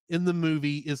in the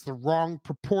movie is the wrong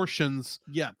proportions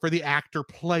for the actor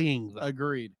playing them.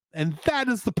 Agreed. And that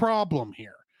is the problem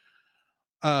here.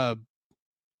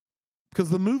 Because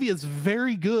the movie is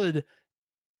very good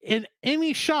in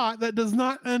any shot that does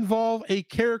not involve a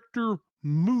character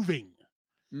moving,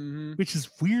 which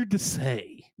is weird to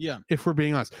say. Yeah. If we're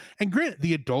being honest. And granted,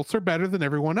 the adults are better than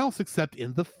everyone else except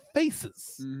in the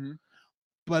faces. Mm-hmm.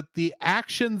 But the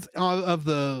actions of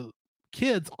the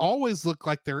kids always look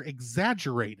like they're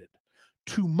exaggerated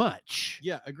too much.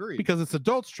 Yeah, agreed. Because it's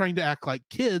adults trying to act like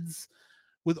kids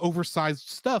with oversized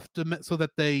stuff so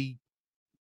that they,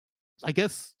 I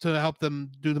guess, to help them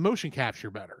do the motion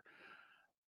capture better,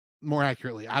 more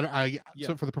accurately.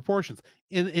 So for the proportions,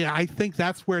 and I think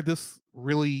that's where this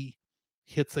really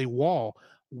hits a wall.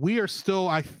 We are still,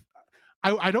 I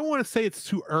don't want to say it's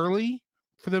too early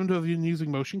for them to have been using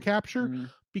motion capture,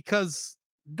 because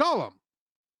Gollum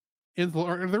in the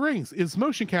Lord of the Rings is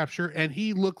motion capture, and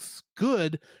he looks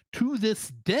good to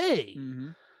this day.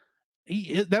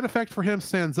 That effect for him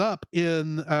stands up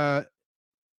in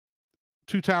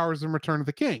Two Towers and Return of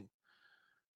the King.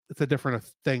 It's a different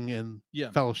thing in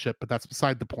Fellowship, but that's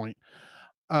beside the point.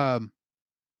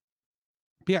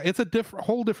 It's a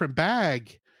whole different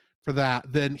bag for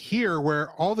that than here,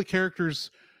 where all the characters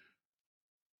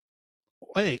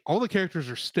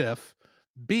are stiff.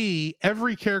 B,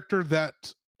 every character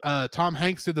that Tom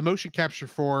Hanks did the motion capture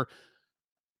for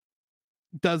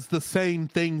does the same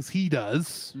things he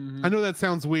does. I know that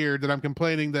sounds weird that I'm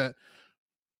complaining that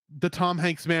the Tom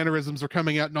Hanks mannerisms are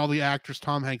coming out in all the actors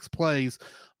Tom Hanks plays,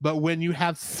 but when you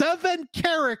have 7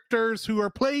 characters who are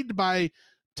played by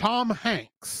Tom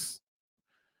Hanks,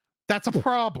 that's a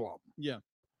problem. Yeah.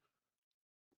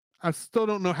 I still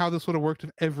don't know how this would have worked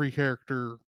if every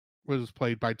character was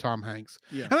played by Tom Hanks.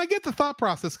 Yeah. And I get the thought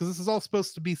process, because this is all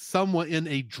supposed to be somewhat in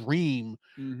a dream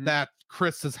that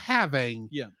Chris is having.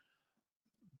 Yeah.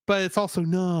 But it's also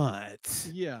not.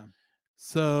 Yeah.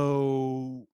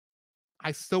 So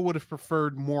I still would have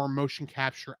preferred more motion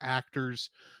capture actors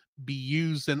be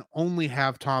used and only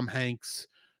have Tom Hanks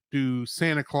do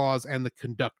Santa Claus and the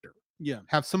conductor. Yeah.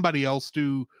 Have somebody else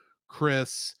do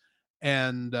Chris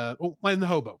and the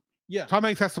hobo. Yeah. Tom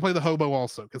Hanks has to play the hobo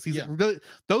also, because he's really,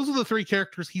 those are the 3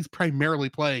 characters he's primarily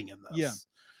playing in this. Yeah.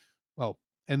 Well,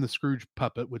 and the Scrooge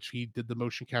puppet, which he did the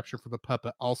motion capture for the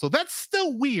puppet also. That's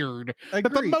still weird. That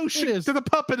the motion to the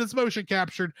puppet is motion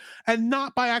captured, and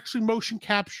not by actually motion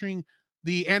capturing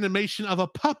the animation of a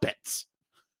puppet,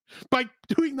 by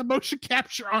doing the motion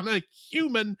capture on a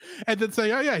human and then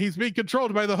saying, oh yeah, he's being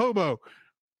controlled by the hobo,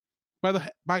 by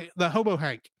the hobo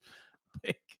Hank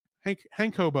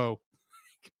Hobo.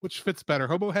 Which fits better,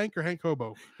 Hobo Hank or Hank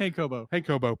Hobo? Hank Hobo. Hank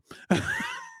Hobo.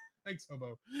 Thanks,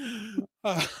 Hobo.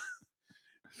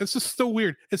 It's just so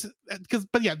weird.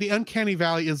 But the uncanny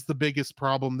valley is the biggest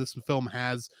problem this film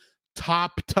has,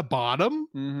 top to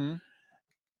bottom.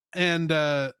 And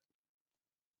I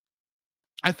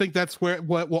think that's what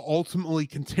will ultimately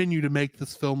continue to make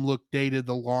this film look dated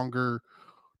the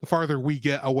farther we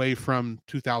get away from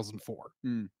 2004.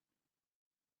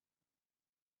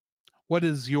 What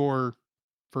is your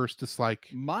first dislike?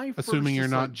 Assuming you're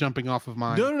not jumping off of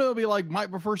mine. No. Be like, my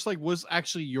first dislike was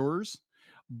actually yours,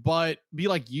 but be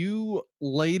like, you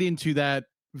laid into that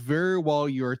very well.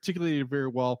 You articulated it very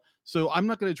well. So I'm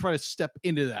not going to try to step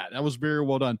into that. That was very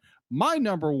well done. My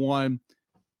number one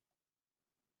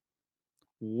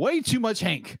way too much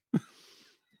Hank.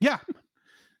 Yeah.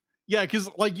 Yeah, because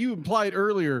like you implied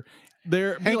earlier,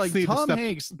 they're be Hanks like need to Tom step-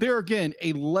 Hanks. They're again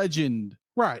a legend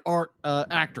Right. art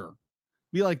actor.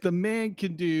 Be like the man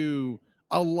can do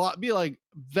a lot. Be like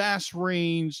vast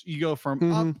range. You go from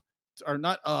Mhm. up or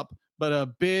not up, but a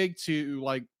big to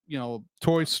like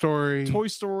Toy Story. Toy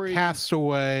Story,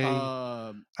 Castaway.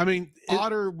 I mean,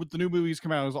 Otter with the new movies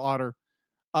come out as Otter.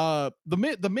 The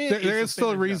man. there is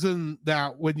still a reason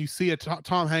that when you see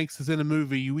Tom Hanks is in a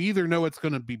movie, you either know it's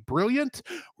going to be brilliant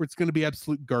or it's going to be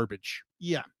absolute garbage.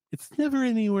 Yeah, It's never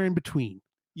anywhere in between.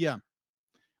 yeah.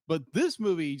 But this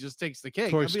movie just takes the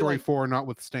cake. Toy I'd be Story like, 4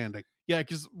 notwithstanding. yeah,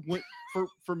 because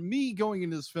for me going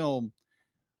into this film,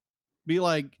 be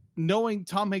like knowing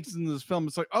Tom Hanks is in this film,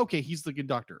 it's like okay, he's the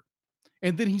conductor,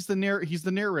 and then he's the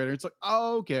narrator. It's like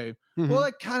oh, okay, Mhm. well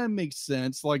that kind of makes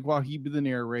sense. Like while he'd be the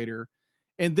narrator,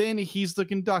 and then he's the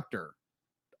conductor.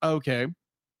 Okay,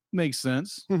 makes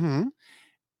sense. Mhm.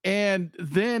 And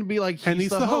then be like And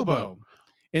he's the hobo.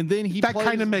 and then That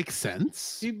kind of makes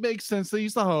sense. It makes sense that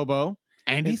he's the hobo.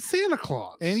 And he's Santa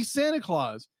Claus. And he's Santa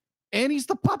Claus. And he's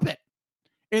the puppet.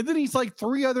 And then he's like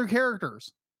three other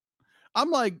characters.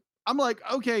 I'm like,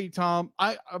 okay, Tom,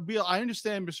 I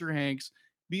understand, Mr. Hanks.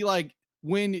 Be like,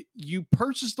 when you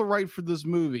purchased the right for this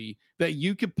movie, that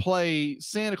you could play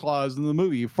Santa Claus in the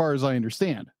movie, as far as I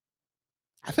understand.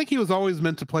 I think he was always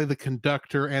meant to play the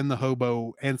conductor and the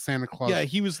hobo and Santa Claus. Yeah,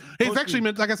 he was. He's actually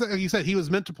meant, like I said, like you said, he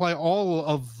was meant to play all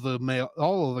of the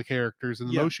characters in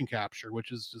the Yeah. motion capture,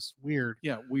 which is just weird.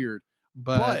 Yeah, weird.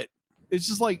 But, But it's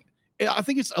just like I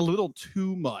think it's a little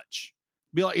too much.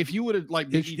 Be like if you would have like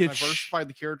maybe diversified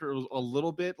the character a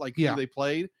little bit, like who they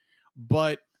played.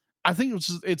 But I think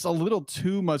it's a little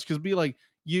too much because they like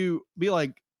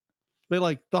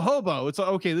the hobo. It's like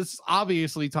okay, this is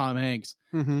obviously Tom Hanks.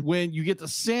 Mhm. When you get to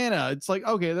Santa, it's like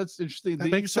okay, that's interesting. That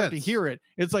Then makes you start sense. to hear it.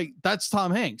 It's like that's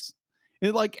Tom Hanks.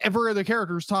 And like every other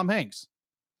character is Tom Hanks.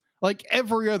 Like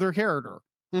every other character.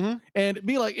 Mhm. And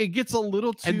be like it gets a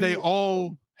little too and they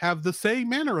all have the same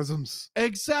mannerisms,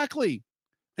 exactly.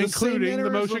 The same including the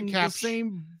motion mannerisms, capture. the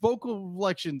same vocal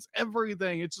inflections,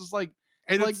 everything. It's just like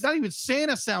And like it's- not even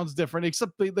Santa sounds different,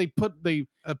 except they put a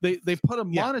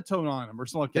yeah. monotone on him or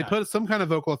something like they that. put some kind of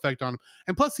vocal effect on him.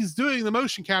 And plus, he's doing the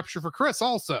motion capture for Chris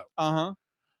also. Uh-huh.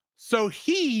 So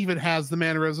he even has the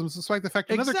mannerisms, despite the fact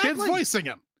that another kid's Exactly. voicing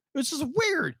him. It's just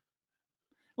weird.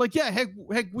 Like, yeah, heck,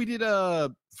 we did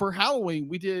for Halloween,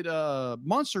 we did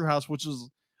Monster House, which is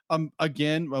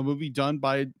again a movie done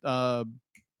by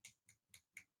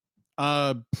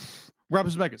Robert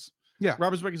Zemeckis. Yeah.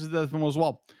 Robert Zemeckis did that film as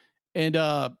well. And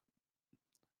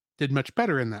Did much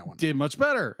better in that one. did much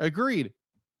better. Agreed.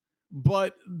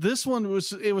 But this one was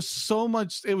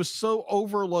so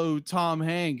overload Tom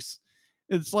Hanks.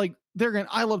 It's like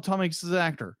I love Tom Hanks as an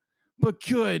actor, but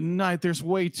good night, there's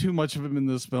way too much of him in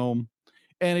this film,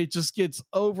 and it just gets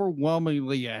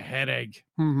overwhelmingly a headache.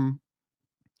 Mm-hmm.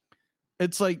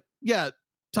 It's like, yeah,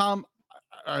 Tom,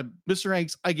 Mr.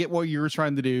 Hanks, I get what you were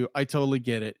trying to do. I totally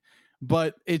get it,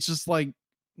 but it's just like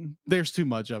there's too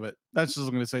much of it. That's just what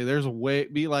I'm gonna say. There's a way.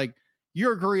 Be like,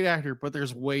 you're a great actor, but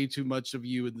there's way too much of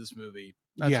you in this movie.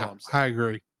 That's all I'm saying. I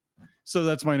agree. So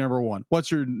that's my number one. What's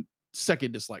your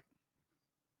second dislike?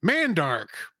 Mandark.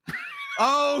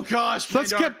 Oh gosh,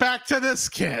 Let's get back to this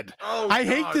kid. Oh, I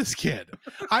hate this kid.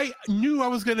 I knew I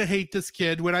was going to hate this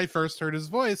kid when I first heard his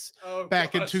voice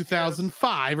back in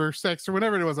 2005 or 6 or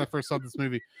whenever it was I first saw this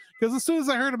movie. Because as soon as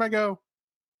I heard him, I go,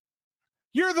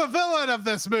 "You're the villain of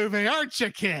this movie, aren't you,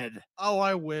 kid?" Oh,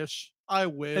 I wish.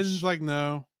 And it's like,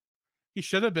 no, he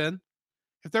should have been.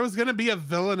 If there was going to be a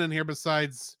villain in here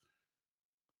besides,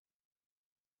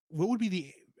 what would be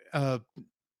the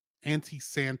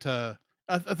anti-Santa?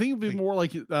 I think it'd be more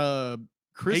like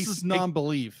Chris's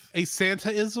non-belief. A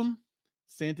Santaism?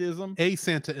 Santaism? A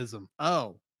Santaism.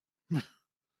 Oh.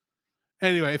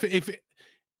 Anyway, if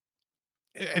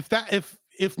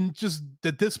just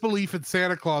the disbelief in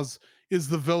Santa Claus is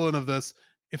the villain of this,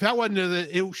 if that wasn't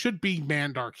it should be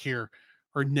Mandark here,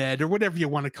 or Ned, or whatever you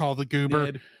want to call the goober.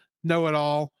 Ned. Know it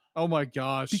all. Oh my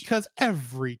gosh. Because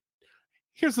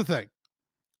here's the thing.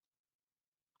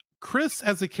 Chris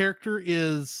as a character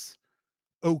is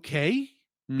okay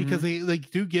because they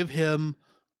do give him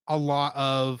a lot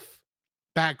of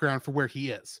background for where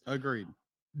he is. Agreed.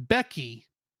 Becky,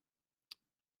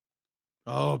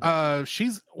 Oh,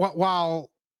 she's while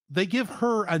they give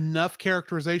her enough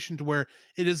characterization to where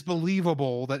it is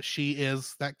believable that she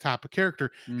is that type of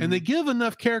character, and they give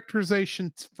enough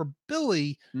characterization for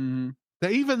Billy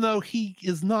that even though he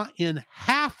is not in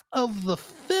half of the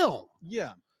film,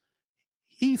 yeah.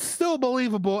 he's still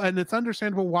believable, and it's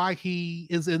understandable why he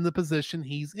is in the position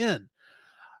he's in.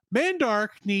 Mandark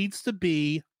needs to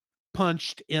be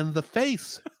punched in the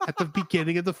face at the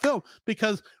beginning of the film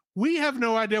because we have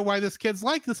no idea why this kid's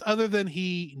like this other than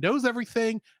he knows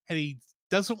everything and he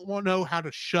doesn't want to know how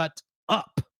to shut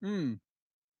up.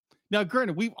 Now,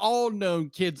 granted, we've all known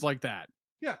kids like that.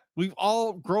 Yeah. We've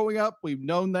all, growing up, we've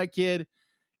known that kid.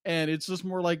 And it's just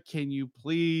more like, can you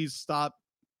please stop?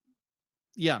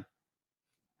 Yeah.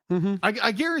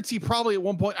 I guarantee probably at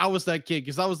one point I was that kid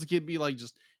because I was the kid be like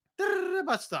just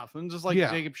about stuff and just like,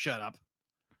 Jacob, shut up.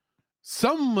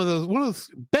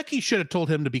 Becky should have told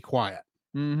him to be quiet.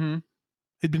 It'd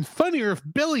been funnier if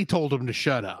Billy told him to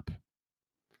shut up.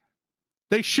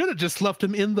 They should have just left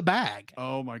him in the bag.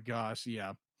 Oh my gosh,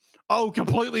 yeah. Oh,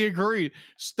 completely agreed.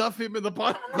 Stuff him in the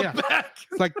bottom of the bag.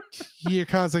 It's like, you're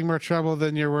causing more trouble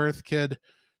than you're worth, kid.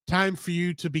 Time for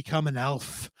you to become an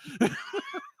elf.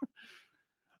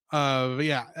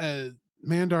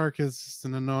 Mandark is just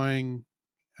an annoying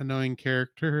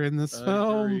character in this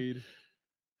film. Agreed.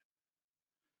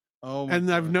 Oh, and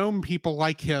God. I've known people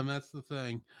like him. That's the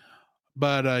thing.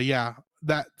 But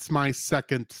that's my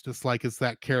second dislike is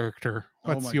that character.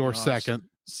 What's your second?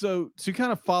 So to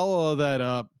kind of follow that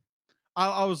up,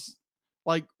 I was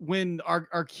like, when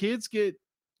our kids get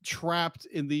trapped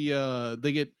in the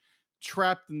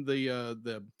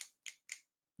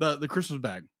the Christmas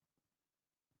bag.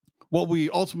 What we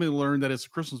ultimately learned that it's a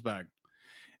Christmas bag.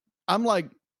 I'm like,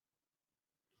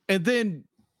 and then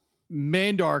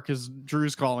Mandark, as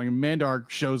Drew's calling him, Mandark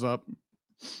shows up.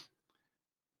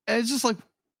 And it's just like,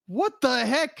 what the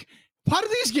heck? How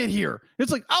did these get here?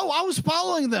 It's like, oh, I was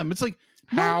following them. It's like,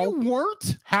 how you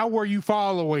weren't? How were you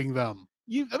following them?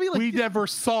 We never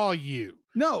saw you.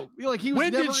 No, like he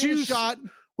was never in a shot.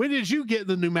 When did you get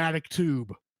the pneumatic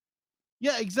tube?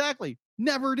 Yeah, exactly.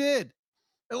 Never did.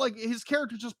 And like his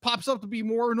character just pops up to be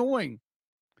more annoying.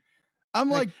 I'm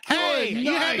like, hey,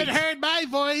 you haven't heard my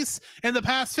voice in the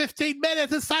past 15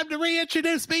 minutes. It's time to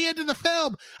reintroduce me into the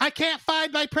film. I can't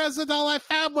find my present. All I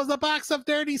found was a box of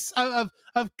dirty of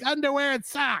underwear and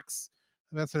socks.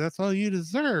 That's all you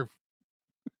deserve.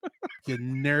 You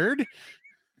nerd.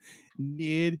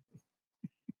 And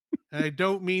I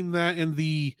don't mean that in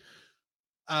the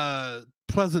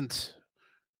pleasant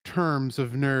terms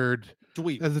of nerd.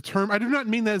 Dweeb. As a term, I do not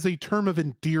mean that as a term of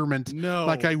endearment. No,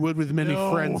 like I would with many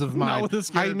friends of mine.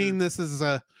 I mean this is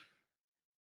I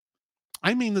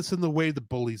mean this in the way the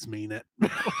bullies mean it.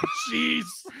 Jeez.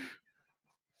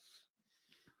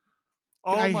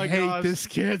 I hate this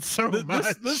kid so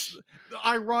much.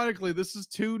 Ironically, this is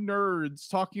two nerds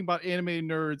talking about animated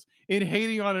nerds and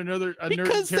hating on another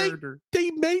nerd character.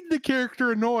 They made the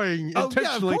character annoying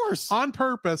intentionally, of course, on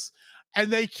purpose,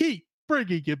 and they keep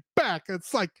bringing it back.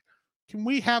 It's like, can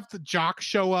we have the jock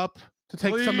show up to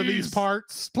take some of these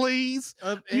parts, please?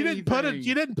 You didn't put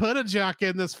a jock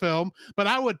in this film, but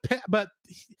I would. But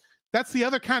that's the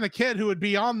other kind of kid who would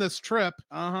be on this trip.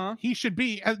 He should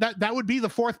be that would be the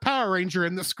fourth Power Ranger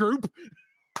in this group.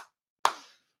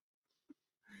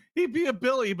 He'd be a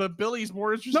Billy, but Billy's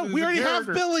more interested. No, we already have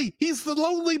Billy. He's the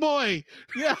lonely boy.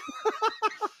 Yeah,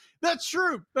 that's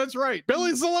true. That's right.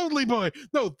 Billy's the lonely boy.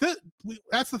 No,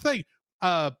 that's the thing.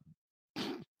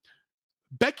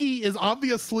 Becky is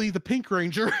obviously the Pink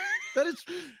Ranger. That is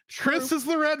true. Chris is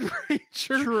the Red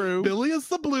Ranger. True. Billy is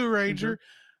the Blue Ranger.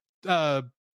 I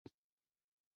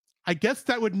guess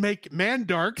that would make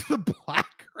Mandark the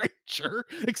Black Ranger,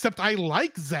 except I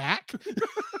like Zach.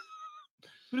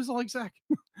 Who doesn't like Zach?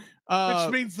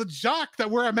 Which means the jock that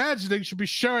we're imagining should be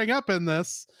showing up in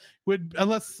this would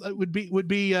be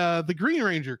the Green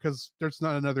Ranger, because there's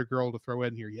not another girl to throw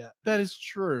in here yet. That is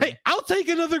true. Hey, I'll take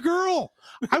another girl.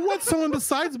 I want someone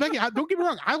besides Becky. Don't get me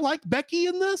wrong. I like Becky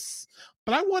in this,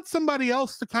 but I want somebody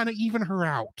else to kind of even her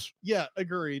out. Yeah,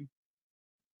 agreed.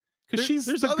 Because she's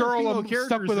the girl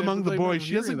stuck with among the boys.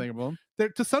 She doesn't.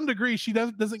 To some degree, she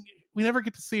doesn't. We never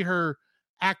get to see her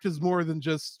act as more than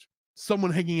just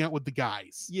someone hanging out with the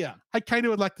guys. Yeah, I kind of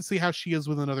would like to see how she is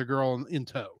with another girl in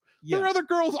tow. Yeah. There are other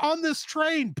girls on this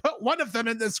train. Put one of them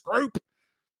in this group.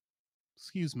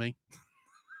 Excuse me.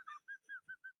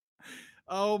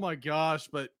 Oh my gosh,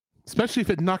 but especially if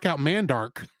it knock out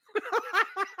Mandark.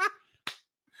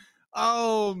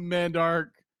 Oh,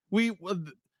 Mandark.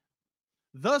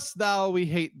 Thus thou we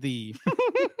hate thee.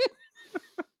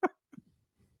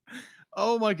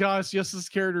 Oh my gosh, yes, this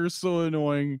character is so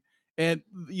annoying. And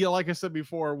yeah, like I said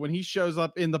before, when he shows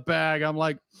up in the bag, I'm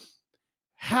like,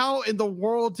 how in the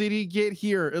world did he get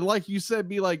here? And like you said,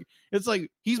 it's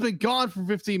like he's been gone for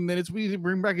 15 minutes. We need to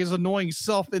bring back his annoying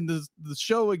self in the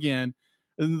show again,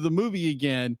 in the movie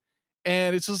again.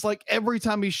 And it's just like every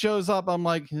time he shows up, I'm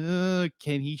like, can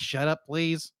he shut up,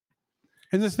 please?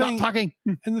 And the Stop thing, talking.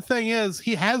 and the thing is,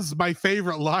 he has my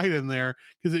favorite line in there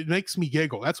because it makes me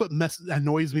giggle. That's what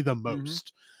annoys me the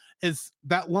most. Is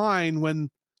that line when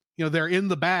they're in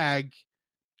the bag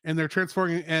and they're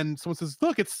transforming, and someone says,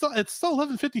 "Look, it's still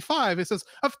 11:55." It says,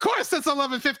 "Of course it's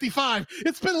 11:55.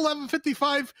 It's been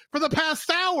 11:55 for the past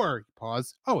hour."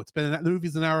 Pause. Oh, the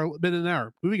movie's been an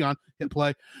hour. Moving on. Hit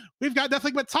play. We've got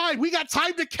nothing but time. We got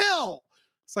time to kill.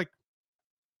 It's like,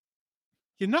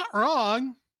 you're not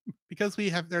wrong, because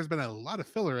there's been a lot of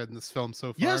filler in this film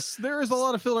so far. Yes, there is a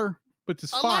lot of filler, which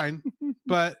is fine.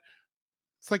 But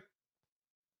it's like,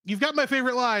 you've got my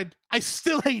favorite line. I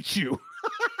still hate you.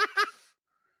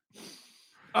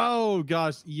 Oh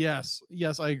gosh, yes,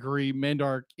 I agree.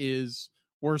 Mandark is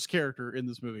worst character in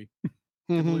this movie.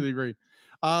 Completely agree.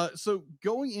 So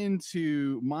going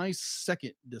into my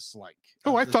second dislike.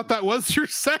 Oh, I thought that was your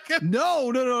second.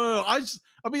 No.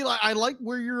 I like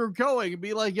where you're going and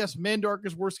be like, yes, Mandark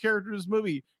is worst character in this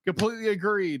movie. Completely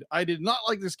agreed. I did not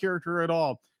like this character at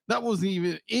all. That wasn't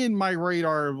even in my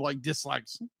radar of like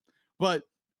dislikes, but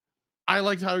I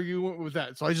liked how you went with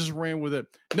that, so I just ran with it.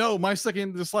 No, my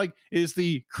second dislike is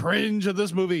the cringe of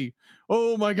this movie.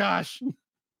 Oh my gosh,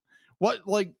 what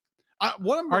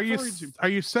am Are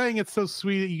you saying it's so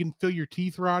sweet that you can feel your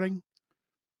teeth rotting?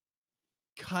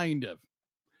 Kind of.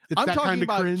 It's I'm that talking kind of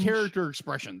about cringe? character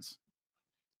expressions.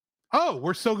 Oh,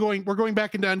 we're going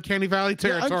back into Uncanny Valley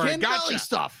territory. Uncanny Valley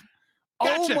stuff.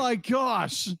 Gotcha. Oh my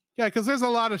gosh. Yeah, because there's a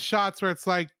lot of shots where it's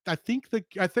like, I think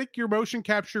your motion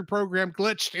capture program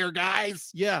glitched here,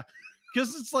 guys. Yeah,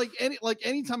 because it's like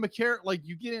anytime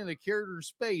you get in a character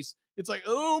space, it's like,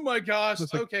 oh my gosh.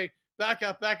 It's like, okay, back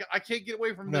up. I can't get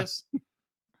away from No. this.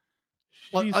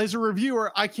 Like, as a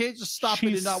reviewer, I can't just stop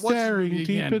it and not watch the staring movie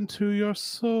deep again. into your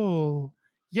soul.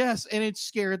 Yes, and it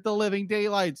scared the living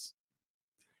daylights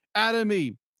out of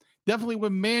me. Definitely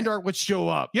when Mandark would show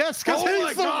up. Yes, because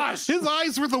his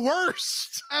eyes were the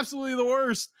worst. Absolutely the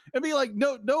worst. I mean, like,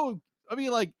 no. I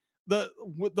mean, like,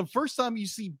 the first time you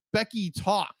see Becky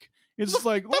talk, it's just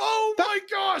like, oh my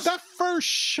gosh. That first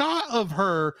shot of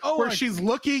her where my she's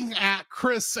looking at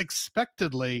Chris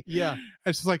expectantly. Yeah.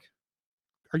 And she's like,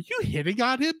 are you hitting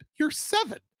on him? You're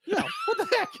 7. Yeah. What the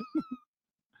heck?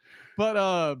 But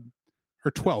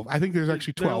or 12. I think there's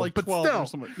actually 12. like but 12 still, or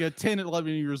something. Yeah, 10 and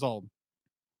 11 years old.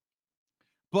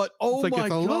 But oh it's like my it's a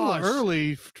gosh. little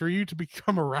early for you to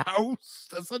become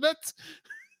aroused, isn't it?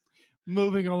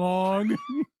 Moving along.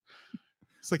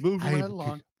 It's like, Moving right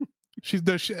along. She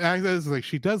does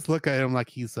look at him like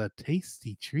he's a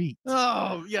tasty treat.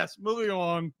 Oh yes, moving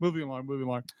along.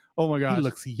 Oh my gosh. He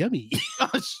looks yummy.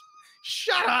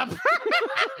 Shut up.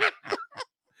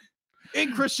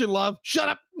 In Christian love, shut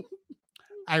up.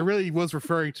 I really was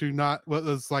referring to not what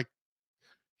was like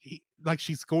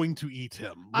she's going to eat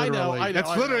him. Literally. I know.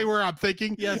 That's literally where I'm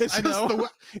thinking. Yes, it's I just know.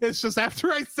 It's just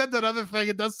after I said that other thing,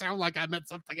 it does sound like I meant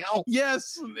something else.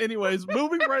 Yes. Anyways,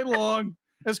 moving right along.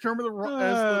 As Kermit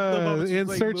the In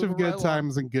like, search of moving good right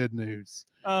times and good news.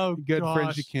 Along. Oh, Good friends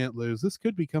gosh. you can't lose. This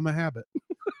could become a habit.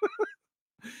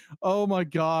 Oh my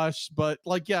gosh. But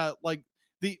like, yeah, like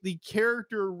the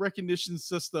character recognition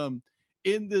system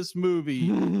in this movie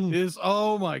is,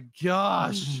 oh my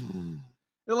gosh.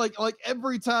 Like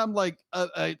every time like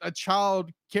a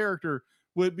child character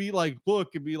would be like,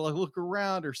 look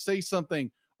around or say something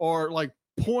or like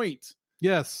point.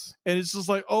 Yes. And it's just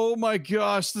like, oh my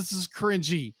gosh, this is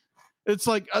cringy. It's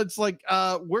like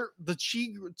where the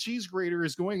cheese grater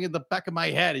is going in the back of my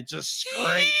head. It just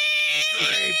scrape.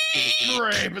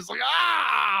 It's like,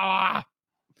 ah.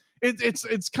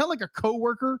 It's kind of like a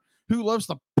coworker who loves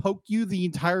to poke you the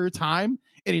entire time,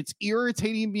 and it's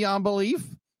irritating beyond belief.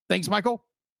 Thanks, Michael.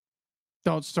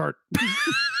 Don't start.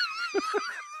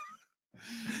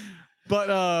 But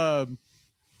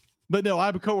no, I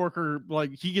have a coworker,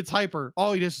 like, he gets hyper.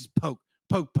 All he does is poke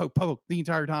the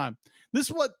entire time. This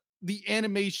is what the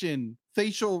animation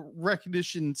facial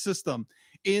recognition system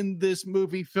in this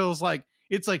movie feels like.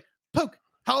 It's like, poke,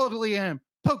 how ugly I am.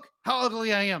 Poke, how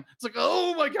ugly I am. It's like,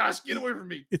 oh my gosh, get away from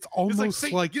me. It's almost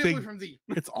Satan, like get away from thee.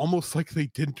 it's almost like they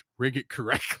didn't rig it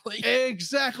correctly.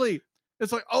 Exactly.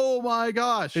 It's like, oh my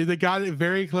gosh. They got it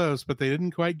very close, but they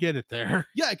didn't quite get it there.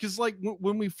 Yeah, because like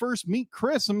when we first meet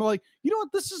Chris, I'm like, you know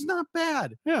what? This is not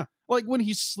bad. Yeah. Like when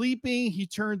he's sleeping, he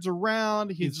turns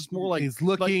around. He's just more like he's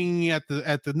looking at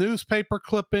the newspaper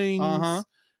clippings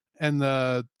and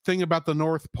the thing about the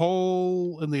North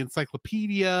Pole and the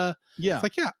encyclopedia. Yeah. It's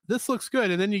like, yeah, this looks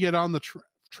good. And then you get on the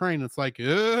train. It's like,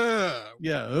 ugh.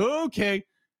 Yeah. Okay.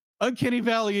 Uncanny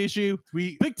Valley issue.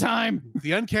 Big time.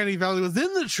 The Uncanny Valley was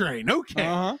in the train.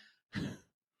 Okay.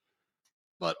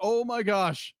 But oh my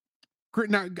gosh.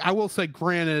 Now, I will say,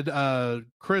 granted,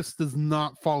 Chris does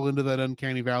not fall into that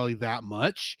uncanny valley that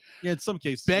much. Yeah, in some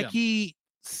cases, yeah. Becky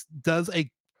does a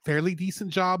fairly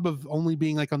decent job of only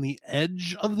being like on the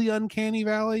edge of the uncanny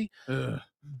valley.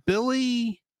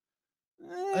 Billy,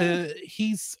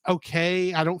 he's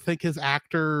okay. I don't think his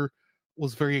actor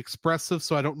was very expressive,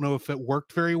 so I don't know if it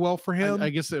worked very well for him. I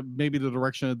guess it maybe the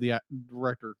direction of the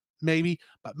director, maybe,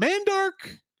 but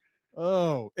Mandark,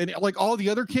 and like all the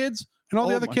other kids and all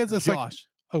the other my kids, it's gosh.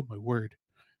 like, oh my word.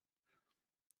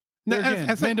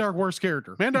 Mandark worst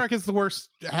character. Mandark is the worst.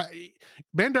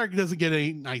 Mandark doesn't get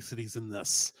any niceties in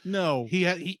this. No,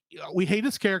 we hate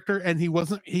his character, and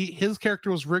his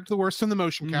character was rigged the worst in the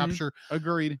motion capture.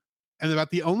 Agreed. And about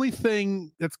the only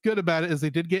thing that's good about it is they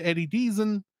did get Eddie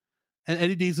Deason, and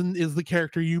Eddie Deason is the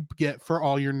character you get for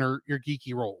all your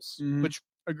geeky roles. Which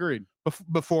agreed.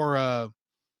 Before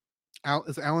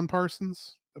is Alan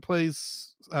Parsons that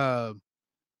plays not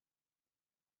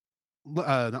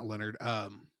Leonard,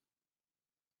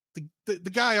 the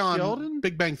guy on Sheldon?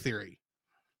 Big Bang Theory.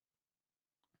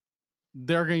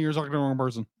 There again, you're talking to the wrong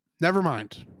person. Never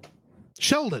mind.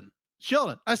 Sheldon.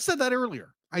 I said that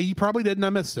earlier. You probably didn't. I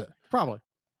missed it. Probably.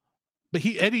 But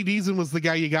Eddie Deason was the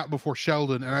guy you got before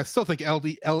Sheldon, and I still think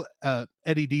Eddie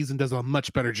Deason does a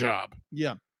much better job.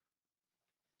 Yeah.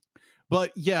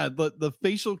 But yeah, the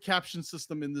facial caption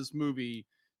system in this movie,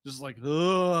 just like,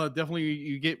 definitely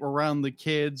you get around the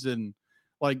kids, and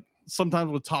like sometimes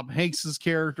with Tom Hanks's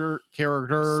characters.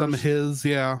 Some of his,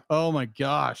 yeah. Oh my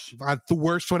gosh. The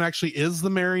worst one actually is the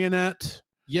marionette.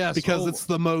 Yes. Because it's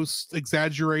the most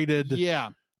exaggerated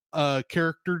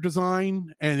character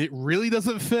design, and it really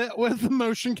doesn't fit with the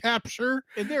motion capture.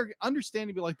 And they're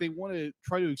understandably like they want to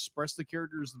try to express the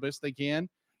characters the best they can.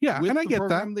 Yeah, with and I the get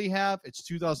program that. they have. It's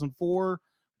 2004,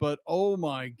 but oh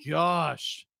my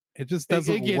gosh. It just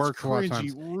doesn't it gets work a lot of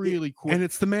cringy times. really quick. And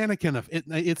it's the mannequin of it.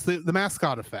 It's the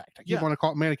mascot effect. I keep want to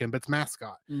call it mannequin, but it's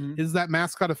mascot. Is that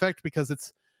mascot effect because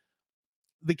it's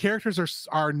the characters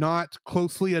are not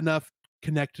closely enough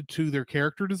connected to their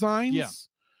character designs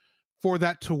for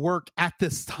that to work at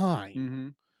this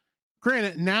time.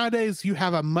 Granted, nowadays you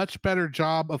have a much better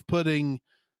job of putting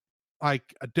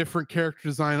like a different character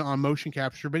design on motion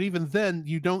capture, but even then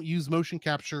you don't use motion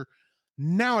capture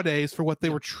nowadays for what they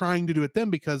were trying to do with them,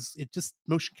 because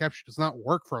motion capture does not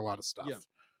work for a lot of stuff.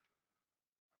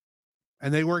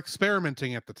 And they were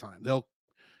experimenting at the time.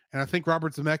 And I think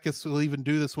Robert Zemeckis will even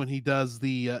do this when he does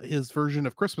his version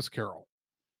of Christmas Carol.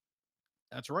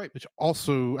 That's right. Which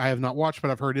also I have not watched,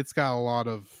 but I've heard it's got a lot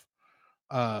of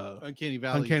Uncanny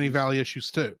Valley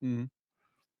issues too.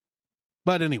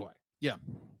 But anyway. Yeah.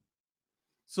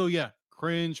 So yeah,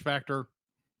 cringe factor.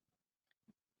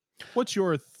 What's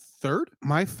your third?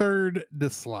 My third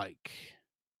dislike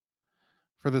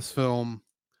for this film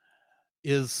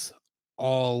is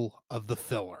all of the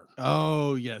filler.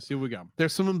 Oh, yes. Here we go.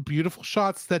 There's some beautiful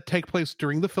shots that take place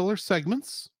during the filler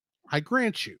segments. I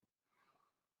grant you.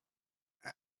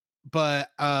 But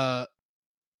a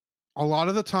lot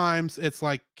of the times it's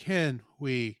like, can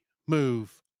we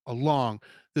move along?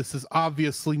 This is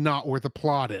obviously not where the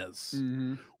plot is.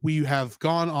 We have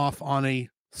gone off on a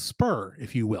spur,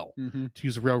 if you will, to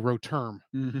use a railroad term.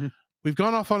 We've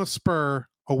gone off on a spur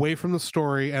away from the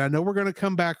story, and I know we're going to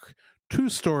come back to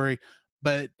story,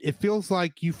 but it feels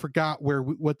like you forgot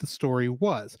what the story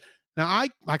was. Now,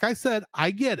 like I said,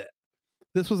 I get it.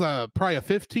 This was probably a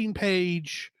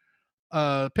 15-page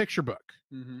picture book.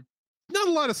 Not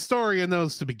a lot of story in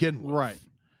those to begin with. Right.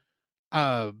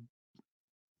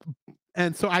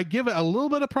 And so I give it a little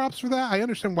bit of props for that. I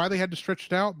understand why they had to stretch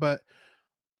it out, but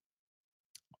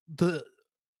the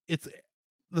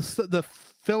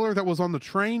filler that was on the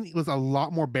train was a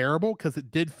lot more bearable, because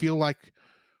it did feel like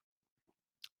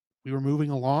we were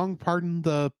moving along. Pardon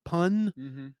the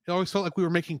pun. It always felt like we were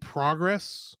making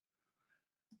progress.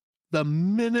 The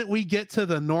minute we get to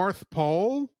the North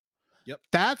Pole,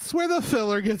 that's where the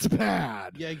filler gets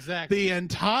bad. Yeah, exactly. The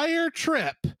entire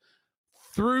trip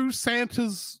through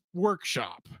Santa's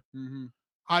workshop,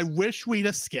 I wish we'd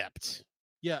have skipped.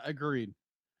 Yeah, agreed.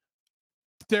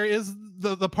 There is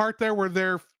the part there where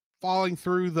they're falling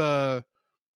through the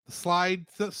slide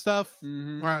stuff.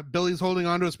 Billy's holding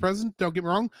onto his present. Don't get me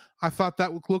wrong. I thought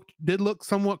that did look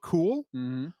somewhat cool.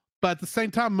 But at the same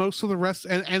time, most of the rest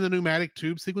and the pneumatic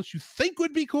tube sequence you think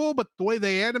would be cool, but the way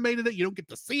they animated it, you don't get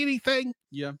to see anything.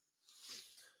 Yeah.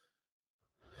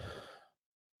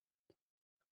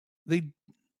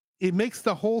 It makes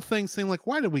the whole thing seem like,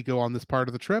 why did we go on this part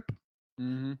of the trip?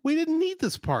 We didn't need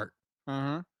this part.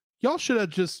 Y'all should have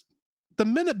the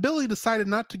minute Billy decided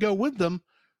not to go with them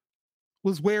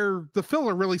was where the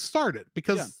filler really started,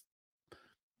 because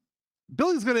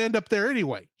Billy's going to end up there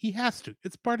anyway. He has to.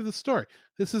 It's part of the story.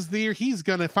 This is the year he's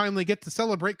going to finally get to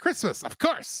celebrate Christmas. Of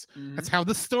course. That's how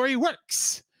the story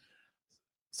works.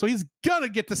 So he's going to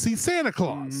get to see Santa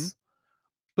Claus.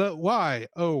 But why?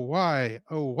 Oh, why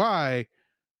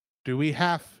do we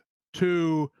have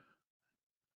to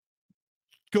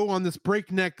go on this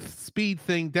breakneck speed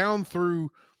thing down through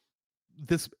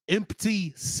this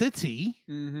empty city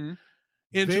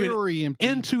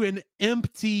into an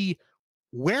empty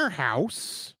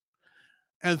warehouse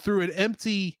and through an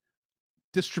empty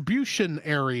distribution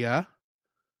area,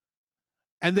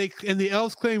 and the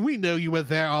elves claim, we know you were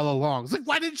there all along. It's like,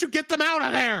 why didn't you get them out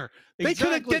of there?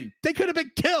 Exactly. They could have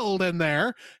been killed in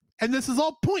there, and this is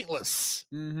all pointless.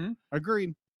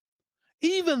 Agreed.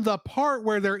 Even the part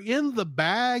where they're in the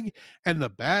bag and the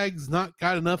bag's not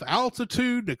got enough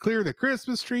altitude to clear the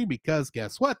Christmas tree, because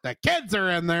guess what? The kids are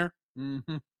in there. And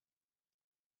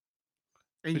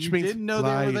Which you means, didn't know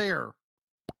they were there.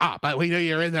 But we know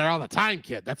you're in there all the time,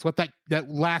 kid. That's what that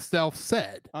last elf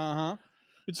said.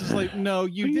 It's just like, no,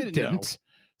 you didn't know.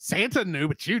 Santa knew,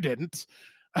 but you didn't.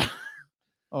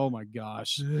 Oh my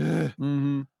gosh.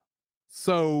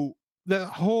 So the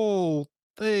whole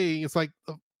thing, it's like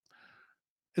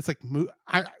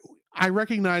I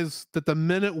recognize that the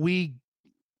minute we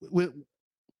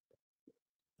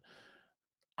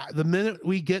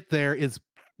get there is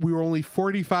we were only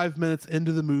 45 minutes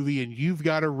into the movie, and you've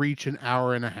got to reach an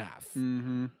hour and a half.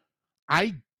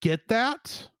 I get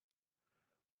that.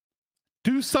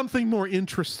 Do something more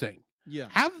interesting. Yeah.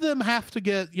 Have them have to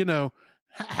get,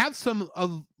 have some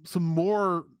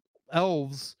more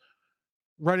elves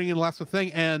running in the last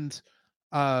thing, and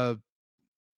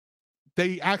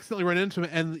they accidentally run into it,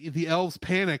 and the elves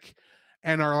panic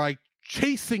and are like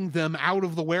chasing them out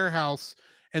of the warehouse,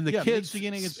 and the kids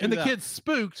kids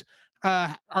spooked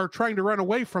are trying to run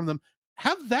away from them.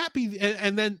 Have that be,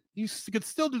 and then you could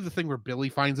still do the thing where Billy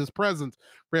finds his present,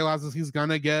 realizes he's actually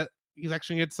gonna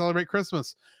get to celebrate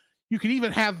Christmas. You could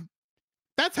even have,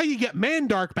 that's how you get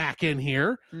Mandark back in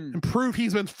here and prove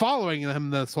he's been following him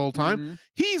this whole time.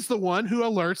 He's the one who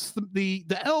alerts the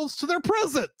elves to their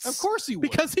presents. Of course he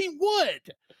would. Because he would.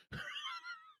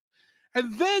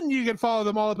 And then you can follow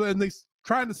them all up, and they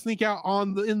trying to sneak out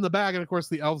in the bag, and of course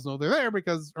the elves know they're there,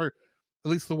 or at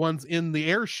least the ones in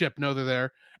the airship know they're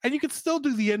there. And you could still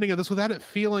do the ending of this without it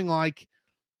feeling like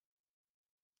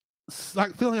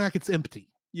it's empty.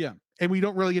 Yeah. And we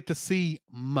don't really get to see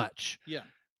much. Yeah.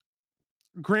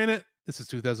 Granted, this is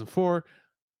 2004.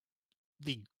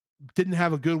 They didn't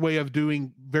have a good way of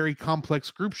doing very complex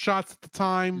group shots at the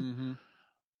time.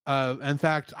 In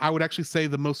fact, I would actually say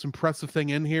the most impressive thing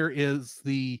in here is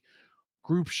the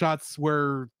group shots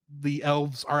where the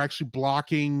elves are actually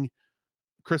blocking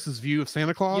Chris's view of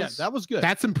Santa Claus. Yeah, that was good.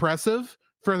 That's impressive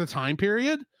for the time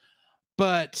period.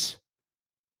 But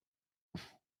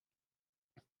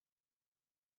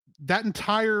that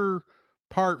entire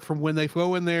part from when they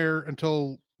go in there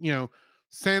until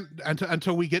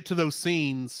until we get to those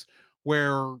scenes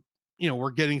where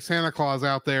we're getting Santa Claus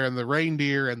out there and the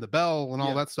reindeer and the bell and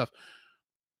all that stuff.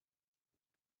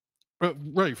 But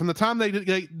right from the time they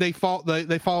get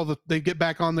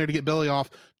back on there to get Billy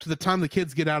off to the time the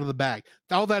kids get out of the bag,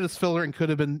 all that is filler and could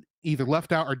have been either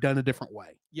left out or done a different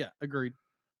way. Yeah, agreed.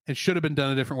 It should have been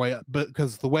done a different way, but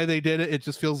because the way they did it, it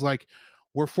just feels like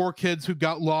we're 4 kids who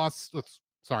got lost.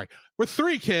 We're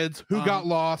 3 kids who got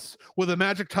lost with a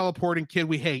magic teleporting kid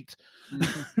we hate,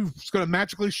 who's going to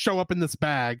magically show up in this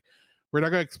bag. We're not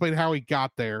going to explain how he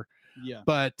got there. Yeah.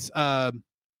 But, and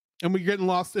we're getting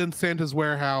lost in Santa's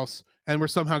warehouse, and we're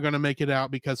somehow going to make it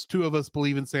out because 2 of us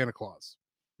believe in Santa Claus.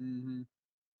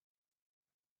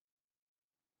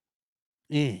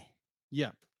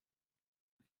 Yeah.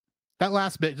 That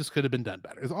last bit just could have been done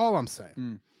better, is all I'm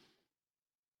saying.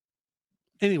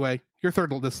 Anyway, your third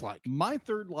dislike. My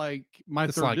third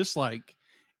dislike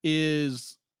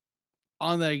is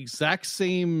on the exact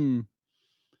same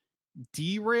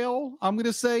derail, I'm going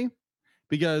to say,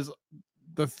 because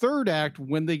the third act,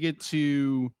 when they get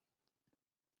to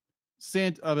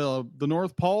the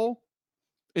North Pole,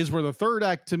 is where the third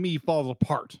act to me falls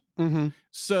apart.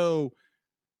 So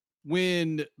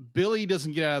when Billy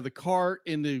doesn't get out of the cart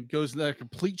and it goes into that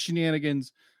complete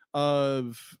shenanigans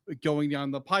of going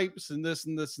down the pipes and this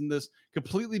and this and this,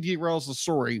 completely derails the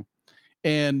story.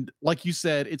 And like you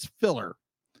said, it's filler.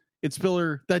 It's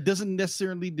filler that doesn't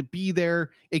necessarily need to be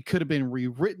there. It could have been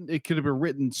rewritten. It could have been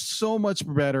written so much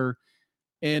better.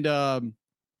 And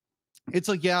it's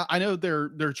like, yeah, I know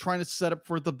they're trying to set up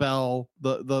for the bell,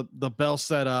 the bell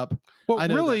setup. Well,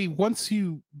 really, once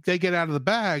they get out of the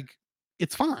bag,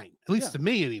 it's fine, at least Yeah. to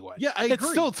me anyway. Yeah, I It's agree.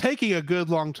 still taking a good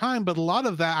long time, but a lot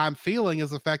of that I'm feeling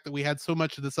is the fact that we had so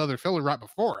much of this other filler right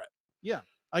before it.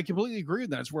 I completely agree with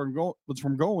that. That's where I'm going. That's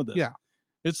where I'm going with this. Yeah.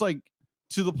 It's like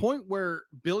to the point where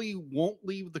Billy won't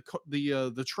leave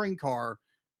the train car,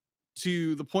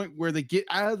 to the point where they get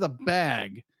out of the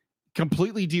bag,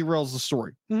 completely derails the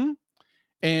story. Mhm.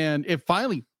 And it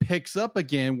finally picks up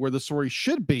again where the story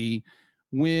should be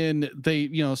when they,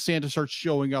 Santa starts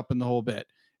showing up in the whole bit.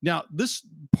 Now, this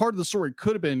part of the story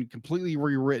could have been completely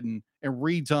rewritten and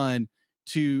redone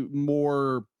to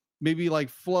more maybe like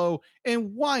flow.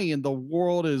 And why in the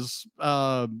world is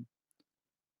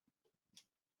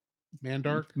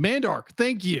Mandark. Mandark?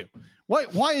 Thank you.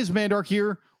 Why is Mandark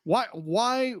here?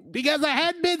 Why Because I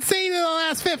hadn't been seen in the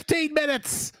last 15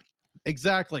 minutes.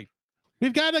 exactly?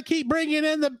 We've got to keep bringing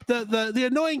in the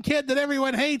annoying kid that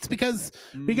everyone hates because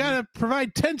we got to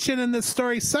provide tension in this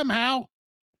story somehow.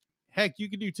 Heck, you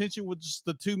could do tension with just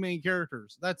the two main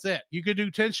characters. That's it. You could do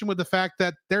tension with the fact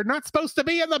that they're not supposed to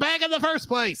be in the bag in the first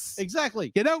place.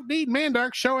 Exactly. You don't need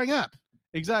Mandark showing up.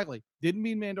 Exactly. Didn't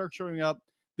mean Mandark showing up.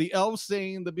 The elves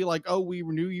saying to be like, oh, we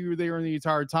knew you were there in the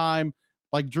entire time.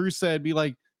 Like Drew said, be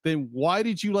like, then why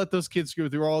did you let those kids go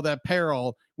through all that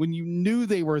peril when you knew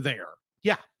they were there?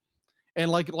 Yeah.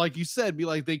 And like you said, be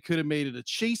like, they could have made it a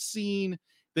chase scene.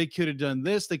 They could have done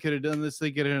this. They could have done this.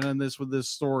 They could have done this with this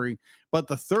story. But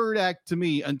the third act, to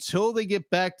me, until they get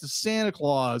back to Santa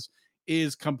Claus,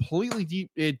 is completely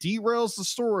it derails the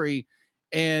story,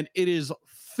 and it is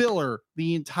filler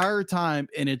the entire time,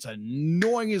 and it's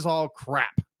annoying as all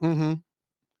crap. Mm-hmm.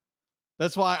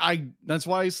 That's why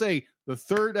I say the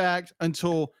third act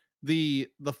until the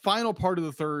final part of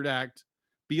the third act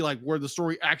be like where the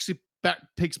story actually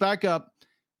picks back up.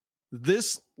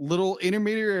 This little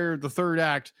intermediary of the third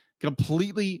act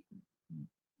completely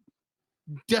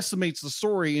decimates the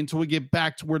story until we get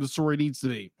back to where the story needs to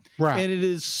be. Right. And it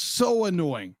is so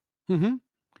annoying. Mm-hmm.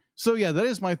 So yeah, that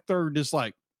is my third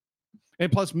dislike.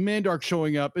 And plus Mandark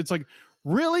showing up. It's like,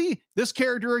 really? This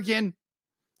character again?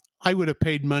 I would have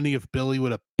paid money if Billy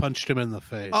would have punched him in the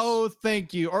face. Oh,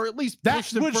 thank you. Or at least that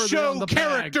pushed him would further show down the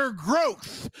character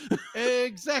growth.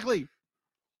 Exactly.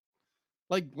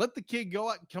 Like, let the kid go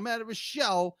out and come out of his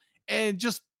shell and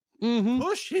just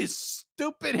push his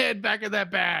stupid head back in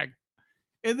that bag.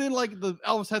 And then, like, the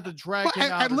elves had to drag But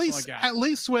him out. at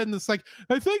least when it's like,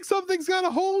 I think something's got a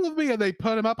hold of me, and they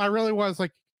put him up, I really was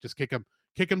like, just kick him.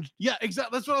 Yeah,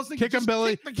 exactly. That's what I was thinking. Kick him, Just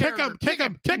Billy. the Kick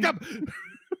character. him.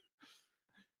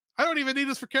 I don't even need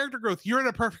this for character growth. You're in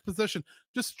a perfect position.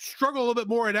 Just struggle a little bit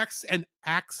more and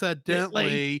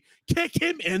accidentally kick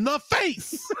him in the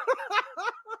face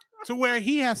to where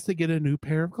he has to get a new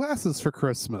pair of glasses for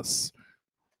Christmas.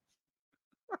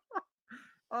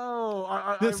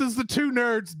 Oh, This is the two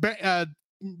nerds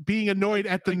being annoyed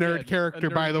at the nerd Again, character, a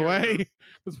nerd by the character. way,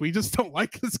 because we just don't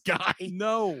like this guy.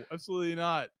 no, absolutely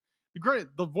not. Granted,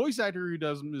 the voice actor who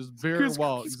does him is very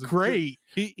well. He's a good- great,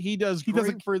 He does He great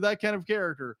doesn't- for that kind of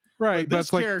character. right? But But this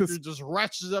it's like character this, just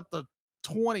ratchets up to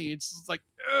 20. It's just like,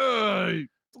 ugh,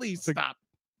 please like- stop.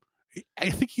 I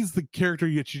think he's the character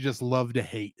that you just love to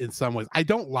hate in some ways. I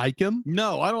don't like him,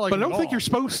 No, I don't like but I him don't at think all. you're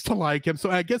supposed to like him.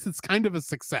 So I guess it's kind of a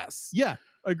success. Yeah,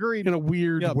 agreed. In a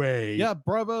weird Yeah, way. Yeah,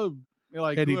 bravo.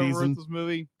 Like, Eddie whoever wrote Deason. this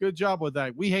movie, good job with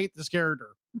that. We hate this character.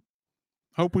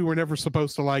 Hope we were never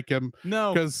supposed to like him,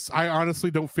 No. because I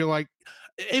honestly don't feel like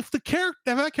if that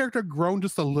character had grown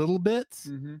just a little bit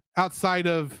Mm-hmm. outside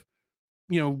of,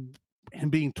 him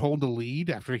being told to lead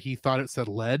after he thought it said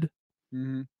lead.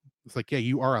 Mm-hmm. It's like, yeah,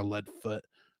 you are a lead foot.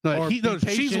 No, Or be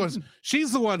patient.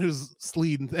 she's the one who's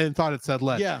leading and thought it said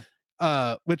lead.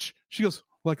 Yeah. Which she goes,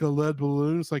 like a lead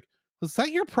balloon. It's like, was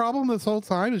that your problem this whole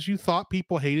time? Is you thought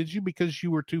people hated you because you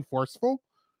were too forceful?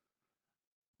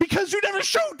 Because you never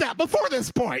showed that before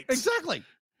this point. Exactly.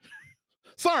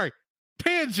 Sorry,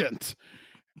 tangent.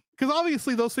 Because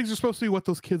obviously those things are supposed to be what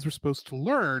those kids were supposed to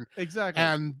learn. Exactly.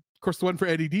 And of course, the one for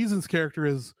Eddie Deason's character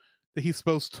is that he's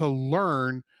supposed to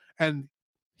learn, and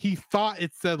he thought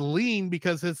it said lean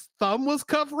because his thumb was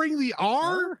covering the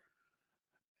R.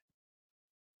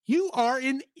 You are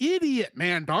an idiot,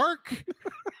 Mandark.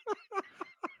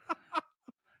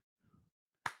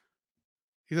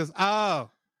 He says, "Oh,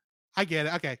 I get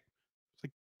it. Okay."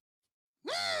 It's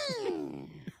like,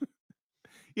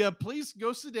 Yeah, please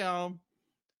go sit down,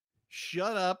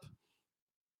 shut up,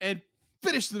 and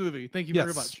finish the movie. Thank you very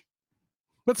Yes. much.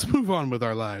 let's move on with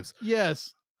our lives.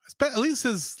 Yes. At least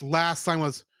his last line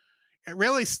was, "It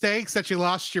really stinks that you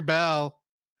lost your bell.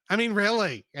 I mean,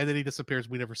 really." And then he disappears.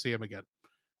 We never see him again.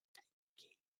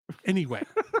 Anyway.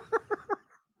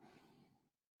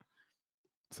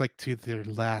 It's like to their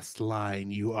last line,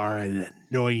 you are an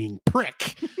annoying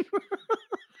prick.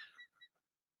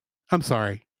 I'm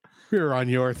sorry. We were on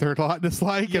your third lot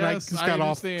dislike, and I just got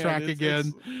off track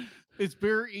again. It's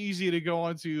very easy to go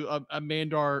onto a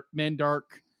Mandark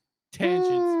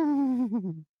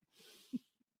tangent.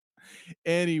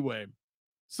 Anyway,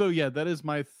 so yeah, that is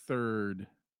my third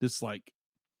dislike.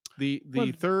 The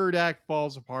third act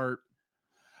falls apart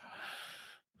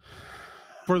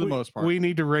for the most part. We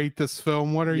need to rate this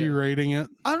film. What are you rating it?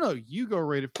 I don't know. You go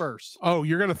rate it first. Oh,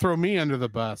 you're gonna throw me under the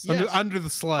bus, Yes. under the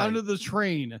sleigh, Under the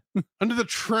train. under the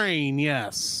train.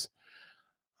 Yes,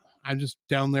 I'm just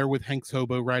down there with Hank's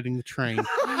hobo riding the train.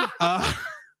 I'm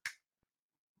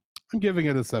giving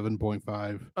it a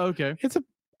 7.5. Okay.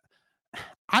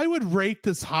 I would rate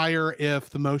this higher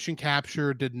if the motion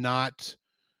capture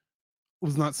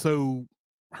was not so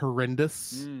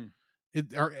horrendous.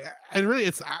 And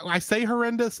really, I say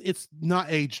horrendous. It's not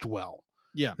aged well.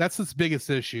 Yeah, that's its biggest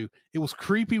issue. It was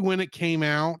creepy when it came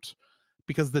out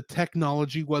because the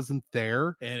technology wasn't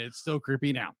there, and it's still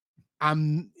creepy now.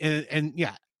 And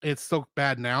yeah, it's still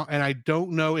bad now. And I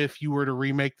don't know if you were to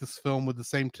remake this film with the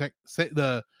same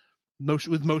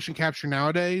motion capture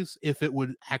nowadays, if it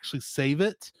would actually save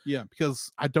it. Yeah,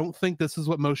 because I don't think this is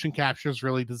what motion capture is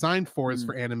really designed for. Is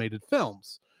for animated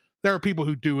films. There are people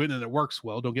who do it and it works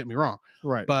well. Don't get me wrong.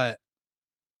 Right. But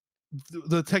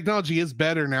the technology is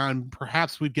better now, and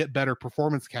perhaps we'd get better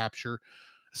performance capture,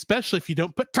 especially if you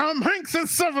don't put Tom Hanks in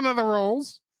 7 of the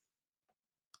roles.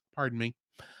 Pardon me.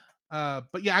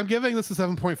 But yeah, I'm giving this a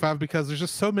 7.5 because there's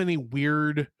just so many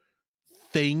weird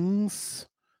things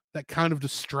that kind of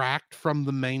distract from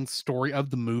the main story of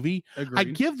the movie. Agreed. I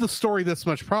give the story this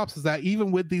much props is that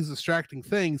even with these distracting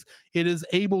things, it is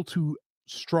able to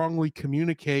strongly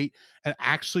communicate and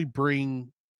actually bring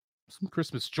some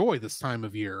Christmas joy this time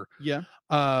of year. Yeah.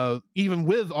 Even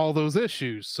with all those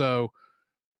issues. So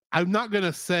I'm not going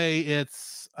to say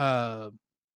it's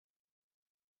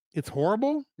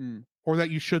horrible or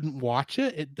that you shouldn't watch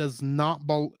it. It does not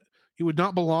it would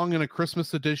not belong in a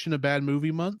Christmas edition of Bad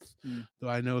Movie Month, though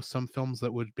I know some films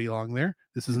that would belong there.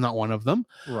 This is not one of them.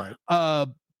 Right.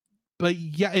 But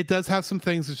yeah, it does have some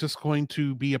things that's just going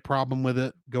to be a problem with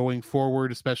it going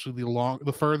forward, especially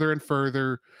the further and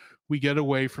further we get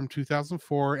away from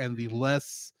 2004 and the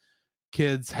less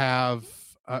kids have,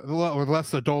 or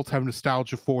less adults have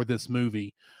nostalgia for this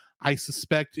movie. I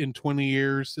suspect in 20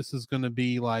 years, this is going to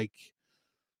be like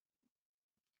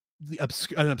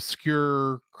an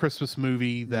obscure Christmas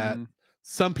movie that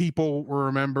some people will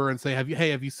remember and say, have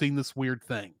you seen this weird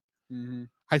thing?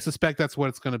 I suspect that's what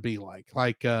it's going to be like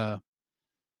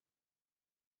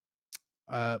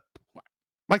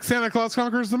Santa Claus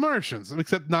Conquers the Martians,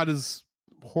 except not as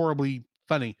horribly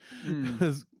funny.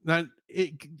 Because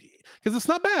it's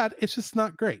not bad, it's just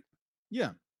not great.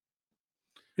 Yeah,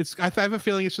 I have a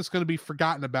feeling it's just going to be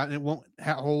forgotten about, and it won't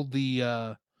hold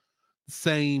the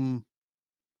same.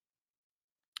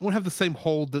 Won't have the same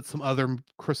hold that some other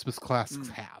Christmas classics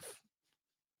have.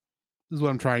 This is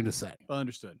what I'm trying to say.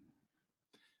 Understood.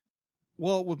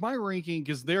 Well, with my ranking,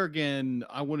 because there again,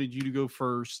 I wanted you to go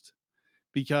first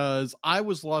because I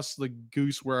was lost the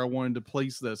goose where I wanted to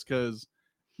place this, because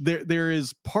there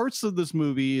is parts of this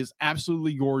movie is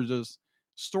absolutely gorgeous.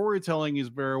 Storytelling is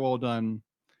very well done.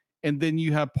 And then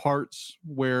you have parts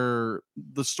where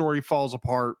the story falls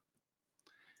apart.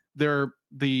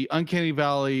 The Uncanny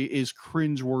Valley is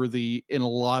cringeworthy in a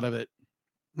lot of it.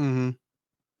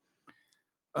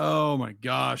 Oh my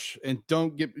gosh. And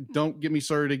don't get me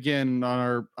started again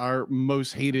on our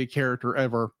most hated character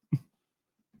ever.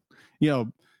 Be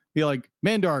like,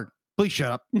 Mandark, please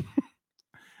shut up.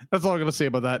 That's all I'm gonna say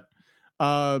about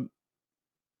that.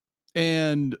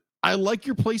 And I like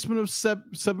your placement of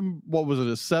seven. What was it?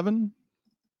 A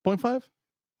 7.5?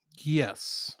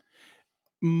 Yes.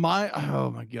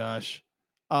 Oh my gosh.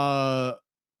 I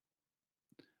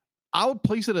would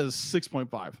place it as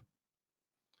 6.5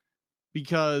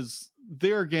 because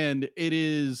there again, it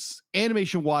is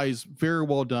animation wise very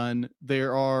well done.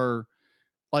 There are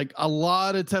like a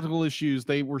lot of technical issues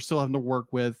they were still having to work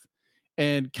with,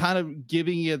 and kind of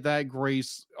giving it that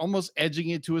grace, almost edging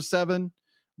it to a 7,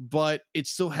 but it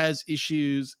still has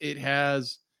issues. It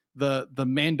has the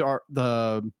Mandark,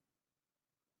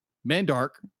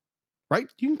 right?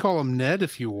 You can call him Ned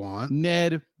if you want.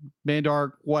 Ned,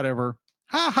 Mandark, whatever.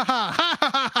 Ha ha ha ha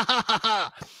ha ha ha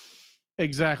ha.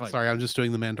 Exactly. Sorry, I'm just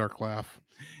doing the Mandark laugh.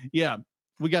 Yeah,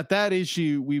 we got that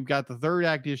issue. We've got the third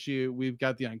act issue. We've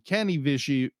got the uncanny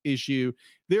issue.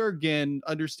 There again,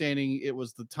 understanding it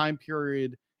was the time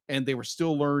period and they were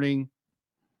still learning.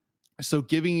 So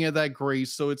giving it that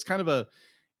grace. So it's kind of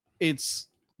it's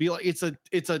be like it's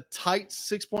a tight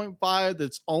 6.5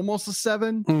 that's almost a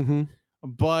 7, Mm-hmm.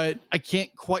 but I can't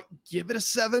quite give it a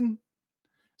 7.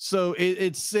 So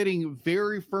it's sitting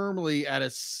very firmly at a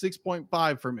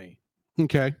 6.5 for me.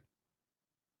 Okay.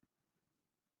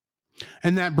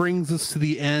 And that brings us to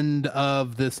the end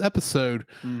of this episode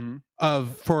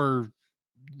for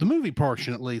the movie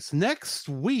portion, at least. Next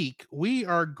week, we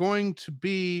are going to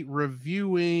be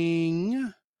reviewing.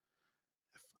 If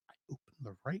I open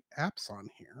the right apps on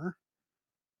here,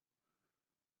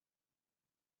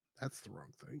 that's the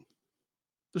wrong thing.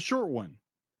 The short one.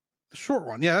 The short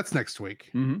one. Yeah, that's next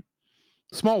week. Mm-hmm.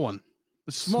 Small one.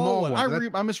 The small one.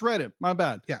 I misread it. My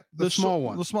bad. Yeah, the small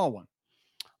one. The small one.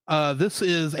 This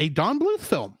is a Don Bluth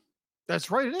film. That's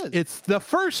right. It is. It's the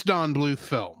first Don Bluth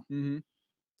film. Mm-hmm.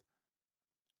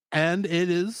 And it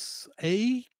is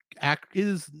it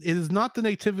is not the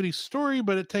Nativity story,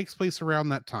 but it takes place around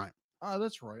that time.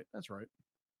 That's right. That's right.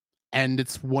 And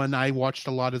it's one I watched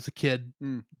a lot as a kid,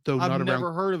 though I've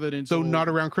never heard of it until not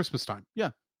around Christmas time. Yeah.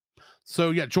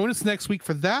 So yeah, join us next week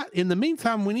for that. In the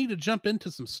meantime, we need to jump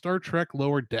into some Star Trek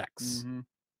Lower Decks. Mm-hmm.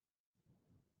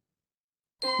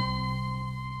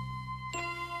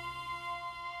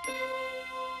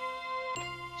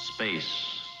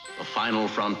 Space, the final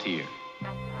frontier.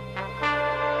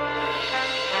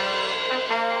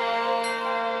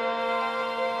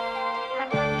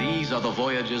 These are the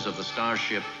voyages of the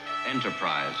starship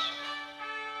Enterprise.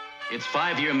 Its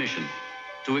 5-year mission: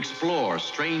 to explore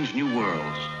strange new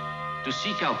worlds, to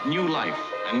seek out new life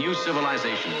and new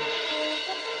civilizations,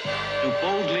 to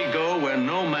boldly go where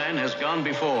no man has gone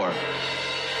before.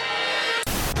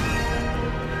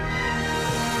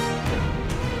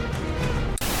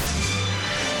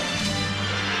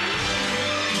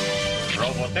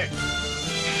 Robotech.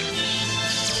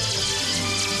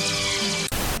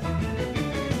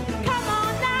 Come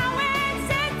on now and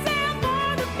set sail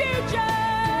for the future.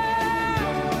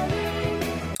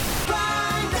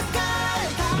 Fly in the sky,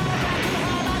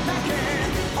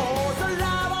 oh, the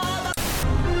love of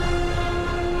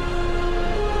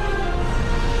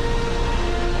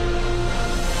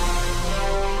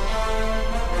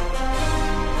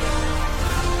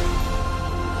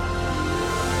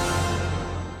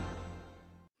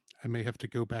I may have to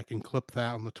go back and clip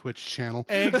that on the Twitch channel.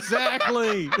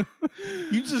 Exactly.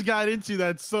 You just got into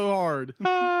that so hard.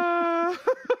 All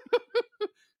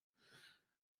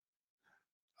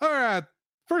right.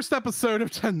 First episode of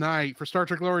tonight for Star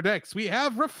Trek Lower Decks, we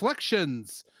have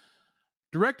Reflections,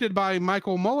 directed by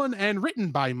Michael Mullen and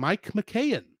written by Mike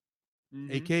McKayen,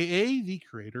 aka the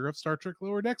creator of Star Trek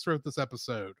Lower Decks, wrote this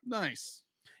episode. Nice.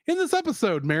 In this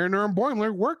episode, Mariner and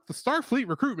Boimler work the Starfleet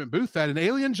recruitment booth at an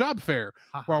alien job fair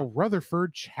while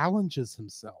Rutherford challenges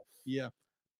himself. Yeah.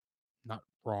 Not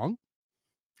wrong.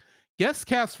 Guest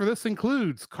cast for this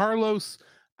includes Carlos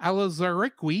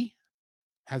Alazarregui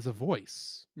as a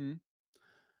voice,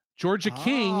 Georgia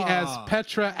King as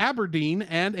Petra Aberdeen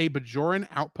and a Bajoran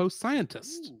outpost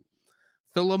scientist,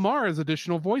 Phil Lamar as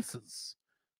additional voices,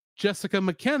 Jessica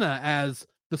McKenna as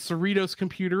the Cerritos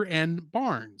computer and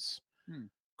Barnes,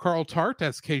 Carl Tart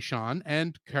as Kayshawn,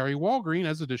 and Carrie Walgreen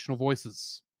as additional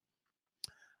voices.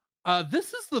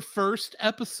 This is the first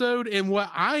episode in what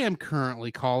I am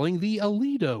currently calling the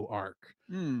Alito arc.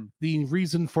 The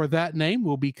reason for that name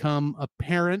will become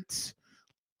apparent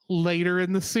later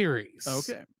in the series.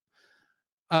 Okay.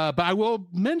 But I will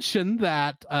mention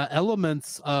that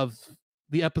elements of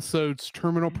the episode's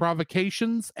terminal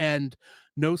provocations and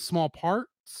no small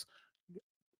parts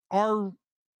are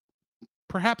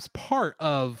perhaps part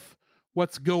of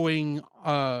what's going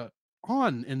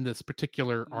on in this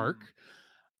particular arc.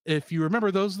 If you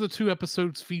remember, those are the 2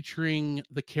 episodes featuring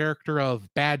the character of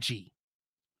Badgie.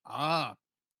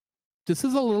 This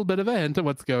is a little bit of a hint of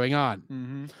what's going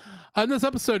on. In this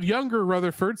episode, younger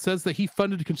Rutherford says that he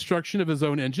funded construction of his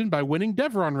own engine by winning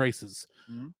Devron races.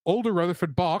 Older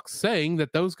Rutherford balks, saying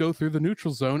that those go through the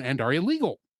neutral zone and are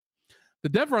illegal. The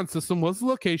Devron system was the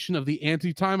location of the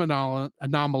anti-time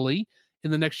anomaly in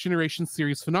the Next Generation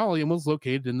series finale and was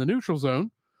located in the neutral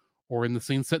zone, or in the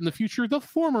scene set in the future, the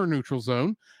former neutral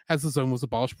zone, as the zone was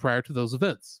abolished prior to those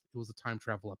events. It was a time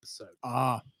travel episode.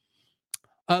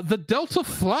 The Delta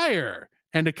Flyer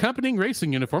and accompanying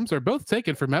racing uniforms are both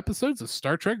taken from episodes of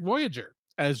Star Trek Voyager.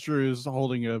 As Drew is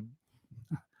holding a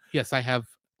Yes, I have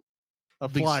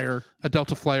flyer, a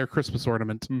Delta Flyer Christmas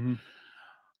ornament.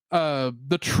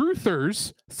 The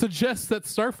Truthers suggest that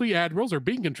Starfleet admirals are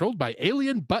being controlled by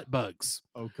alien butt bugs.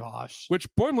 Oh gosh. Which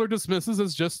Boimler dismisses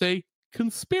as just a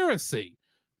conspiracy.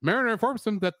 Mariner informs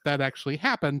him that that actually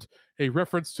happened, a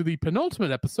reference to the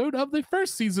penultimate episode of the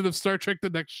first season of Star Trek The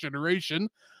Next Generation,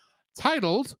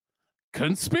 titled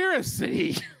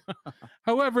conspiracy.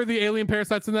 However, the alien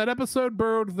parasites in that episode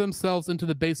burrowed themselves into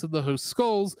the base of the host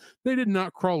skulls. They did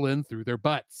not crawl in through their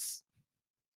butts.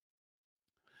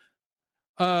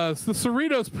 So the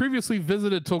Cerritos previously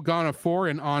visited Tulgana 4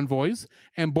 in Envoys,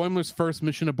 and Boimler's first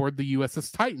mission aboard the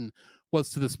USS Titan was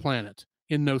to this planet,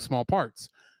 in no small parts.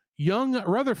 Young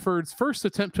Rutherford's first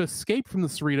attempt to escape from the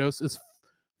Cerritos is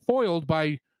foiled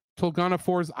by Tulgana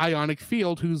 4's ionic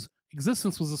field, whose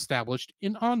existence was established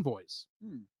in Envoys.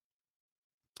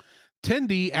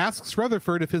 Tendi asks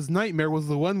Rutherford if his nightmare was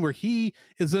the one where he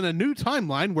is in a new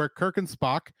timeline where Kirk and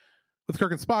Spock,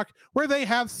 where they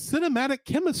have cinematic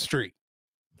chemistry.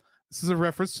 This is a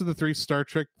reference to the 3 Star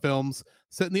Trek films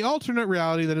set in the alternate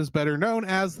reality that is better known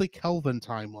as the Kelvin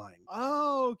timeline.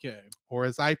 Oh, okay. Or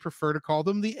as I prefer to call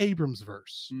them, the Abrams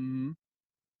verse. Mm-hmm.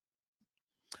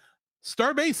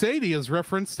 Starbase 80 is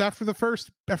referenced after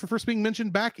first being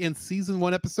mentioned back in season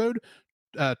 1 episode,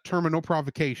 Terminal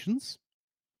Provocations.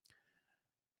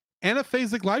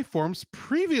 Anaphasic life forms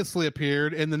previously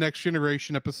appeared in the Next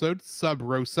Generation episode, Sub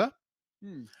Rosa.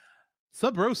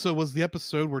 Sub Rosa was the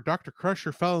episode where Dr.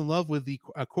 Crusher fell in love with the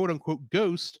quote-unquote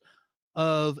ghost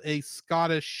of a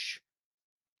Scottish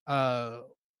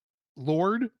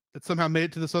lord that somehow made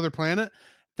it to this other planet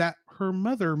that her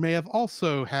mother may have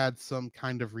also had some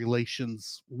kind of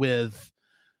relations with.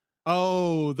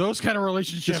 Oh, those kind of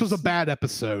relationships. This was a bad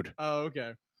episode. Oh,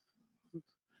 okay.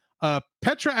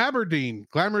 Petra Aberdeen,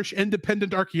 glamorous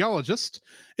independent archaeologist,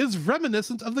 is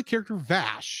reminiscent of the character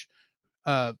Vash.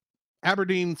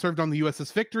 Aberdeen served on the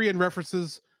USS Victory and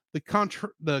references the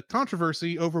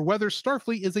controversy over whether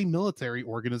Starfleet is a military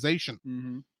organization.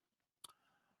 Mm-hmm.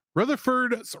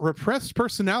 Rutherford's repressed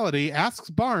personality asks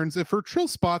Barnes if her trill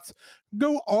spots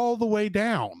go all the way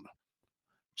down.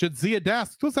 Jadzia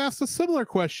Dask was asked a similar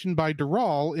question by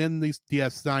Dural in the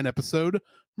DS9 episode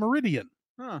Meridian.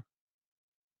 Huh.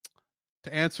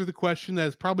 To answer the question that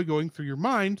is probably going through your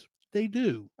mind, they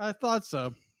do. I thought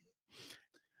so.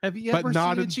 Have you ever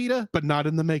seen a cheetah? But not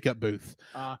in the makeup booth.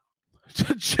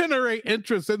 To generate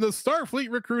interest in the Starfleet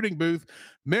recruiting booth,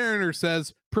 Mariner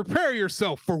says, "Prepare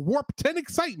yourself for Warp 10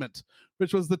 excitement,"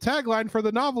 which was the tagline for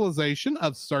the novelization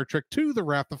of Star Trek II, The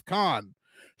Wrath of Khan.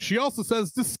 She also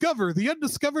says, "Discover the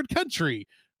undiscovered country,"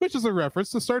 which is a reference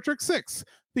to Star Trek VI,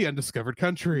 The Undiscovered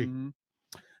Country. Mm-hmm.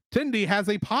 Tendi has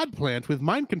a pod plant with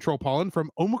mind control pollen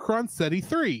from Omicron Ceti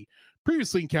 3,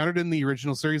 previously encountered in the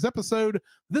original series episode,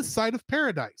 This Side of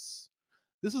Paradise.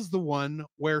 This is the one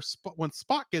where when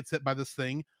Spock gets hit by this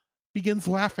thing, begins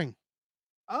laughing.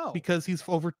 Oh, Because the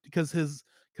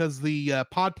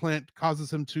pod plant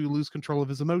causes him to lose control of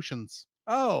his emotions.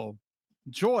 oh,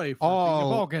 joy for being a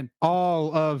Vulcan.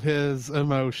 All of his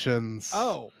emotions.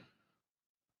 Oh,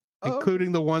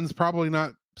 Including the ones probably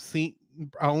not seen,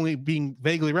 only being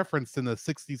vaguely referenced in the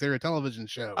 60s era television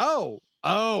show.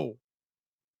 oh,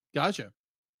 gotcha.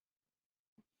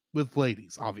 With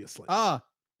ladies, obviously.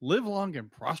 Live long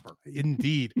and prosper.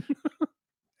 Indeed.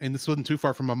 And this wasn't too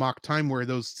far from a mock time where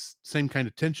those same kind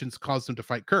of tensions caused him to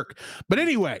fight Kirk. But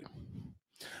anyway,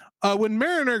 when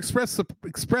Mariner explains the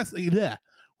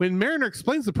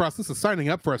process of signing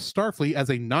up for a Starfleet as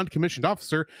a non-commissioned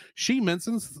officer, she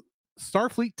mentions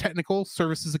Starfleet Technical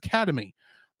Services Academy.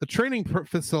 The training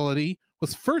facility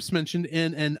was first mentioned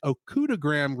in an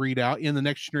Okudagram readout in the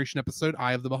Next Generation episode,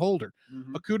 Eye of the Beholder.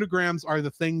 Mm-hmm. Okudagrams are the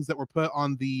things that were put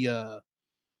on the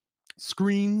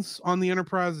screens on the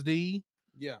Enterprise D.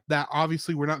 Yeah. That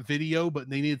obviously were not video, but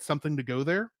they needed something to go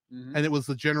there. Mm-hmm. And it was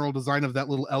the general design of that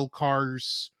little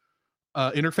LCARS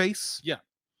interface. Yeah.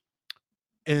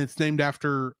 And it's named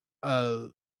after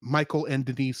Michael and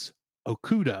Denise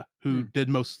Okuda, who did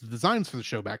most of the designs for the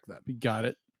show back then. You got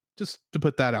it. Just to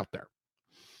put that out there.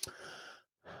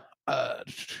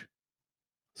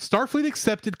 Starfleet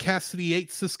accepted Cassidy 8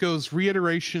 Sisko's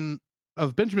reiteration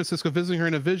of Benjamin Sisko visiting her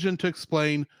in a vision to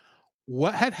explain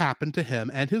what had happened to him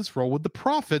and his role with the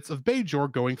prophets of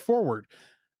Bajor going forward.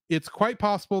 It's quite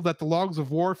possible that the logs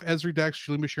of Worf, Ezri Dax,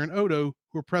 Julie Bashir, and Odo, who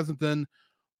were present then,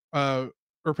 or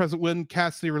present when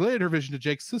Cassidy related her vision to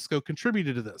Jake Sisko,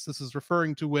 contributed to this. This is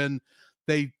referring to when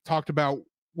they talked about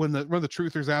when the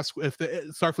truthers asked if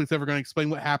the Starfleet's ever going to explain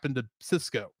what happened to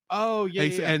Sisko. Oh, yeah,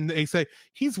 And they say,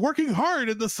 he's working hard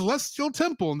in the Celestial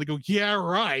Temple. And they go, yeah,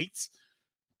 right.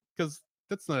 Because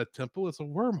that's not a temple. It's a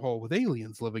wormhole with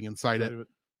aliens living inside it.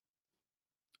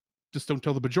 Just don't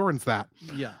tell the Bajorans that.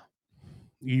 Yeah.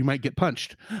 You might get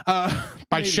punched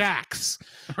by Shax.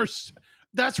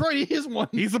 That's right. He is one.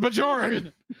 He's a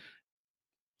Bajoran.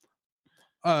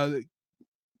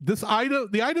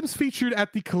 The items featured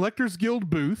at the Collectors Guild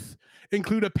booth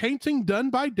include a painting done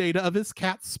by Data of his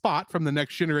cat Spot from the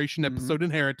Next Generation episode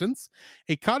Inheritance,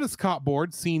 a Cottiscott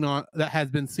board that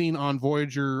has been seen on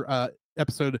Voyager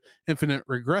episode Infinite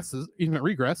Regress,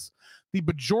 the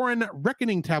Bajoran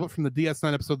Reckoning tablet from the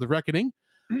DS9 episode The Reckoning,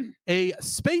 a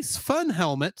Space Fun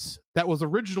helmet that was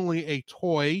originally a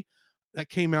toy that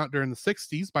came out during the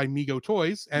 60s by Mego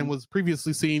Toys and was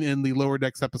previously seen in the Lower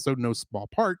Decks episode No Small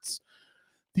Parts,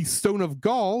 the Stone of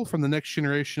Gaul from the Next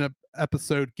Generation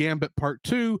episode Gambit Part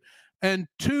 2, and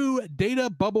 2 Data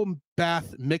Bubble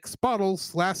Bath mixed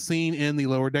bottles last seen in the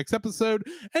Lower Decks episode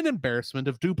An Embarrassment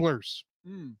of Duplers.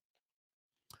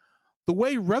 The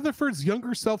way Rutherford's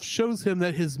younger self shows him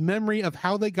that his memory of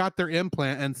how they got their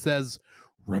implant and says,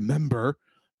 "Remember,"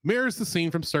 mirrors the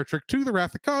scene from Star Trek II, The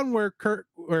Wrath of Khan, where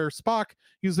Spock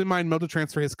used a mind meld to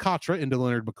transfer his Katra into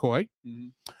Leonard McCoy.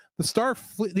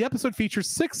 The episode features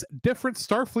 6 different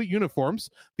Starfleet uniforms,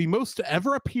 the most to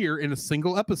ever appear in a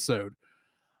single episode.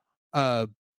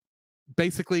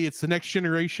 Basically, it's the Next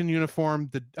Generation uniform,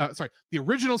 the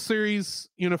original series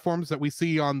uniforms that we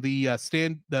see on the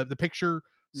the picture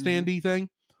standee thing.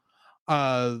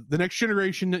 The Next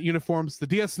Generation uniforms, the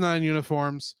DS9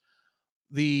 uniforms,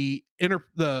 the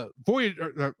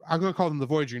Voyager. I'm going to call them the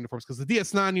Voyager uniforms because the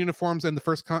DS9 uniforms and the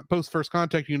post first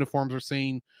contact uniforms are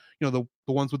seen. The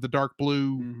ones with the dark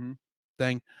blue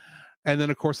thing, and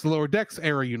then of course the Lower Decks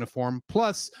era uniform,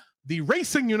 plus the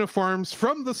racing uniforms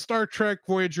from the Star Trek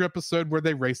Voyager episode where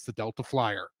they raced the Delta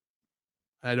Flyer.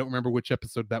 I don't remember which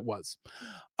episode that was.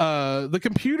 The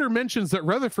computer mentions that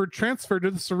Rutherford transferred to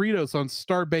the Cerritos on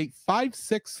Starbase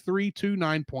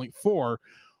 56329.4,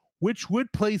 which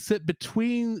would place it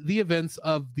between the events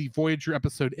of the Voyager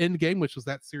episode Endgame, which was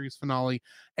that series finale,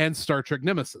 and Star Trek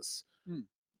Nemesis.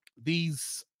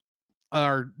 These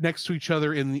are next to each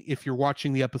other if you're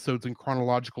watching the episodes in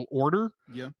chronological order,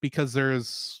 because there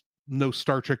is no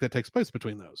Star Trek that takes place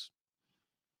between those.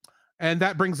 And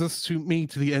that brings us to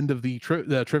the end of the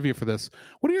trivia for this.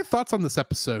 What are your thoughts on this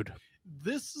episode?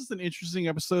 This is an interesting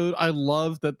episode. I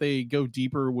love that they go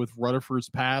deeper with Rutherford's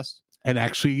past and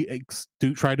actually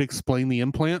try to explain the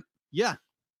implant. Yeah,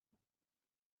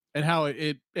 and how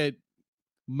it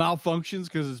malfunctions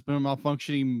because it's been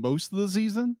malfunctioning most of the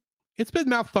season. It's been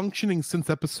malfunctioning since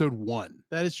episode 1.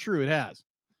 That is true. It has.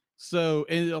 So,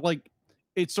 and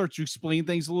it starts to explain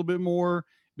things a little bit more.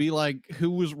 Be like,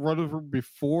 who was Rutherford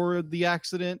before the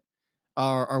accident?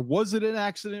 Or was it an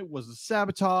accident? Was it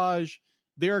sabotage?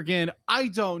 There again, I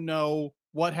don't know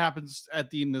what happens at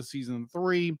the end of season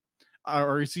 3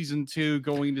 or season 2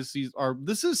 going to season, or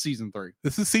this is season 3.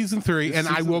 This is season 3. And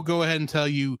I will go ahead and tell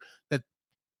you that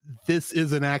this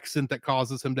is an accident that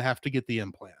causes him to have to get the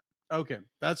implant. Okay,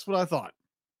 that's what I thought,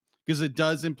 because it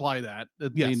does imply that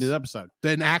at the end of the episode.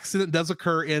 An accident does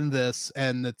occur in this,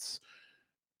 and it's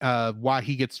why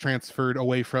he gets transferred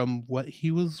away from what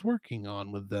he was working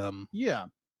on with them. Yeah,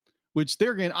 which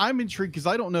there again, I'm intrigued because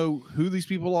I don't know who these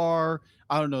people are.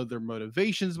 I don't know their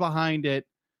motivations behind it.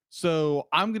 So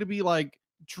I'm going to be like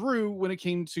Drew when it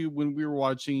came to when we were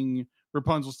watching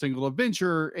Rapunzel's Tingle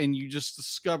Adventure, and you just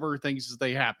discover things as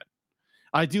they happen.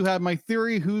 I do have my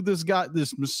theory who this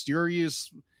mysterious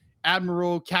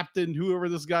admiral, captain, whoever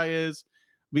this guy is.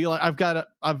 Be like, I'll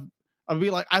be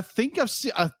like, I think I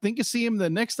see him in the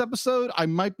next episode. I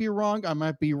might be wrong. I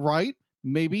might be right.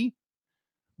 Maybe.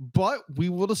 But we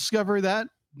will discover that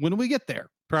when we get there.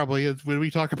 Probably is when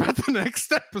we talk about the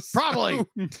next episode.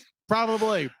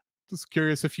 Probably. Just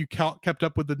curious if you kept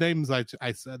up with the names I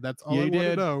said. That's all I want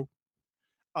to know.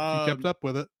 You kept up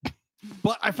with it.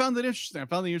 But I found that interesting. I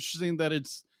found it interesting that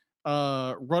it's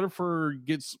Rutherford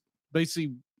gets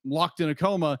basically locked in a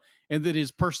coma, and that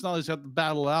his personalities have to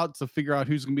battle out to figure out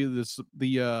who's going to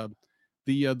be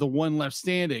the one left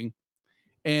standing.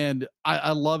 And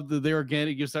I love that there again,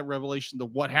 it gives that revelation to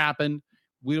what happened.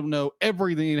 We don't know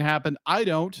everything that happened. I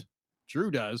don't.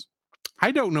 Drew does. I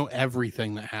don't know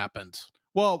everything that happened.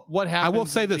 Well, what happened? I will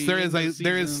say this: there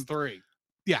is 3.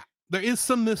 Yeah, there is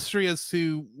some mystery as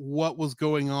to what was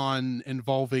going on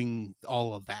involving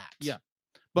all of that. Yeah,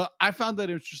 but I found that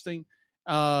interesting.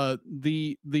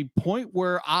 The point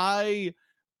where I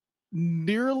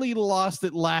nearly lost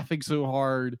it laughing so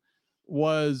hard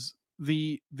was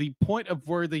the point of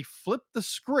where they flipped the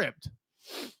script,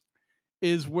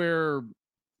 is where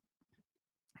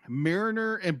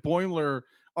Mariner and Boimler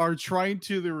are trying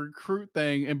to the recruit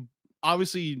thing, and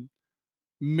obviously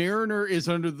Mariner is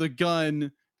under the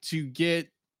gun to get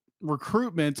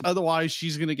recruitment, otherwise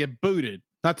she's going to get booted.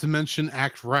 Not to mention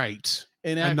act right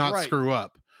and not screw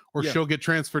up, or she'll get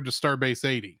transferred to Starbase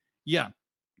 80. Yeah.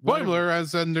 Boimler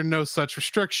is under no such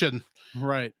restriction.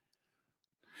 Right.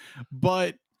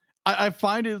 But I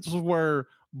find it where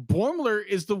Boimler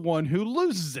is the one who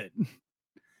loses it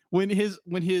when his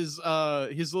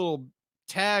little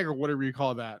tag or whatever you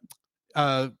call that,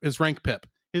 his rank pit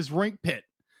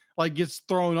like gets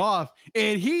thrown off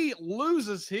and he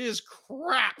loses his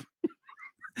crap.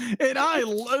 And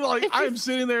I'm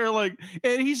sitting there like,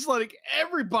 and he's like,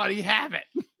 everybody have it.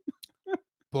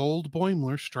 Bold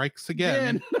Boimler strikes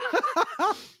again.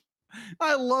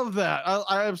 I love that.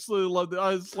 I absolutely love that.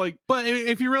 I was like, but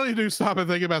if you really do stop and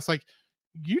think about it, it's like,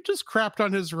 you just crapped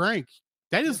on his rank.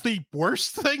 That is the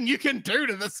worst thing you can do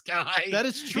to this guy. That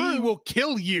is true. He will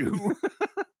kill you.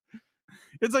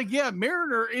 It's like, yeah,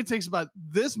 Mariner, it takes about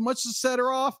this much to set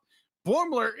her off.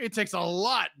 Boimler, it takes a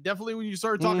lot. Definitely when you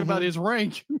start talking about his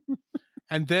rank.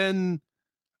 And then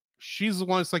she's the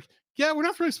one that's like, yeah, we're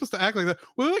not really supposed to act like that.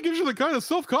 Well, that gives you the kind of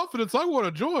self-confidence I want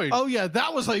to join. Oh yeah,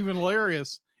 that was even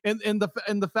hilarious. And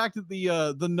the fact that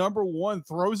the number one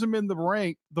throws him in the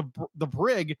rank, the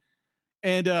brig,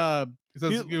 and he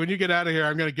says, when you get out of here,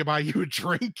 I'm gonna buy you a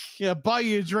drink. Yeah, buy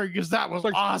you a drink because that was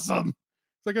awesome.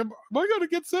 It's like, am I gonna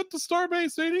get sent to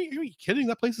Starbase 80? Are you kidding?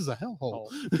 That place is a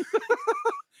hellhole.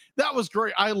 That was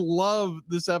great. I love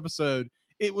this episode.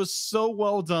 It was so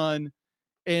well done.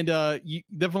 And you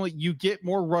definitely get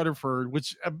more Rutherford,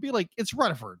 which I'd be like, it's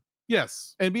Rutherford.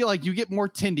 Yes. And be like, you get more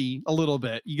Tindy a little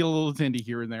bit. You get a little Tindy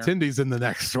here and there. Tindy's in the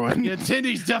next one. Yeah,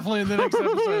 Tindy's definitely in the next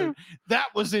episode. That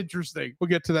was interesting. We'll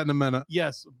get to that in a minute.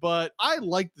 Yes, but I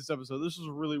like this episode. This was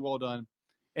really well done.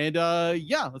 And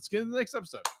yeah, let's get into the next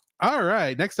episode. All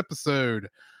right, next episode.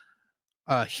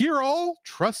 Hear All,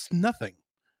 Trust Nothing.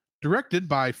 Directed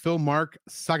by Phil Mark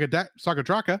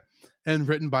Sagadraka and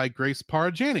written by Grace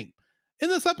Parajani. In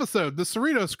this episode, the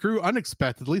Cerritos crew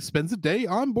unexpectedly spends a day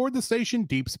on board the station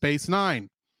Deep Space Nine.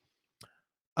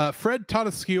 Fred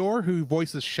Tatasciore, who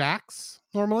voices Shax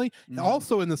normally,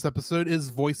 also in this episode is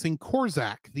voicing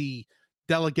Korzak, the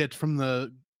delegate from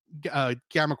the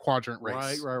Gamma Quadrant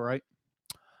race. Right.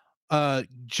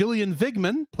 Gillian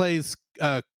Vigman plays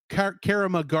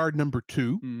Karama Guard number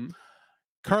 2.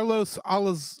 Carlos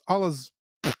Alazraqui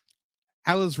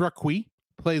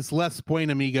plays Les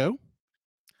Buenamigo.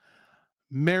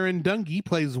 Marin Dungy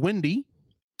plays Wendy.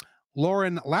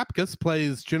 Lauren Lapkus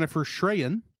plays Jennifer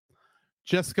Schrayen.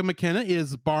 Jessica McKenna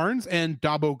is Barnes and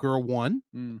Dabo Girl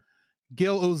 1.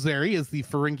 Gil Ozeri is the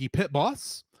Ferengi pit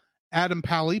boss. Adam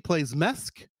Pally plays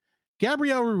Mesk.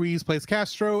 Gabrielle Ruiz plays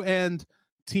Castro. And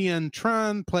Tien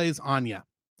Tran plays Anya.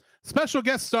 Special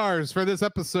guest stars for this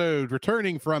episode,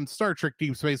 returning from Star Trek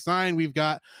Deep Space Nine, we've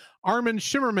got Armin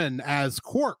Shimmerman as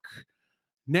Quark,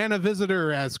 Nana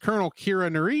Visitor as Colonel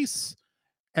Kira Nerys,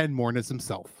 and Morn as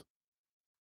himself.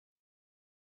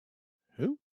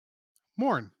 Who?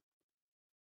 Morn.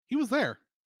 He was there.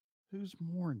 Who's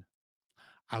Morn?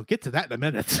 I'll get to that in a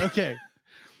minute. Okay.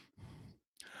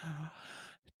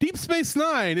 Deep Space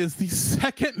Nine is the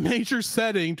second major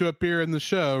setting to appear in the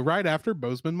show, right after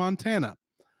Bozeman, Montana.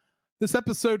 This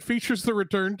episode features the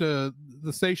return to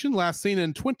the station, last seen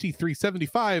in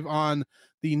 2375 on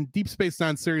the Deep Space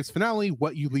Nine series finale,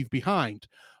 What You Leave Behind.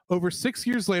 Over 6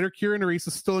 years later, Kira Nerys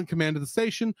is still in command of the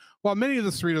station, while many of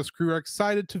the Cerritos crew are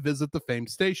excited to visit the famed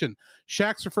station.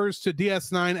 Shax refers to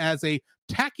DS9 as a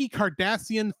tacky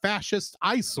Cardassian fascist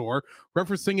eyesore,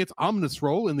 referencing its ominous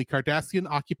role in the Cardassian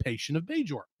occupation of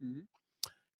Bajor.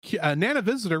 Nana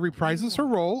Visitor reprises her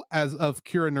role as of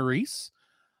Kira Nerys,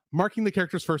 marking the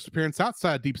character's first appearance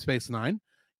outside Deep Space Nine.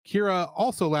 Kira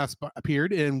also last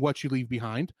appeared in What You Leave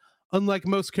Behind. Unlike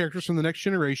most characters from the Next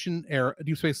Generation era,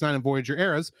 Deep Space Nine and Voyager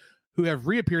eras, who have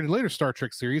reappeared in later Star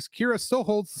Trek series, Kira still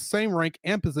holds the same rank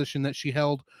and position that she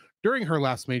held during her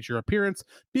last major appearance,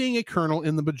 being a colonel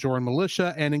in the Bajoran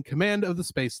militia and in command of the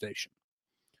space station.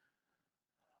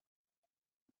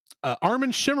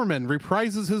 Armin Shimmerman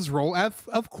reprises his role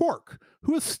of Quark,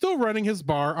 who is still running his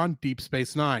bar on Deep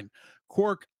Space Nine.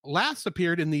 Quark last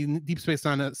appeared in the Deep Space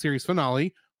Nine series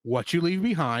finale, What You Leave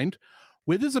Behind.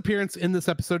 With his appearance in this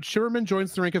episode, Shimmerman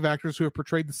joins the rank of actors who have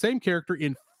portrayed the same character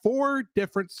in 4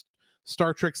 different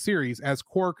Star Trek series, as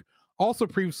Quark also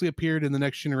previously appeared in the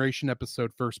Next Generation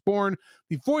episode Firstborn,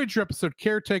 the Voyager episode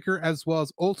Caretaker, as well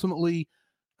as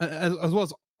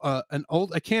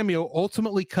a cameo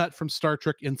ultimately cut from Star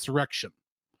Trek Insurrection.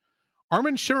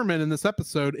 Armin Shimmerman in this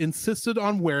episode insisted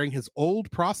on wearing his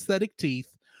old prosthetic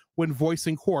teeth when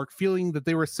voicing Quark, feeling that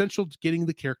they were essential to getting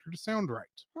the character to sound right.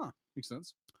 Makes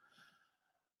sense.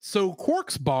 So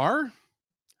Quark's bar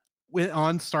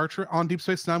on Star Trek on Deep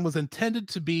Space Nine was intended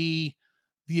to be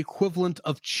the equivalent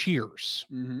of Cheers.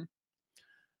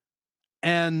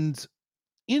 And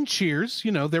in Cheers,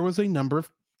 there was a number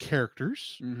of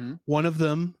characters. One of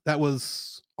them that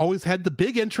was always had the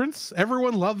big entrance,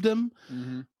 everyone loved him,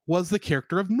 was the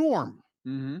character of Norm.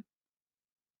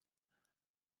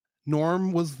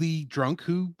 Norm was the drunk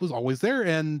who was always there.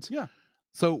 And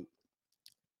so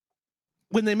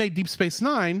when they made Deep Space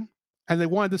Nine and they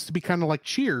wanted this to be kind of like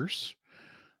Cheers,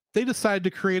 they decided to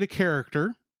create a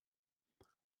character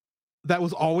that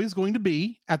was always going to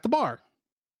be at the bar.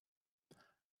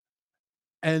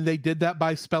 And they did that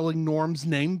by spelling Norm's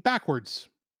name backwards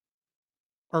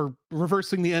or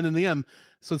reversing the N and the M.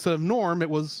 So instead of Norm, it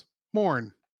was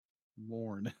Morn.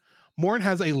 Morn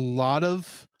has a lot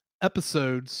of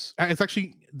episodes. It's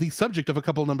actually the subject of a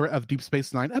couple number of Deep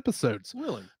Space Nine episodes.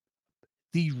 Really?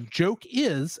 The joke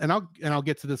is, and I'll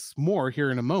get to this more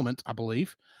here in a moment, I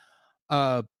believe.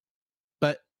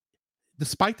 But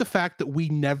despite the fact that we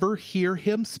never hear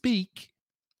him speak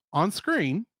on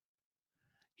screen,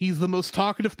 he's the most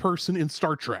talkative person in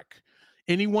Star Trek.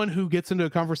 Anyone who gets into a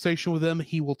conversation with him,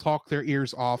 he will talk their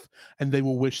ears off and they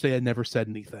will wish they had never said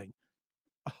anything.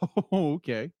 Oh,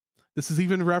 okay. This is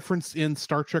even referenced in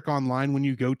Star Trek Online when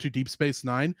you go to Deep Space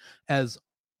Nine as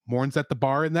Morn's at the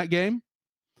bar in that game.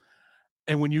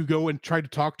 And when you go and try to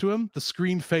talk to him, the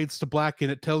screen fades to black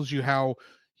and it tells you how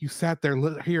you sat there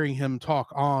hearing him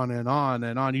talk on and on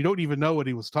and on. You don't even know what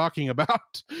he was talking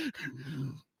about.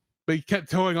 But he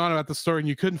kept going on about the story and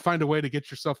you couldn't find a way to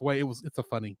get yourself away. It's a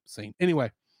funny scene.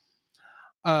 Anyway,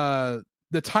 the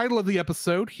title of the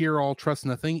episode, Hear All, Trust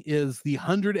Nothing, is the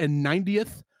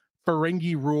 190th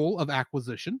Ferengi Rule of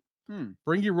Acquisition.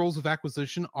 Ferengi Rules of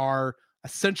Acquisition are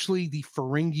essentially the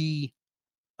Ferengi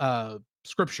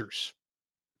scriptures.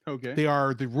 Okay. They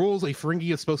are the rules a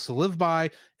Ferengi is supposed to live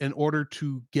by in order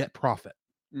to get profit.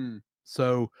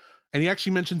 So, and he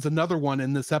actually mentions another one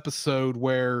in this episode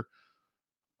where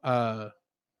he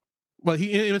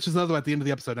mentions another one at the end of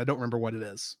the episode. I don't remember what it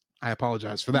is. I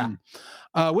apologize for that.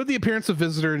 With the appearance of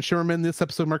Visitor and Sherman, this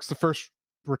episode marks the first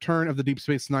return of the Deep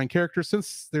Space Nine characters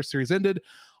since their series ended.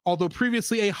 Although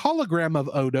previously a hologram of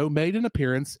Odo made an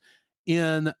appearance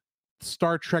in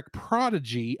Star Trek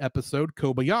Prodigy episode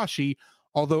Kobayashi,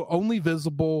 although only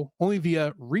visible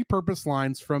via repurposed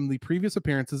lines from the previous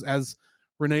appearances, as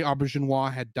Rene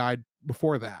Auberginois had died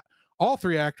before that. All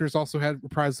three actors also had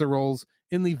reprised their roles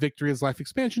in the Victory is Life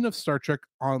expansion of Star Trek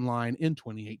Online in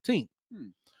 2018.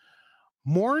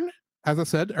 Morn, as I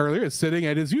said earlier, is sitting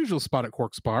at his usual spot at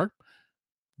Quark's Bar.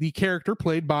 The character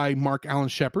played by Mark Allen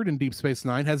Shepard in Deep Space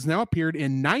Nine has now appeared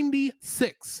in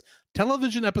 96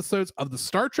 television episodes of the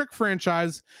Star Trek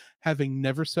franchise, having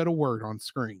never said a word on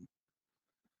screen.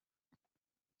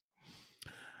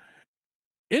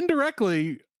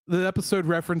 Indirectly, the episode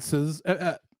references,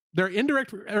 there are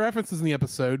indirect references in the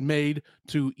episode made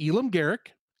to Elam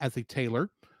Garrick as a tailor,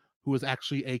 who was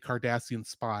actually a Cardassian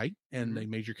spy and a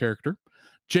major character.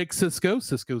 Jake Sisko,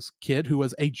 Sisko's kid, who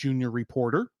was a junior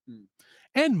reporter.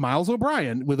 And Miles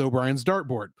O'Brien with O'Brien's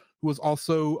Dartboard, who was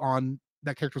also on,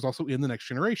 that character was also in The Next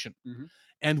Generation.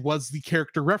 And was the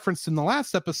character referenced in the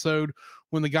last episode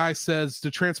when the guy says, do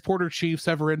transporter chiefs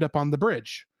ever end up on the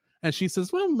bridge? And she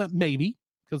says, well, maybe,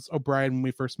 because O'Brien, when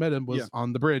we first met him, was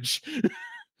on the bridge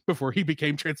before he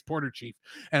became transporter chief.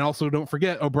 And also, don't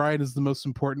forget, O'Brien is the most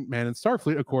important man in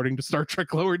Starfleet, according to Star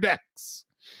Trek Lower Decks.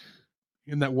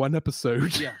 In that one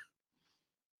episode.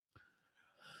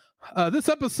 This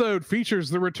episode features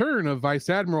the return of Vice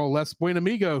Admiral Les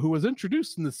Buenamigo, who was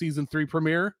introduced in the season 3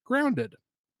 premiere, Grounded.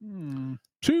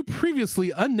 Two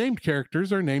previously unnamed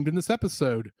characters are named in this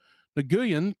episode.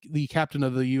 Nguyen, the captain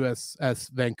of the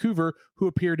USS Vancouver, who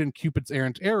appeared in Cupid's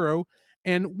Errant Arrow,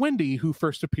 and Wendy, who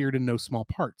first appeared in No Small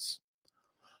Parts.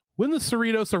 When the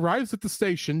Cerritos arrives at the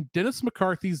station, Dennis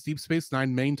McCarthy's Deep Space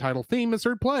Nine main title theme is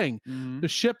heard playing. The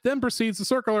ship then proceeds to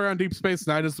circle around Deep Space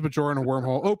Nine as the Bajoran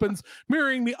wormhole opens,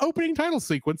 mirroring the opening title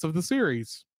sequence of the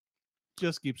series.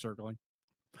 Just keep circling.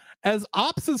 As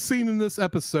Ops is seen in this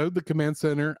episode, the command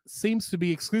center seems to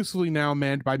be exclusively now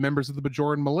manned by members of the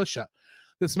Bajoran militia.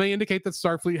 This may indicate that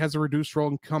Starfleet has a reduced role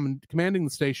in commanding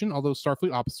the station, although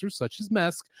Starfleet officers such as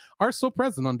Mesk are still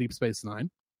present on Deep Space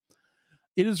Nine.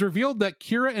 It is revealed that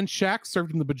Kira and Shaq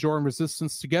served in the Bajoran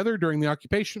resistance together during the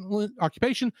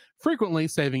occupation, frequently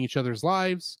saving each other's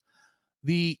lives.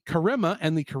 The Karima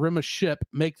and the Karima ship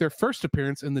make their first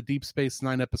appearance in the Deep Space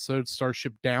Nine episode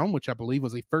Starship Down, which I believe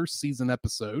was a first season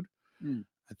episode.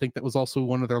 I think that was also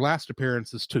one of their last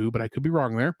appearances too, but I could be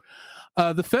wrong there.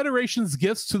 The Federation's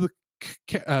gifts to the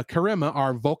Karima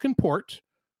are Vulcan Port,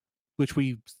 which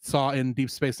we saw in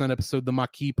Deep Space Nine episode The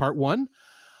Maquis Part 1,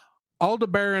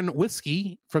 Aldebaran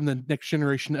Whiskey from the Next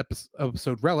Generation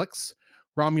episode Relics,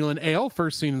 Romulan Ale,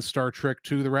 first seen in Star Trek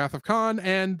II, The Wrath of Khan,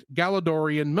 and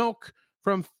Galadorian Milk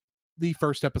from the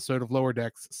first episode of Lower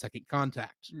Decks, Second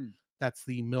Contact. That's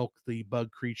the milk the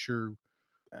bug creature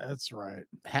That's right.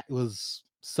 was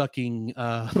sucking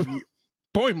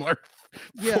Boimler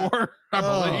Yeah. for, I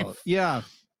believe. Oh, yeah.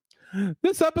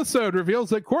 This episode reveals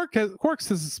that Quarks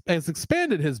has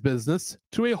expanded his business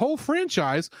to a whole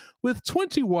franchise with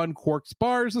 21 Quarks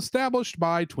bars established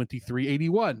by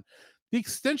 2381. The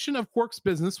extension of Quark's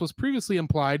business was previously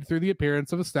implied through the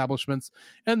appearance of establishments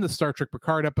in the Star Trek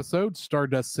Picard episode,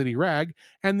 Stardust City Rag,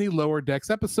 and the Lower Decks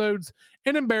episodes,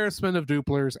 An Embarrassment of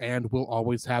Duplers, and We'll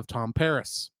Always Have Tom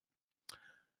Paris.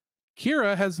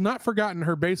 Kira has not forgotten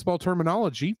her baseball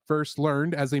terminology, first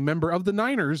learned as a member of the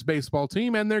Niners baseball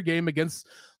team and their game against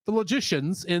the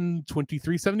Logicians in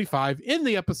 2375 in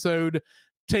the episode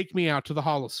Take Me Out to the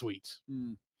Holosuite.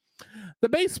 The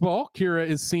baseball Kira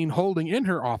is seen holding in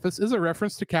her office is a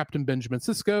reference to Captain Benjamin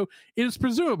Sisko. It is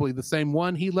presumably the same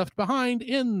one he left behind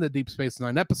in the Deep Space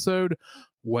Nine episode,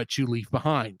 What You Leave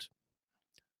Behind.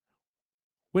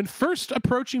 When first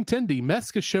approaching Tendi,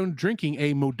 Mesk is shown drinking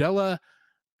a Modella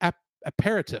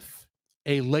aperitif,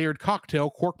 a layered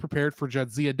cocktail Quark prepared for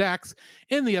Jadzia Dax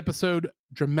in the episode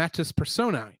Dramatis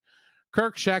Personae.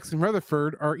 Kirk, Shax, and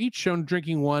Rutherford are each shown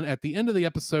drinking one at the end of the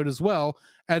episode as well,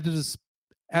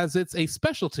 as it's a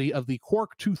specialty of the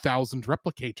Quark 2000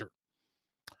 replicator.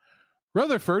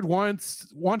 Rutherford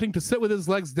wanting to sit with his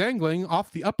legs dangling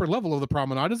off the upper level of the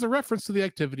promenade is a reference to the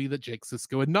activity that Jake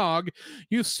Sisko and Nog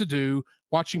used to do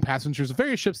watching passengers of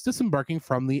various ships disembarking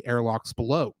from the airlocks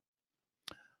below.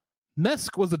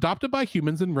 Mesk was adopted by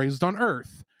humans and raised on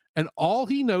Earth, and all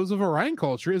he knows of Orion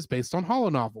culture is based on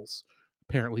holonovels,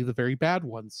 apparently the very bad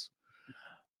ones.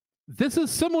 This is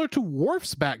similar to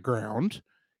Worf's background.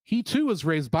 He too was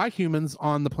raised by humans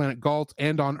on the planet Galt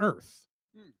and on Earth,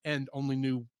 and only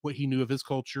knew what he knew of his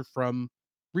culture from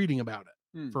reading about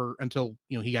it until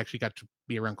he actually got to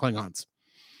be around Klingons.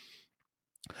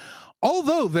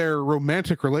 Although their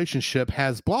romantic relationship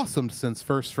has blossomed since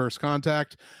first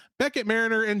contact, Beckett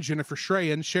Mariner and Jennifer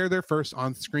Schraen share their first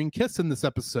on-screen kiss in this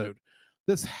episode.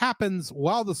 This happens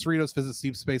while the Cerritos visit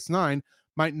Deep Space Nine,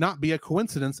 might not be a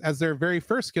coincidence, as their very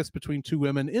first kiss between two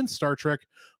women in Star Trek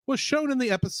was shown in the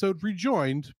episode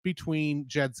Rejoined between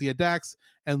Jadzia Dax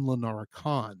and Lenora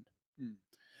Khan.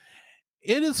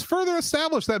 It is further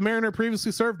established that Mariner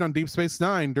previously served on Deep Space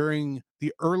Nine during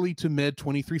the early to mid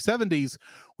 2370s,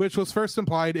 which was first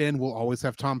implied in We'll Always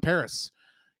Have Tom Paris.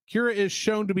 Kira is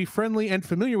shown to be friendly and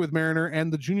familiar with Mariner,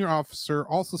 and the junior officer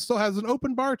also still has an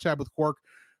open bar tab with Quark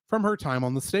from her time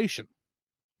on the station.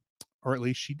 Or at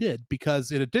least she did,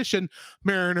 because in addition,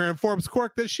 Mariner informs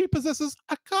Quark that she possesses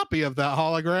a copy of that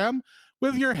hologram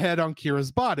with your head on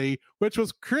Kira's body, which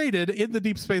was created in the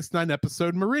Deep Space Nine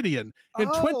episode Meridian in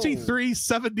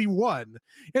 2371.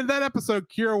 In that episode,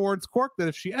 Kira warns Quark that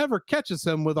if she ever catches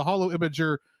him with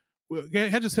a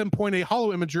catches him point a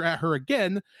holo imager at her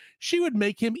again, she would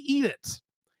make him eat it.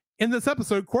 In this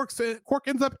episode, Quark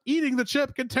ends up eating the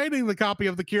chip containing the copy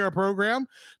of the Kira program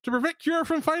to prevent Kira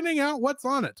from finding out what's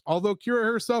on it. Although Kira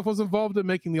herself was involved in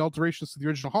making the alterations to the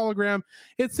original hologram,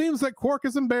 it seems that Quark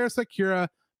is embarrassed that Kira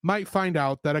might find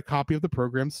out that a copy of the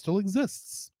program still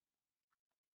exists.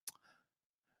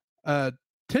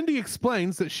 Tendi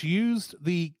explains that she used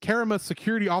the Karama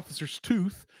security officer's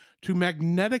tooth to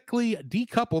magnetically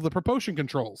decouple the propulsion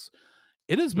controls.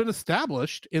 It has been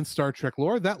established in Star Trek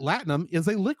lore that latinum is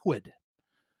a liquid.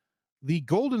 The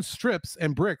golden strips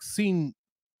and bricks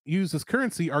used as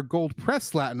currency are gold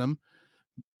pressed latinum,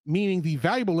 meaning the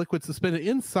valuable liquid suspended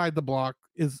inside the block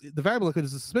is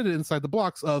suspended inside the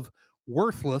blocks of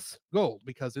worthless gold,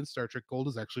 because in Star Trek gold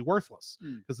is actually worthless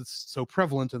because it's so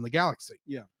prevalent in the galaxy.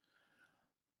 Yeah.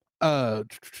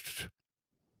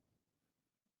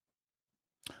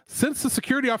 Since the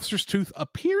security officer's tooth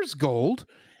appears gold,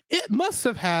 it must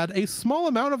have had a small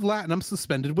amount of latinum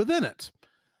suspended within it.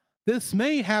 This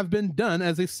may have been done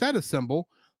as a status symbol,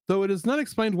 though it is not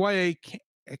explained why a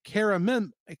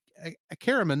Karaman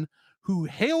who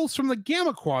hails from the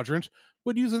Gamma Quadrant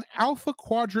would use an Alpha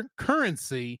Quadrant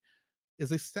currency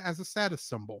as a status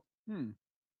symbol.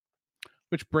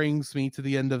 Which brings me to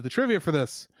the end of the trivia for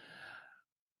this.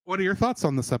 What are your thoughts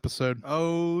on this episode?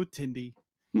 Oh, Tendi.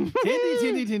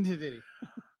 Tendi.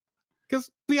 Because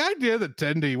the idea that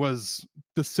Tendi was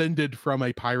descended from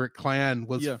a pirate clan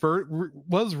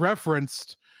was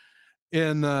referenced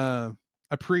in a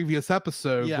previous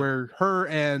episode where her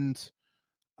and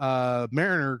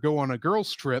Mariner go on a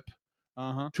girls' trip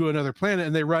to another planet,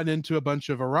 and they run into a bunch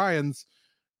of Orions,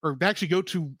 or they actually go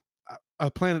to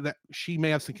a planet that she may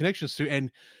have some connections to,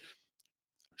 and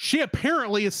she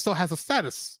apparently still has a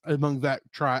status among that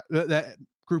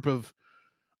group of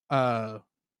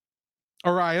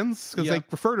Orions, because they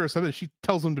refer to her something. She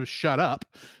tells them to shut up.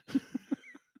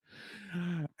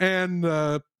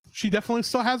 And she definitely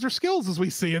still has her skills, as we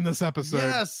see in this episode.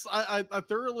 Yes, I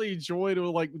thoroughly enjoyed it.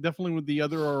 Like definitely with the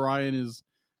other Orion is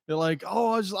they're like,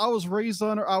 oh, I was raised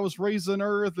on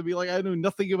Earth, and be like, I knew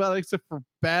nothing about it except for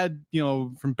bad,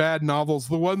 From bad novels,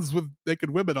 the ones with naked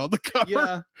women on the cover.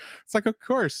 yeah, It's like, of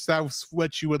course, that's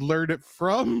what you would learn it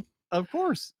from. of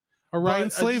course. Orion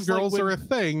But, slave just like girls when- are a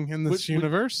thing in this when-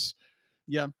 universe.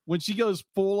 Yeah, when she goes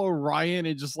full Orion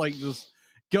and just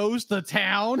goes to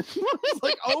town, it's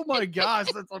like, oh my gosh,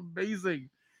 that's amazing.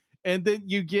 And then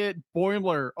you get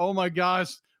Boimler. Oh my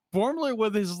gosh, Boimler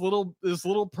with his little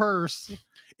purse.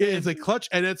 It is a clutch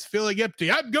and it's feeling empty.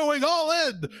 I'm going all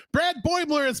in. Brad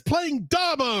Boimler is playing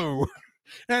Damo,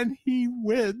 and he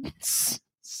wins.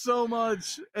 So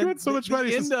much, He wins so much money.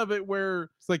 The It's end of it where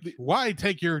It's like, why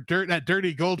take that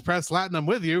dirty gold press latinum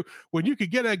with you when you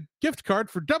could get a gift card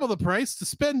for double the price to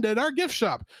spend at our gift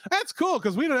shop? That's cool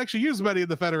because we don't actually use money in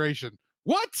the Federation.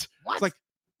 What? It's like,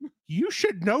 you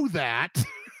should know that.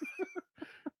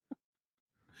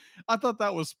 I thought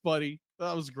that was funny.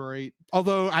 That was great.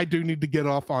 Although I do need to get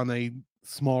off on a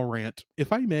small rant,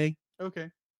 if I may. Okay.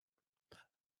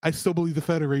 I still believe the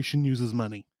Federation uses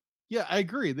money. Yeah, I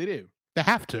agree. They do. They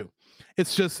have to.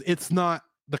 It's just, it's not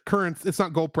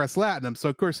gold press latinum. So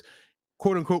of course,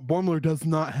 quote unquote, Boimler does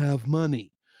not have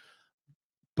money.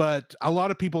 But a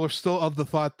lot of people are still of the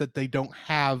thought that they don't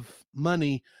have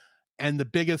money. And the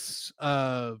biggest,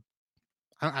 I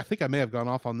think I may have gone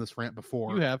off on this rant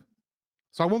before. You have.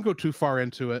 So I won't go too far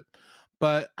into it,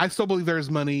 but I still believe there's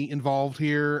money involved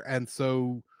here. And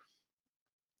so,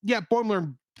 yeah,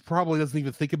 Boimler probably doesn't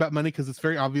even think about money because it's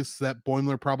very obvious that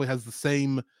Boimler probably has the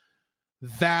same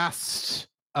vast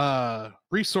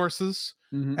resources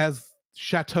Mhm. as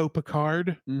Chateau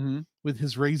Picard Mm-hmm. with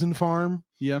his raisin farm.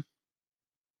 Yeah.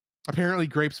 Apparently,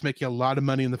 grapes make you a lot of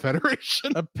money in the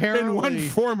Federation Apparently, in one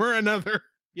form or another.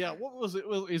 yeah. What was it?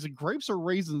 Is it grapes or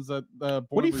raisins that?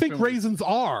 What do you Boimler's think doing? raisins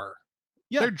are?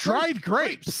 Yeah, They're dried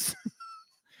grapes.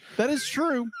 That is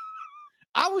true.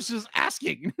 I was just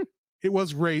asking. It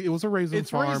was a raisin It's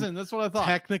farm. raisin. That's what I thought.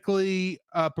 Technically,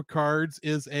 Picard's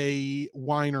is a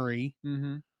winery,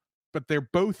 Mm-hmm. but they're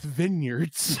both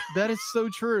vineyards. That is so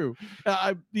true.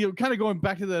 Kind of going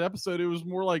back to that episode, it was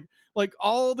more like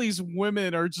all these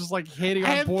women are just like hitting on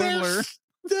And Boimler. there's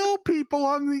still people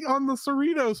on the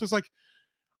Cerritos. It's like,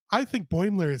 I think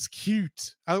Boimler is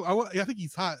cute. I think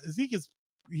he's hot.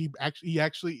 He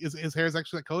actually is his hair is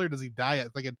actually that color? Does he dye it?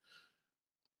 Like,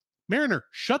 Mariner,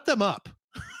 shut them up.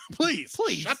 please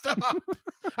shut them up.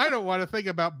 I don't want to think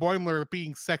about Boimler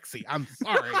being sexy. I'm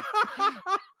sorry.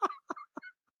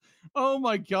 Oh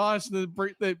my gosh,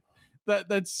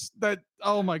 that's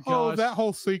oh my gosh. Oh, that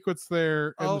whole sequence there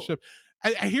in Oh. the ship.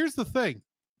 Here's the thing.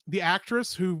 The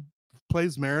actress who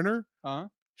plays Mariner, Huh?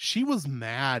 she was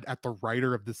mad at the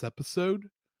writer of this episode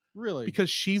Really? because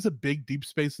she's a big Deep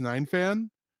Space Nine fan.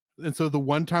 And so the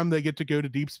one time they get to go to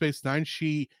Deep Space Nine,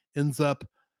 she ends up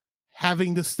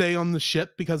having to stay on the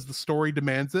ship because the story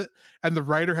demands it. And the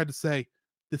writer had to say,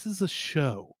 this is a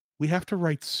show. We have to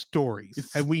write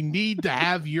stories and we need to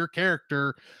have your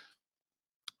character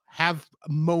have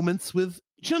moments with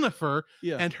Jennifer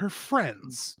Yeah. and her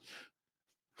friends.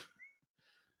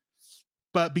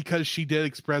 But because she did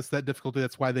express that difficulty,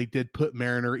 that's why they did put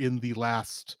Mariner in the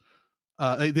last.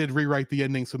 They did rewrite the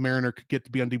ending so Mariner could get to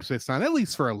be on Deep Space Nine, at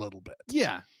least for a little bit.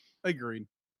 Yeah, agreed.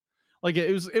 Like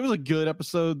it was a good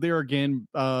episode there again.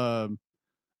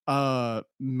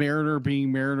 Mariner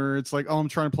being Mariner, it's like, oh, I'm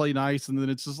trying to play nice, and then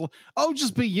it's just like, oh,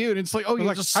 just be you, and it's like, oh, you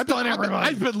Like, just I've stun been, everybody.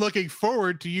 I've been looking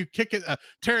forward to you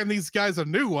tearing these guys a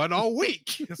new one all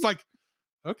week. It's like,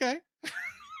 okay.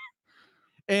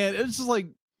 And it's just like,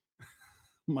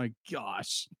 my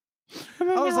gosh. And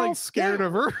then I was they're all like, scared yeah.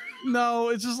 of her. No,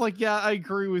 it's just like, yeah, I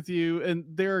agree with you. And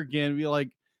there again, be like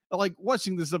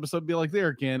watching this episode, be like, there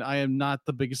again, I am not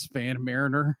the biggest fan of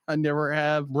Mariner. I never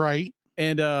have. Right.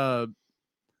 And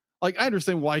like I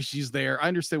understand why she's there. I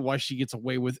understand why she gets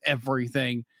away with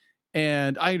everything.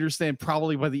 And I understand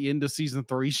probably by the end of season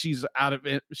 3, she's out of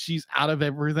it. She's out of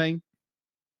everything.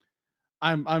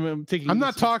 I'm taking. I'm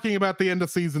not this- talking about the end of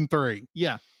season 3.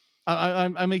 Yeah,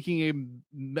 I'm thinking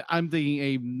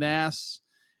a mass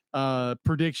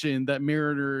prediction that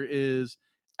Mariner is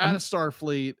out of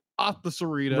Starfleet, off the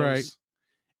Cerritos, Right.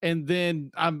 and then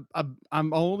I'm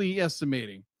only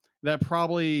estimating that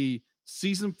probably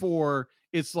season 4,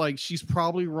 it's like she's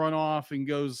probably run off and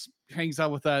hangs out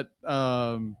with that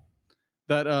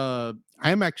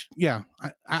I'm actually, yeah,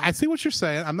 I see what you're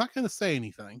saying. I'm not going to say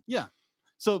anything.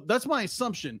 So that's my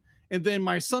assumption. And then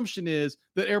my assumption is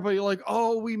that everybody like,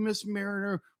 oh, we miss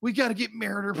Mariner. We got to get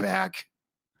Mariner back.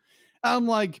 I'm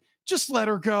like, just let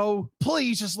her go.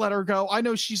 Please just let her go. I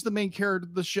know she's the main character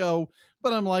of the show,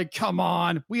 but I'm like, come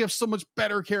on. We have so much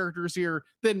better characters here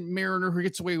than Mariner, who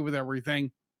gets away with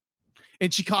everything.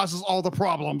 And she causes all the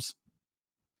problems.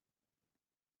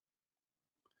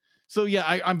 So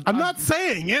yeah, I'm not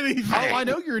saying anything. Oh, I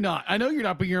know you're not.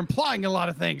 But you're implying a lot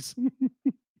of things.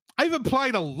 I've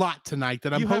implied a lot tonight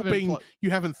that I'm hoping you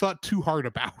haven't thought too hard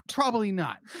about. Probably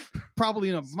not.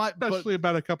 Especially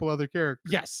about a couple other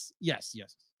characters. Yes.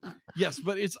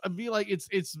 But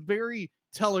it's very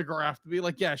telegraphed to be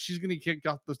like, yeah, she's gonna kicked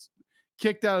out of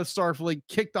Starfleet,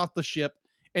 kicked off the ship,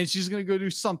 and she's gonna go do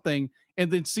something. And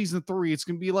then season 3, it's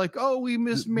gonna be like, oh, we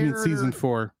miss Mariner. Season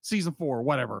 4,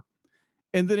 whatever.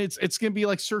 And then it's gonna be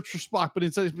like Search for Spock, but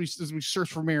instead we search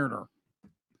for Mariner.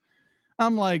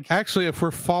 I'm like, actually, if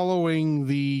we're following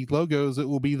the logos, it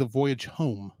will be the Voyage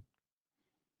Home,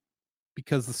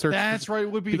 because the search. That's right.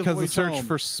 It would be because the search home.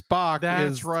 for Spock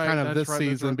is kind of this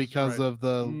season because of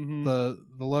the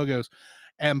logos,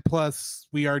 and plus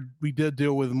we did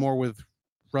deal with more with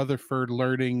Rutherford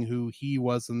learning who he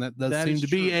was, and that does seem to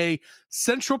be a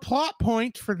central plot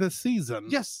point for this season.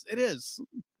 Yes, it is,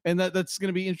 and that's going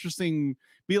to be interesting.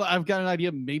 I've got an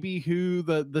idea, maybe who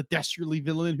the dastardly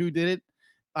villain who did it.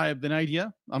 I have an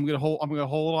idea. I'm gonna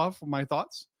hold off with my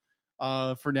thoughts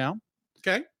for now.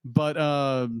 Okay, but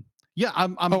yeah,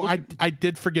 I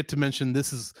did forget to mention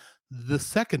this is the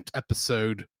second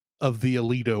episode of the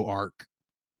Alito arc.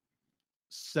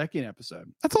 Second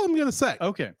episode. That's all I'm gonna say.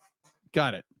 Okay,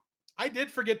 got it. I did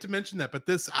forget to mention that, but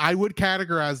I would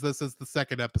categorize this as the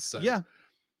second episode. Yeah,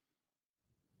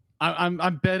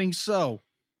 I'm betting so.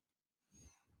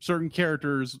 Certain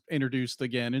characters introduced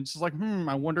again, and it's just like,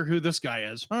 I wonder who this guy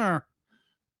is. I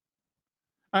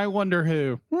wonder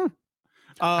who.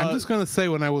 I'm just gonna say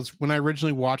when I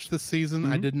originally watched this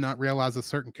season, I did not realize a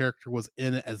certain character was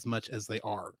in it as much as they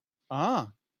are.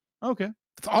 Okay.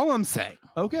 That's all I'm saying.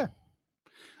 Okay.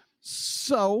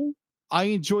 So I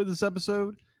enjoyed this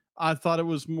episode. I thought it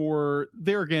was more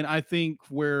there again. I think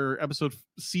where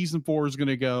season 4 is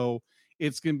gonna go.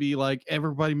 It's going to be like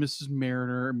everybody misses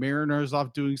Mariner. Mariner's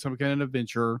off doing some kind of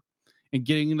adventure and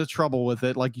getting into trouble with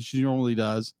it like she normally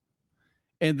does.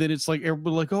 And then it's like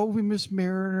everybody like, oh, we miss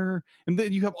Mariner. And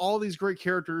then you have all these great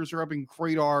characters who are having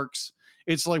great arcs.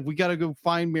 It's like we got to go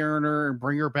find Mariner and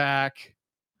bring her back.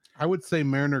 I would say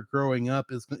Mariner growing up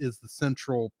is the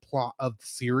central plot of the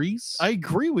series. I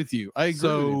agree with you. I agree.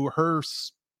 So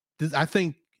I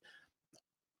think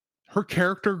her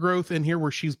character growth in here,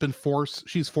 where she's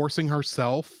forcing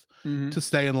herself to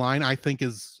stay in line, I think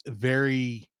is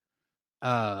very is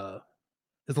a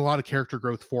lot of character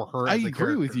growth for her. I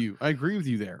agree with you. I agree with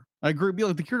you there. I agree.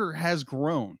 Like the character has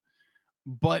grown,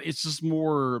 but it's just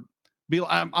more.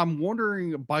 I'm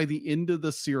wondering by the end of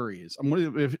the series, I'm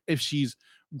wondering if she's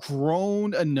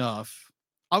grown enough.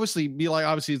 Obviously,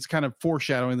 it's kind of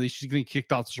foreshadowing that she's getting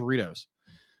kicked off the Cerritos,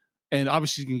 and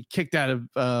obviously she's getting kicked out of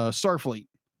Starfleet.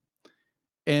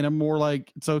 And I'm more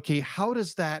like, it's okay. How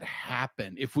does that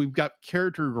happen if we've got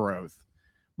character growth,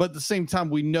 but at the same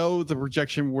time we know the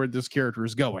projection where this character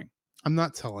is going? I'm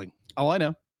not telling. Oh, I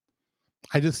know.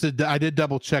 I did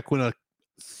double check when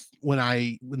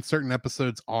certain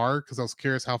episodes are, because I was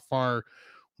curious how far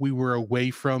we were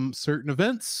away from certain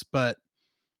events. But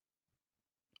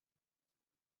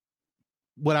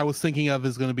what I was thinking of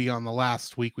is going to be on the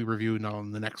last week we reviewed, not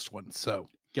on the next one. So.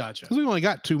 Gotcha. Because we only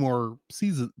got two more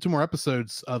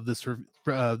episodes of this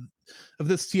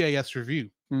TAS review,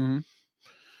 and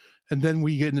then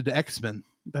we get into X-Men,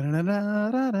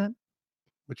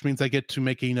 which means I get to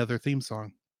make another theme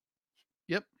song.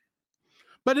 Yep.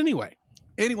 But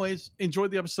anyways,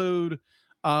 enjoyed the episode.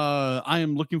 I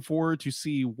am looking forward to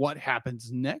see what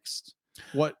happens next.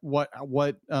 What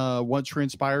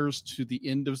transpires to the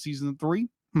end of season 3.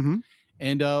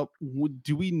 And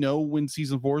do we know when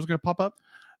season 4 is going to pop up?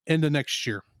 End of next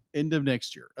year.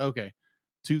 Okay.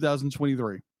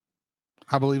 2023.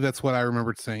 I believe that's what I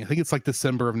remembered saying. I think it's like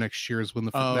December of next year is when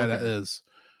that is.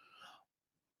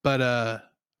 But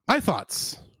my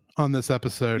thoughts on this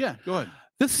episode. Yeah, go ahead.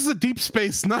 This is a Deep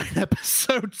Space Nine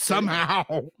episode somehow.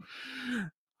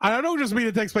 I don't just mean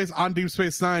it takes place on Deep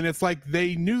Space Nine. It's like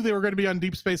they knew they were going to be on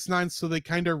Deep Space Nine, so they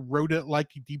kind of wrote it like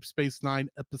a Deep Space Nine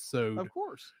episode. Of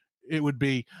course. It would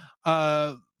be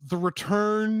the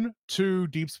return to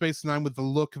Deep Space Nine with the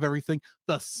look of everything,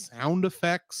 the sound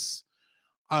effects.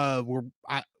 Because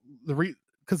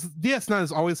DS9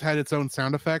 has always had its own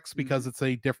sound effects because it's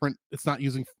not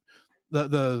using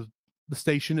the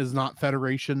station is not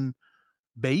Federation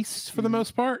based for the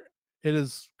most part. It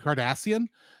is Cardassian.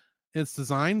 It's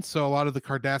designed, so a lot of the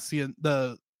Cardassian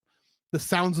the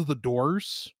sounds of the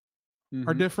doors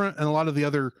are different, and a lot of the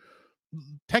other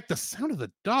heck, the sound of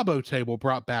the Dabo table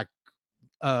brought back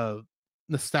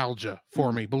nostalgia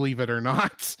for me, believe it or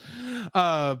not.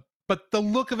 But the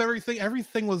look of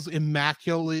everything was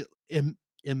immaculately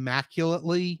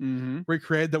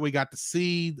recreated that we got to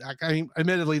see. I mean,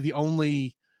 admittedly, the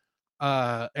only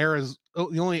areas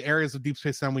of Deep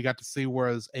Space Nine we got to see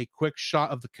was a quick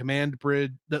shot of the command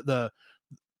bridge,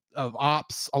 of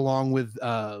ops, along with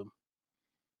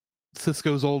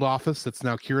Cisco's old office. That's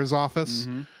now Kira's office.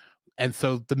 And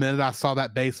so the minute I saw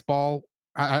that baseball,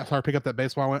 I saw her pick up that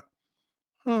baseball, I went,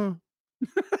 oh.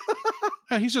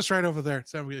 Yeah, he's just right over there.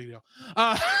 It's no big deal.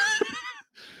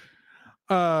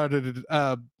 Of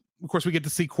course, we get to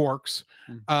see Quarks.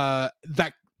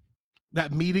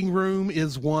 That meeting room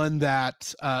is one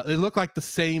that it looked like the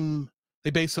same. They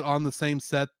base it on the same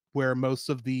set where most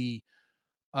of the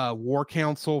war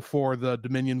council for the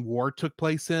Dominion War took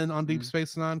place on Deep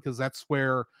Space Nine, because that's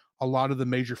where a lot of the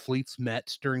major fleets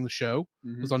met during the show.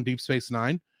 Was on Deep Space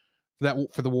Nine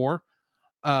for the war.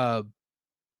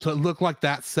 So it looked like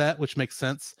that set, which makes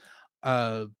sense.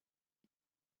 The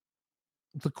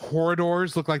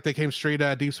corridors look like they came straight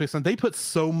out of Deep Space Nine. They put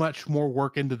so much more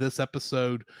work into this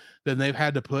episode than they've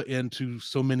had to put into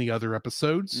so many other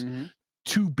episodes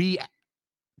to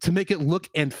make it look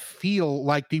and feel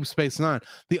like Deep Space Nine.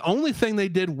 The only thing they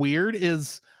did weird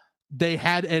is they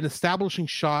had an establishing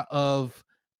shot of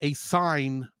a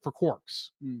sign for Quarks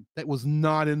that was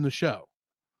not in the show.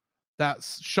 That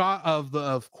shot of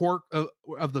the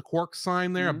Quark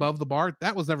sign there above the bar,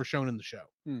 that was never shown in the show.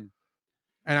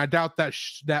 And I doubt that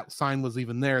that sign was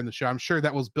even there in the show. I'm sure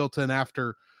that was built in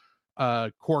after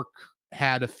Quark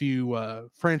had a few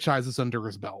franchises under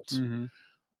his belt.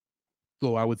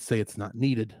 Though I would say it's not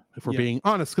needed, if we're being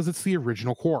honest, because it's the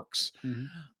original Quarks.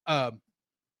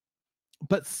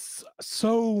 But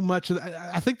so much of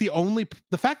I think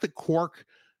the fact that Quark,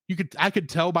 I could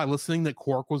tell by listening that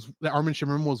Armin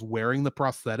Shimmerman was wearing the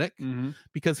prosthetic,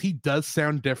 because he does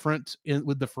sound different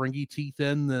with the Ferengi teeth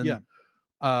in than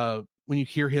when you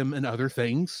hear him in other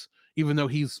things, even though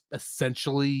he's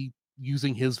essentially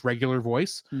using his regular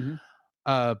voice.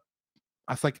 I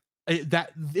was like,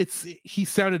 he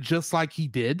sounded just like he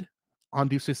did on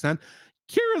Deep Space Nine.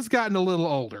 Kira's gotten a little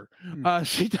older.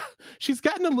 She's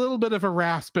gotten a little bit of a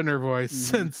rasp in her voice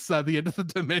since the end of the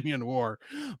Dominion War,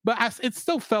 but it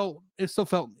still felt she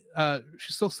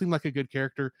still seemed like a good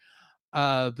character.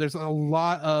 There's a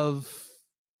lot of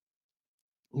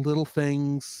little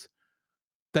things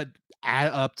that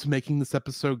add up to making this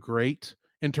episode great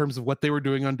in terms of what they were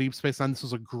doing on Deep Space Nine. This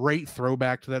was a great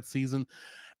throwback to that season,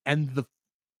 and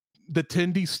the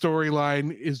Tendi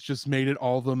storyline is just made it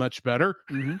all the much better.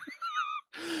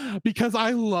 Because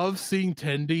I love seeing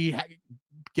Tendi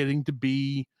getting to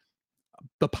be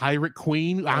the pirate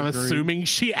queen. I'm assuming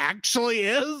she actually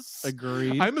is.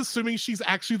 Agreed. I'm assuming she's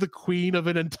actually the queen of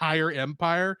an entire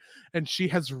empire, and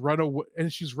she's run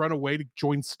away to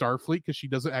join Starfleet because she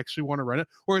doesn't actually want to run it,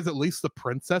 or is at least the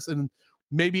princess. And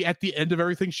maybe at the end of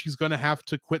everything, she's going to have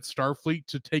to quit Starfleet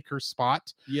to take her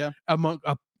spot.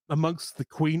 Amongst the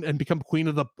queen and become queen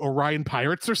of the Orion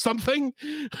Pirates or something.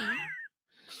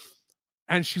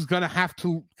 And she's gonna have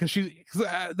to, because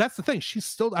that's the thing. She's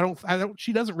still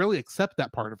she doesn't really accept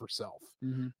that part of herself.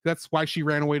 That's why she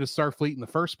ran away to Starfleet in the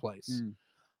first place,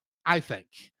 I think.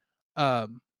 So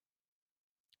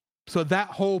that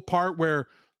whole part where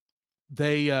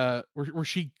they where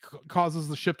she causes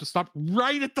the ship to stop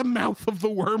right at the mouth of the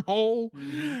wormhole,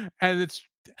 and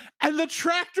the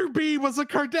tractor beam was a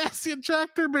Cardassian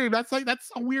tractor beam. That's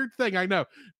a weird thing, I know,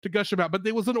 to gush about, but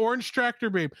it was an orange tractor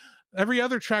beam. Every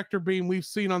other tractor beam we've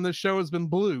seen on this show has been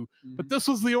blue, but this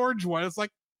was the orange one. It's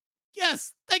like,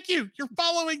 yes, thank you. You're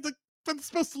following what it's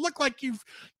supposed to look like. You've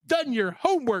done your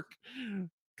homework.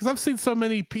 Because I've seen so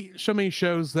many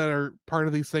shows that are part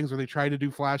of these things where they try to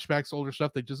do flashbacks, older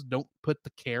stuff. They just don't put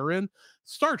the care in.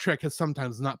 Star Trek has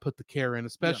sometimes not put the care in,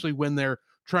 especially when they're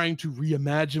trying to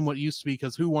reimagine what used to be,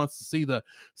 because who wants to see the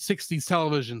 60s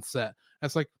television set?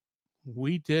 That's like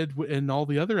we did in all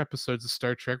the other episodes of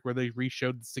Star Trek where they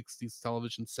reshowed the 60s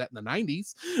television set in the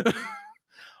 90s.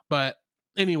 But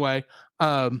anyway,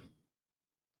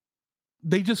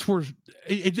 they just were,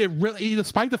 it really,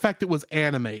 despite the fact it was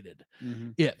animated,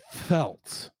 it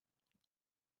felt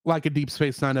like a Deep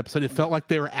Space Nine episode. It felt like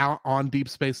they were out on Deep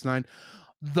Space Nine.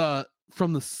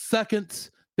 From the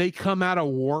second they come out of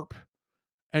warp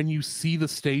and you see the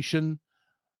station,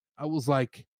 I was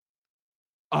like,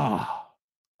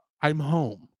 I'm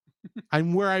home.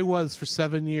 I'm where I was for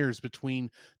 7 years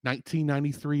between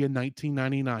 1993 and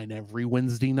 1999 every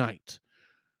Wednesday night.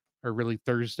 Or really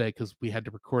Thursday, because we had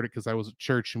to record it because I was at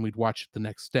church and we'd watch it the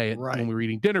next day when we were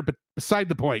eating dinner. But beside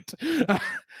the point,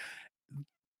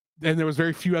 and there was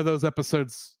very few of those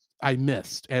episodes I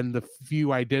missed, and the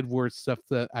few I did were stuff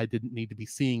that I didn't need to be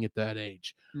seeing at that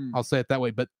age. I'll say it that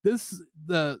way. But this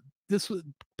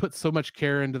put so much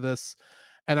care into this,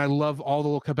 and I love all the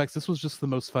little cutbacks. This was just the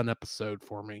most fun episode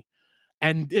for me,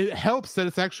 and it helps that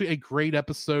it's actually a great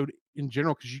episode in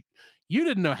general, because you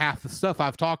didn't know half the stuff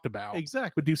I've talked about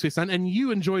Exactly. with Deep Space Nine, and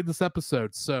you enjoyed this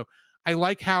episode. So I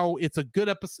like how it's a good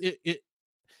episode.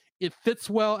 It fits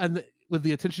well and with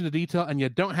the attention to detail, and you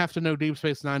don't have to know Deep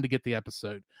Space Nine to get the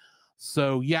episode.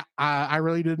 So yeah, I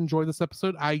really did enjoy this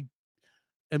episode. I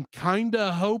am kind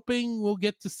of hoping we'll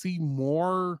get to see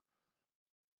more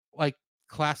like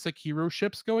classic hero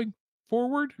ships going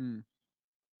forward.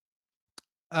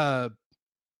 The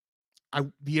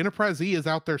Enterprise E is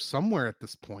out there somewhere at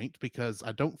this point, because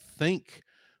I don't think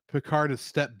Picard has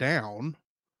stepped down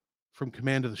from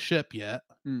command of the ship yet.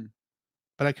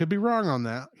 But I could be wrong on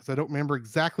that, because I don't remember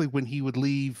exactly when he would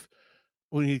leave,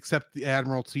 when he accepted the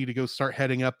Admiralty to go start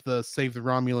heading up the Save the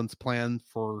Romulans plan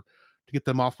to get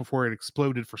them off before it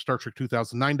exploded for Star Trek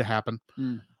 2009 to happen.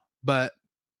 But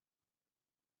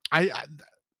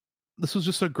this was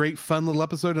just a great, fun little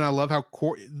episode, and I love how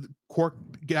Quark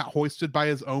got hoisted by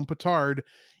his own petard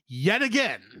yet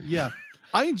again. Yeah,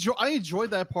 I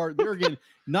enjoyed that part. There again,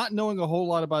 not knowing a whole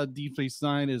lot about Deep Space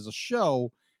Nine as a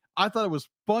show, I thought it was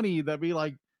funny that be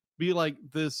like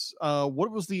this.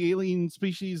 What was the alien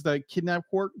species that kidnapped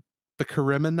Quark? The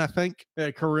Kariman, I think.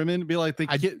 Yeah, Kariman. Be like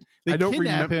I don't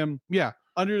kidnap remember him. Yeah,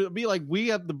 Be like, we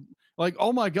have the, like,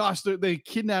 oh my gosh, they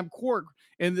kidnapped Quark,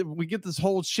 and then we get this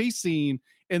whole chase scene,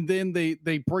 and then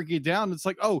they break it down. It's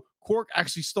like, oh, Quark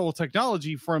actually stole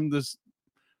technology from this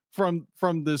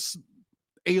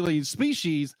alien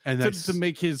species to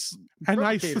make his and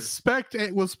I replicator. suspect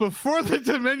it was before the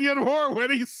Dominion War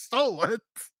when he stole it.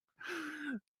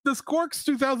 This Quark's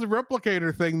 2000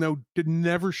 replicator thing, though,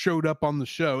 never showed up on the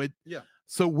show.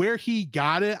 So where he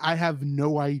got it, I have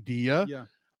no idea. Yeah.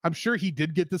 I'm sure he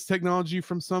did get this technology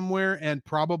from somewhere, and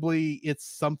probably it's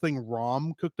something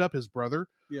Rom cooked up, his brother.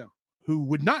 Yeah. Who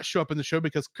would not show up in the show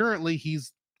because currently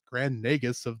he's Grand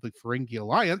Nagus of the Ferengi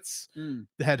Alliance,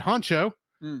 the head honcho,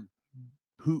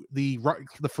 who the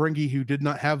Ferengi who did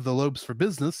not have the lobes for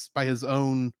business by his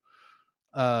own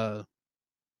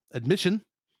admission.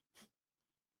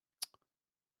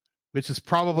 Which is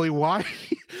probably why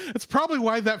it's probably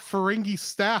why that Ferengi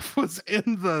staff was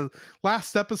in the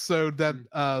last episode that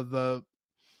the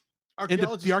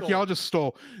archaeologist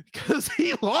stole, because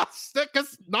he lost it,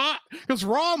 because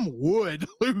Rom would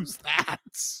lose that.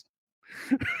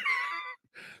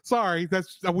 Sorry,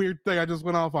 that's a weird thing I just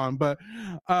went off on, but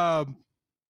I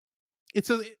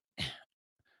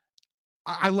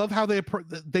love how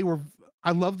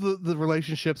I love the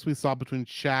relationships we saw between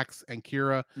Shax and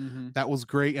Kira. That was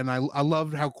great. And I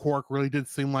loved how Quark really did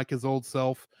seem like his old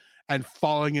self and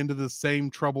falling into the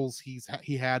same troubles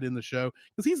he had in the show.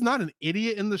 Because he's not an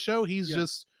idiot in the show. He's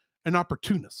just an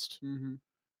opportunist.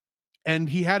 And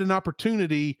he had an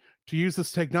opportunity to use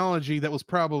this technology that was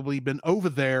probably been over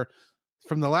there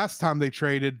from the last time they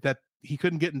traded, that he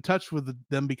couldn't get in touch with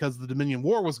them because the Dominion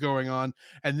War was going on.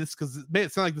 And this, because it made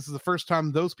it sound like this is the first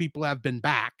time those people have been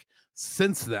back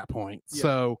since that point.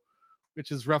 So,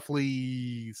 which is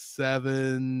roughly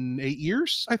 7-8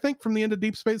 years, I think, from the end of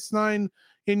Deep Space Nine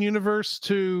in universe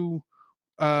to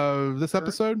this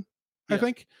episode. I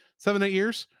think 7-8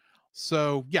 years.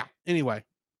 So yeah, anyway,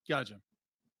 gotcha.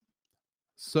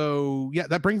 So yeah,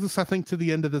 that brings us, I think, to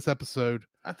the end of this episode.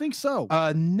 I think so.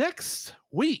 Next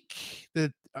week,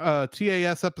 the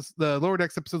TAS episode, the Lower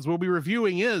Decks episodes we'll be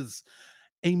reviewing is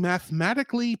A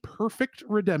Mathematically Perfect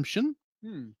Redemption,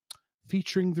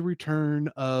 featuring the return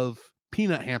of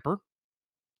Peanut Hamper.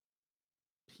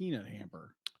 Peanut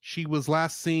Hamper. She was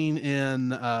last seen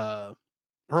in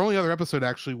her only other episode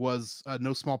actually was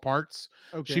No Small Parts.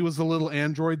 Okay. She was the little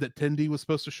android that Tendi was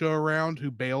supposed to show around, who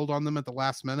bailed on them at the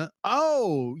last minute.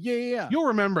 Oh, yeah. You'll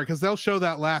remember, because they'll show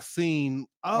that last scene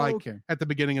at the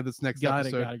beginning of this next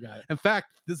episode. Got it. In fact,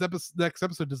 this next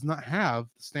episode does not have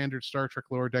the standard Star Trek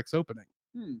Lower Decks opening.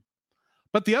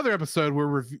 But the other episode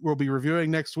we'll be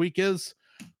reviewing next week is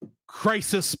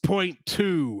Crisis Point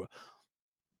 2,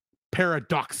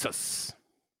 Paradoxus.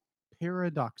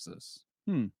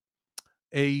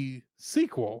 A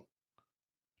sequel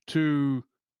to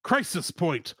Crisis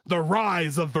Point, The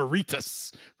Rise of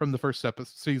Veritas, from the first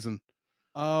season.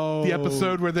 Oh, the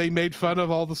episode where they made fun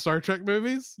of all the Star Trek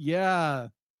movies. Yeah.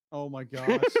 Oh my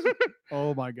gosh.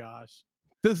 Oh my gosh.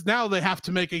 Now they have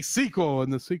to make a sequel,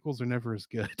 and the sequels are never as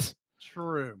good.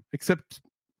 True. Except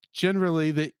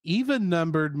generally the even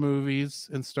numbered movies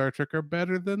in Star Trek are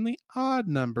better than the odd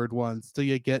numbered ones till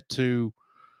you get to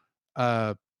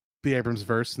the Abrams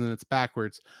verse, and then it's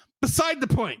backwards. Beside the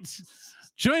point.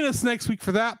 Join us next week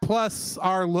for that, plus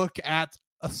our look at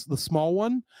the small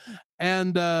one.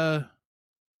 And in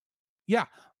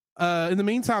the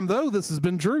meantime, though, this has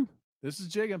been Drew. This is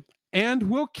Jacob. And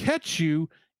we'll catch you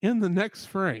in the next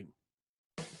frame.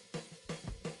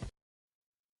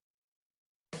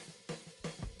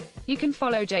 You can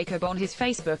follow Jacob on his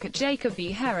Facebook at Jacob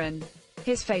B. Heron.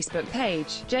 His Facebook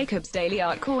page, Jacob's Daily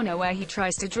Art Corner, where he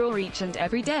tries to draw each and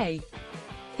every day.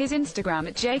 His Instagram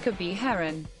at Jacob B.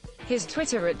 Heron. His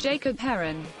Twitter at Jacob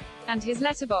Heron. And his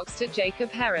Letterboxd at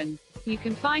Jacob Heron. You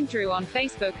can find Drew on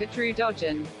Facebook at Drew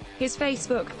Dodgen. His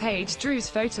Facebook page, Drew's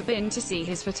Photo Bin, to see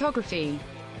his photography.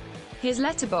 His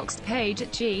Letterboxd page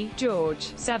at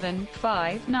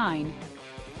GGeorge759.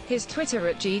 His Twitter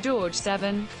at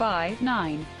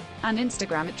GGeorge759. And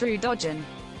Instagram at Drew Dodgen.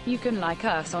 You can like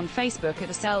us on Facebook at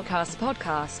the Cellcast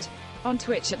Podcast. On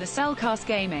Twitch at the Cellcast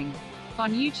Gaming.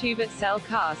 On YouTube at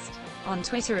Cellcast. On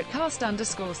Twitter at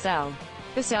cast_cell.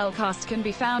 The Cellcast can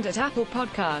be found at Apple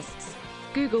Podcasts,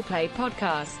 Google Play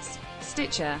Podcasts,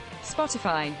 Stitcher,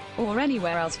 Spotify, or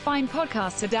anywhere else fine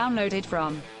podcasts are downloaded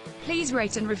from. Please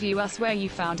rate and review us where you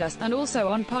found us, and also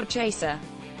on Podchaser.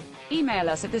 Email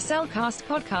us at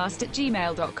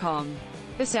thecellcastpodcast@gmail.com.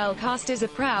 The Cellcast is a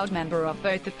proud member of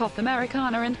both the Pop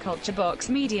Americana and Culture Box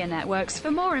media networks.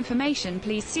 For more information,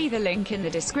 please see the link in the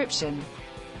description.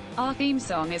 Our theme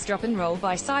song is Drop and Roll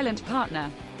by Silent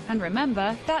Partner. And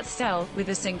remember, that's Cell with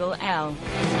a single L.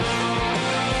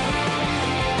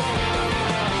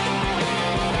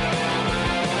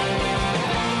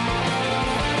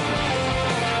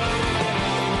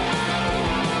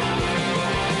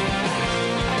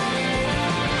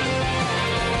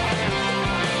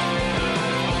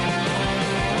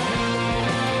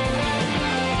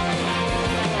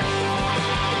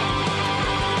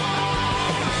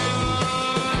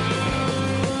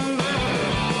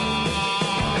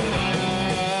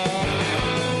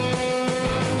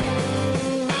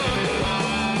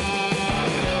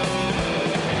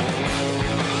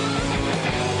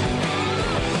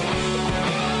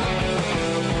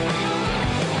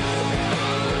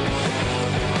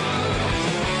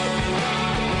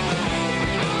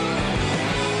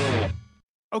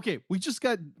 Okay, we just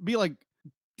got be like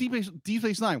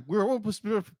D-Face 9. We're almost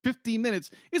 15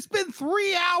 minutes. It's been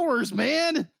 3 hours,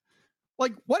 man.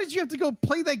 Like, why did you have to go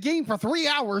play that game for 3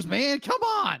 hours, man? Come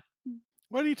on.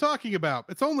 What are you talking about?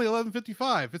 It's only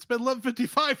 11:55. It's been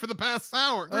 11:55 for the past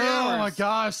hour. 3 hours. Oh my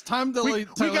gosh, time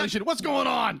dilation. What's going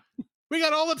on? We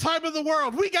got all the time in the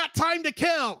world. We got time to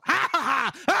kill. Ha ha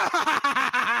ha ha ha ha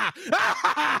ha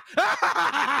ha ha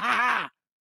ha ha.